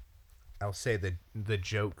say the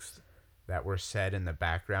jokes that were said in the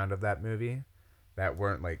background of that movie that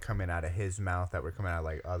weren't like coming out of his mouth, that were coming out of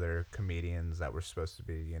like other comedians that were supposed to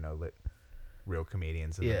be, real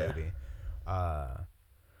comedians in the movie.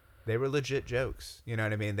 They were legit jokes. You know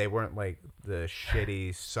what I mean? They weren't like the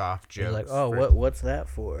shitty, soft jokes. You're like, oh, what's that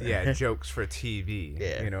for? Yeah, jokes for TV.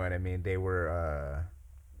 Yeah. You know what I mean? They were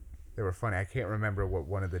funny. I can't remember what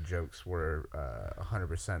one of the jokes were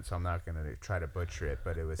 100%, so I'm not going to try to butcher it,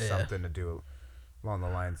 but it was something to do along the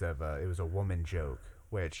lines of it was a woman joke,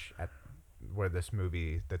 which where this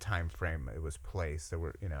movie, the time frame it was placed, there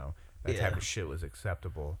were, that type of shit was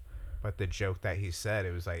acceptable. But the joke that he said,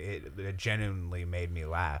 it was like it genuinely made me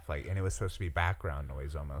laugh. Like, and it was supposed to be background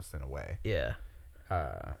noise almost in a way. Yeah.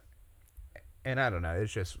 And I don't know.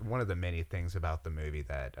 It's just one of the many things about the movie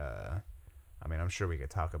that, I mean, I'm sure we could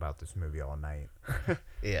talk about this movie all night.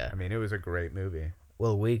 Yeah. I mean, it was a great movie.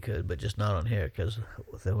 Well, we could, but just not on here because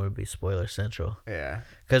then would be spoiler central. Yeah.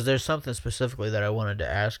 Because there's something specifically that I wanted to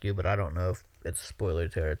ask you, but I don't know if it's spoiler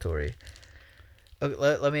territory. Okay,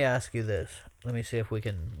 let me ask you this. Let me see if we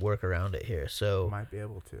can work around it here. So might be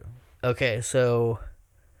able to. Okay, so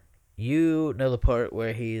you know the part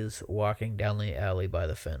where he's walking down the alley by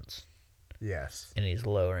the fence. Yes. And he's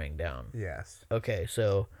lowering down. Yes. Okay,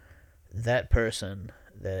 so that person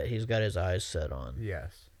that he's got his eyes set on.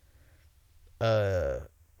 Yes.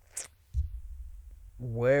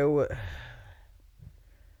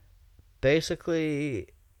 Basically,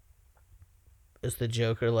 is the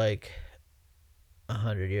Joker like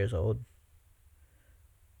 100 years old?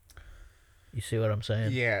 You see what I'm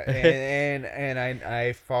saying? Yeah, and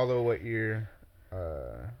I follow what you're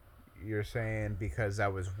saying, because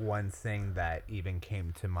that was one thing that even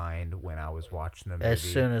came to mind when I was watching the movie. As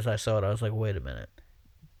soon as I saw it, I was like, wait a minute.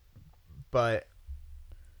 But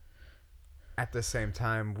at the same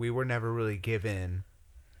time, we were never really given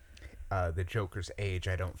the Joker's age,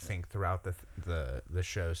 I don't think, throughout the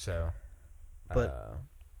show. So, but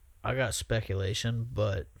I got speculation,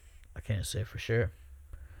 but I can't say for sure.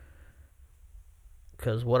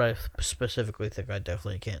 Because what I specifically think, I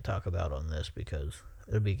definitely can't talk about on this because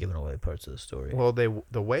it'll be giving away parts of the story. Well,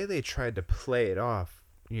 the way they tried to play it off,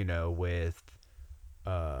 with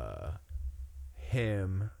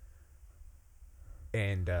him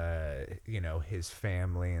and his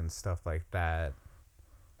family and stuff like that.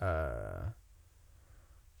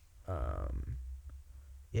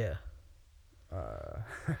 Yeah.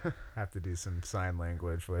 Have to do some sign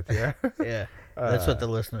language with you. Yeah, that's what the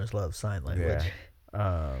listeners love, sign language. Yeah.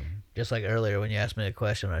 Just like earlier when you asked me a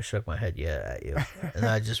question, I shook my head at you, and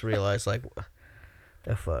I just realized like,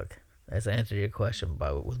 the fuck. I just answered your question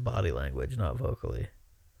with body language, not vocally.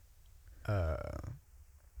 But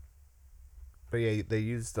yeah, they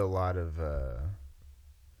used a lot of.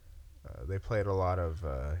 They played a lot of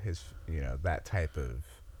his, that type of.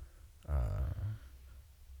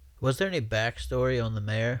 Was there any backstory on the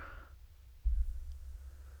mayor?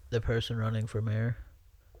 The person running for mayor?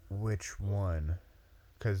 Which one?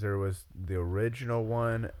 Because there was the original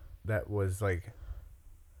one that was like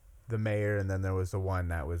the mayor, and then there was the one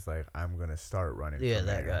that was like, I'm gonna start running for mayor. Yeah,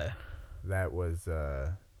 that guy. That was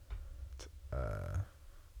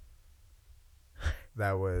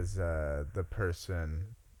the person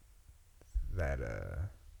that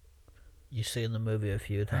you see in the movie a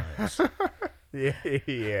few times.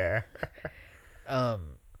 Yeah. Cause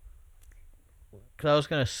I was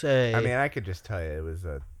gonna say. I mean, I could just tell you it was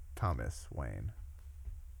Thomas Wayne.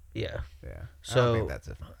 Yeah. Yeah. So I don't think that's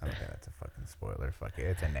a fucking spoiler. Fuck it,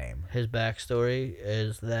 it's a name. His backstory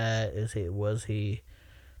was he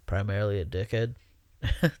primarily a dickhead?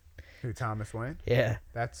 Who, Thomas Wayne? Yeah.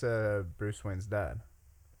 That's Bruce Wayne's dad.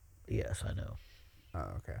 Yes, I know. Oh,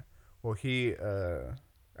 okay. Well,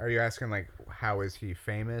 are you asking like how is he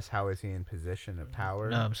famous? How is he in position of No,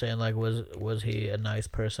 power? I'm saying like was he a nice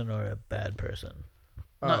person or a bad person?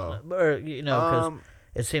 Not Oh, or because um,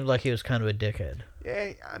 it seemed like he was kind of a dickhead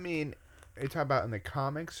yeah. I mean, are you talking about in the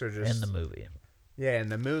comics or in the just movie. yeah? In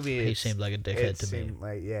the movie, He seemed like a it dickhead to me, seemed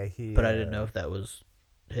like yeah he but I didn't know if that was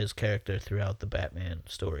his character throughout the Batman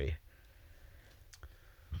story.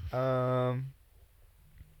 um.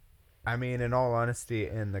 I mean, in all honesty,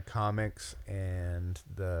 in the comics and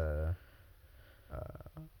the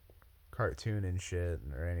cartoon and shit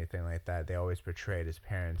or anything like that, they always portrayed his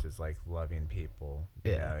parents as like loving people.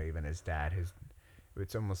 You Yeah. know, even his dad. His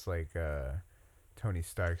it's almost like Tony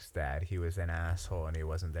Stark's dad. He was an asshole and he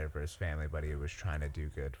wasn't there for his family, but he was trying to do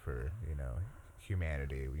good for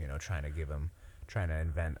humanity. Trying to trying to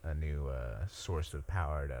invent a new source of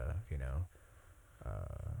power to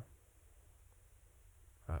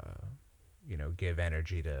give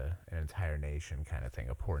energy to an entire nation, kind of thing,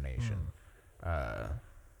 a poor nation. Uh,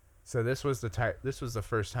 so this was the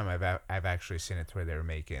first time I've actually seen it to where they were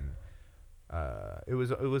making. It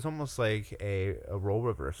was almost like a role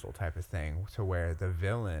reversal type of thing, to where the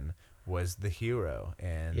villain was the hero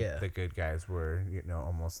and Yeah. the good guys were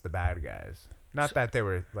almost the bad guys. Not So, that they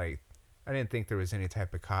were like, I didn't think there was any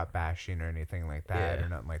type of cop bashing or anything like that yeah. or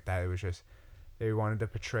nothing like that. It was just they wanted to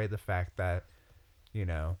portray the fact that you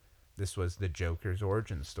know this was the Joker's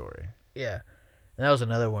origin story. Yeah. And that was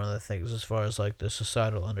another one of the things as far as like the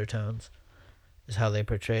societal undertones is how they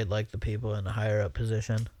portrayed like the people in a higher up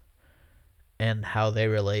position and how they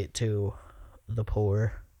relate to the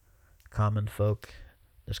poor, common folk.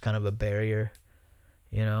 There's kind of a barrier,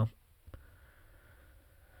 you know.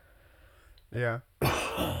 Yeah.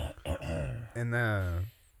 And I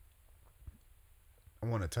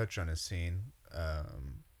want to touch on a scene.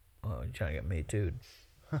 Oh, you're trying to get me too.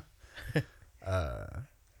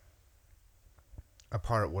 A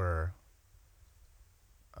part where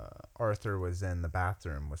Arthur was in the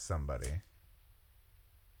bathroom with somebody,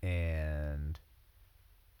 and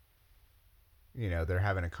they're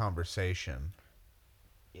having a conversation.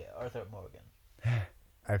 Yeah, Arthur Morgan.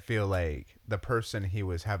 I feel like the person he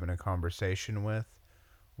was having a conversation with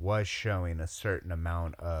was showing a certain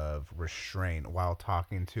amount of restraint while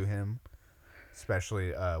talking to him,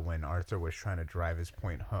 especially when Arthur was trying to drive his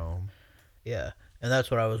point home. Yeah, and that's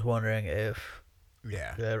what I was wondering if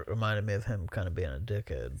Yeah, that reminded me of him kind of being a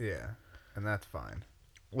dickhead, yeah, and that's fine.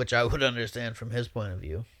 which I would understand from his point of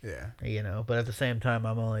view, Yeah, But at the same time,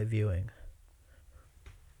 I'm only viewing.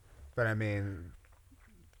 but I mean,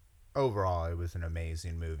 overall, it was an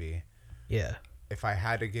amazing movie. Yeah, If I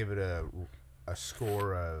had to give it a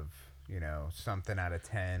score of something out of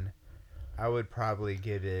 10, I would probably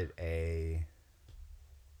give it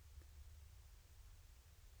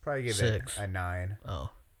six. a 9. Oh,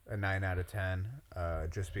 A 9 out of 10,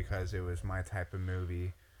 just because it was my type of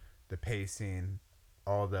movie. The pacing,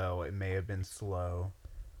 although it may have been slow,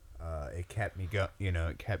 it kept me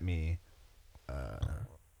it kept me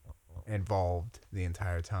involved the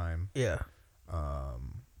entire time. yeah.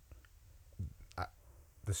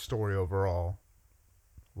 The story overall,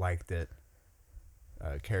 liked it.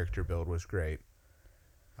 Character build was great.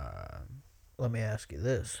 Let me ask you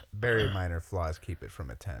this. Very minor flaws keep it from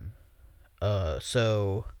a 10.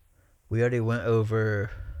 So we already went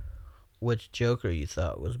over which Joker you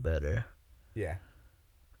thought was better. Yeah.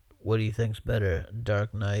 What do you think's better,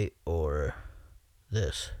 Dark Knight or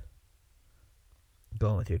this?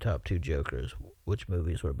 Going with your top two Jokers, which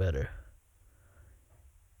movies were better?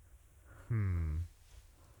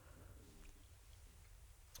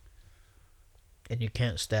 And you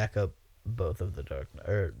can't stack up both of the Dark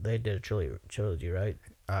or they did a trilogy, right?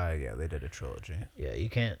 Yeah, they did a trilogy. Yeah, you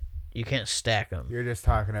can't stack them. You're just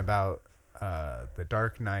talking about the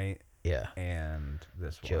Dark Knight Yeah, and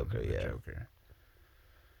this Joker. one, the Yeah, Joker.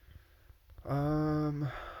 Um,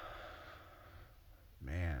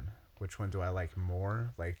 man, which one do I like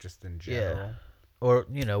more? Like just in general. yeah. Or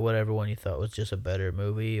whatever one you thought was just a better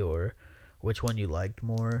movie, or which one you liked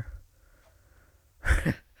more.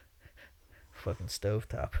 Fucking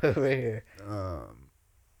stovetop over here. Um,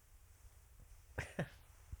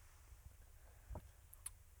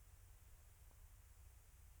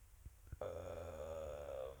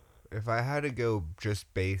 if I had to go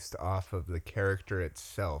just based off of the character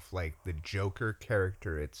itself, like the Joker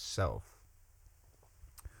character itself,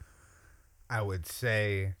 I would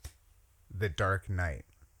say the Dark Knight,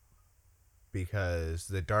 because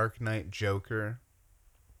the Dark Knight Joker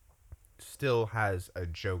still has a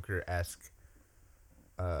Joker-esque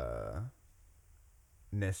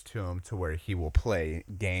to him to where he will play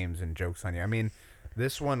games and jokes on you. I mean,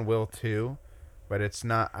 this one will too, but it's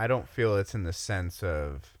not. I don't feel it's in the sense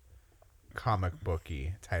of comic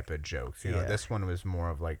booky type of jokes. You know, this one was more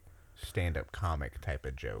of like stand-up comic type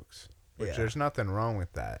of jokes, which there's nothing wrong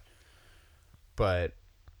with that. But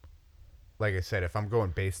like I said, if I'm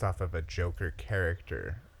going based off of a Joker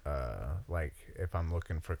character, like if I'm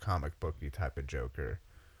looking for comic booky type of Joker,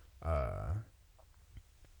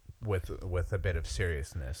 with a bit of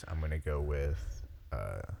seriousness, I'm gonna go with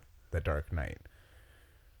the Dark Knight.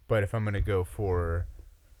 But if I'm gonna go for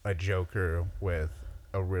a Joker with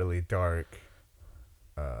a really dark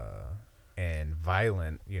and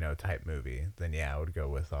violent, type movie, then I would go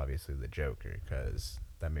with obviously the Joker because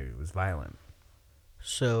that movie was violent.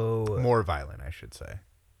 So More violent, I should say.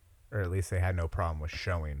 Or at least they had no problem with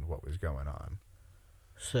showing what was going on.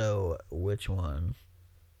 So which one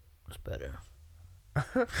is better?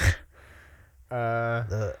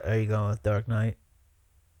 Are you going with Dark Knight?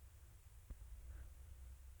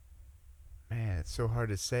 Man, it's so hard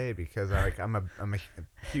to say because I'm a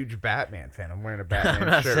huge Batman fan. I'm wearing a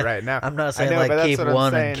Batman shirt right now. I'm not saying keep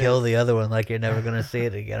one and kill the other one like you're never gonna see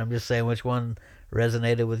it again. I'm just saying which one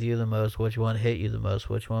resonated with you the most, which one hit you the most,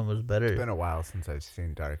 which one was better. It's been a while since I've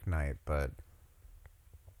seen Dark Knight, but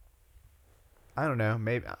I don't know.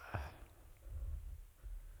 Maybe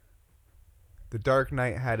the Dark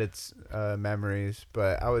Knight had its memories,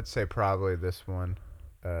 but I would say probably this one.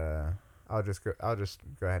 I'll just go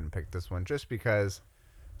ahead and pick this one just because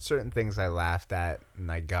certain things I laughed at and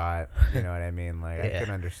I got, you know what I mean? Like I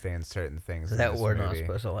can understand certain things that we're not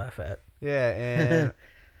supposed to laugh at. Yeah, and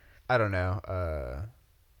I don't know.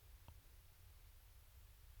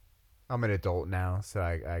 I'm an adult now, so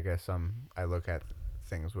I guess I look at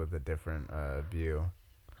things with a different view.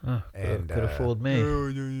 Oh, and could have fooled me.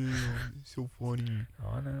 So funny. Oh,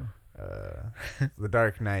 I know. The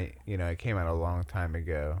Dark Knight, it came out a long time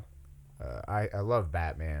ago. I love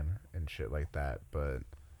Batman and shit like that, but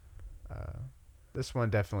this one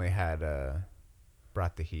definitely had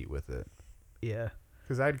brought the heat with it. Yeah.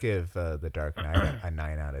 Because I'd give The Dark Knight a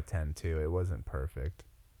 9 out of 10 too. It wasn't perfect.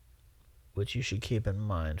 Which you should keep in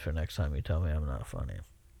mind for next time you tell me I'm not funny.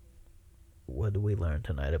 What did we learn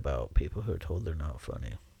tonight about people who are told they're not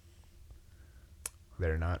funny?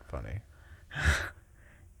 They're not funny.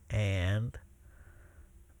 And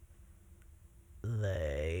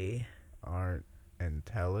they aren't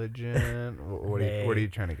intelligent. What are you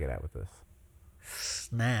trying to get at with this?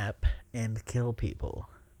 Snap and kill people.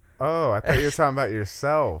 Oh, I thought you were talking about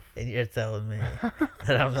yourself. And you're telling me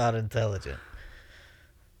that I'm not intelligent.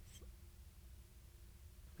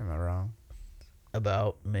 Am I wrong?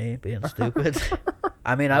 About me being stupid?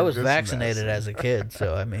 I mean, I was vaccinated as a kid,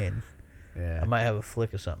 so I mean, I might have a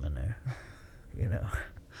flick of something in there.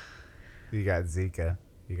 You got Zika.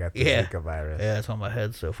 You got the Zika virus. Yeah, that's why my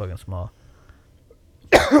head's so fucking small.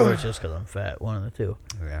 Or it's just because I'm fat. One of the two.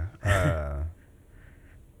 Yeah.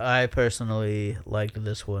 I personally liked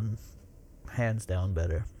this one hands down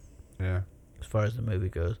better. Yeah. As far as the movie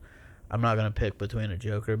goes. I'm not going to pick between a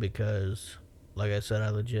Joker because, like I said, I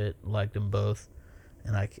legit liked them both.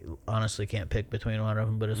 And I honestly can't pick between one of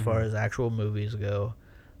them. But as far as actual movies go,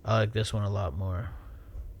 I like this one a lot more.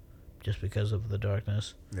 Just because of the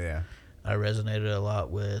darkness. Yeah. I resonated a lot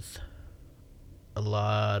with a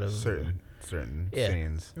lot of certain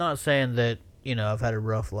scenes. Not saying that I've had a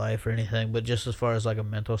rough life or anything, but just as far as like a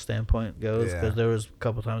mental standpoint goes, because there was a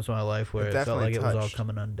couple times in my life where it felt like it was all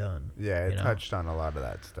coming undone. Yeah, it touched on a lot of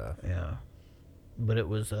that stuff. Yeah, but it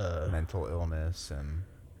was mental illness and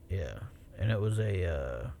and it was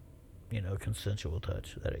a consensual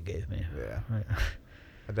touch that it gave me. Yeah,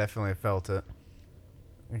 I definitely felt it.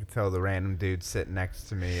 I could tell the random dude sitting next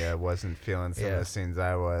to me wasn't feeling some of the scenes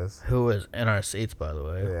I was. Who was in our seats, by the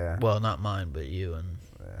way. Yeah. Well, not mine, but you and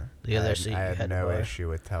the other seat. I had no issue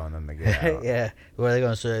with telling them to get out. Yeah. What are they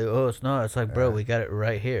going to say? Oh, it's not. It's like, bro, we got it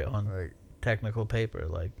right here on technical paper.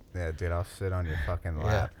 Like. Yeah, dude, I'll sit on your fucking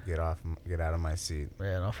lap. Get out of my seat.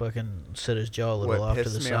 Yeah, and I'll fucking sit his jaw a little off to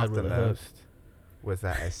the side with a hook. Was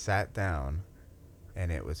that I sat down, and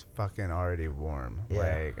it was fucking already warm. Yeah.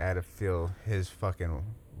 Like, I had to feel his fucking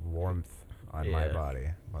warmth on my body.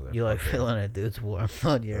 You like feeling a dude's warmth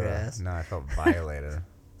on your ass? No, I felt violated.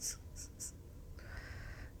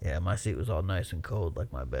 Yeah, my seat was all nice and cold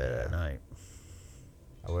like my bed at night.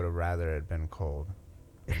 I would have rather it had been cold.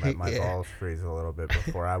 Let my balls freeze a little bit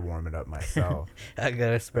before I warm it up myself. I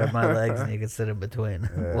gotta spread my legs and you can sit in between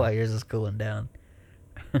while yours is cooling down.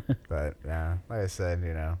 But yeah, like I said,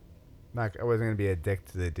 I wasn't gonna be a dick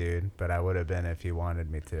to the dude, but I would have been if he wanted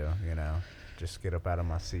me to. Just get up out of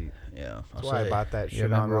my seat. Yeah, that's why I bought that shit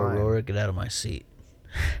remember online. Aurora, get out of my seat.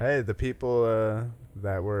 Hey, the people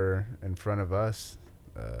that were in front of us,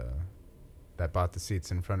 that bought the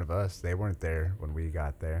seats in front of us, they weren't there when we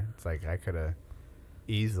got there. It's like I could have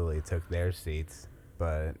easily took their seats,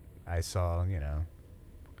 but I saw,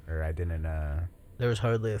 or I didn't. There was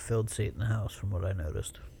hardly a filled seat in the house, from what I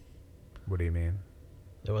noticed. What do you mean?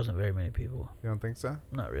 There wasn't very many people. You don't think so?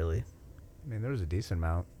 Not really. I mean, there was a decent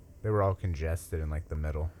amount. They were all congested in like the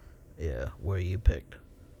middle. Yeah, where you picked.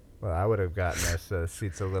 Well, I would have gotten us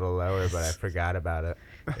seats a little lower, but I forgot about it.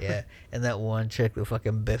 Yeah, and that one chick that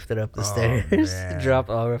fucking biffed it up the Oh, stairs, man.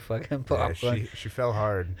 dropped all her fucking Yeah, popcorn. she fell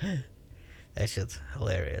hard. That shit's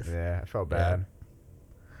hilarious. Yeah, I felt bad.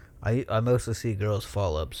 I mostly see girls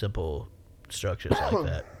fall up simple structures like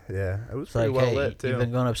that. Yeah, it was It's pretty like, well hey, lit too. you've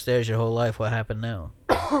been going upstairs your whole life. What happened now?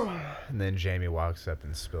 And then Jamie walks up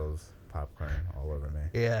and spills popcorn all over me.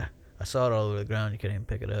 Yeah, I saw it all over the ground. You couldn't even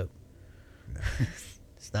pick it up. No,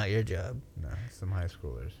 It's not your job. no, some high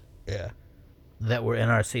schoolers. Yeah, that were in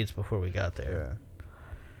our seats before we got there. Yeah.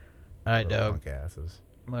 All right, Little dog. punk asses.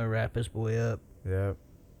 I'm gonna wrap this boy up. Yep.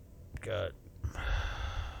 Got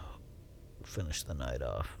finish the night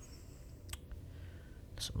off.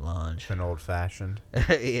 Some lunch. An old fashioned.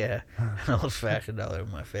 Yeah, an old fashioned all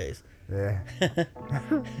over my face. Yeah.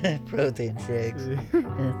 Protein shakes.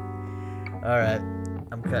 All right,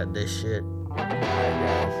 I'm cutting this shit. Hi,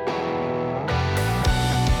 guys.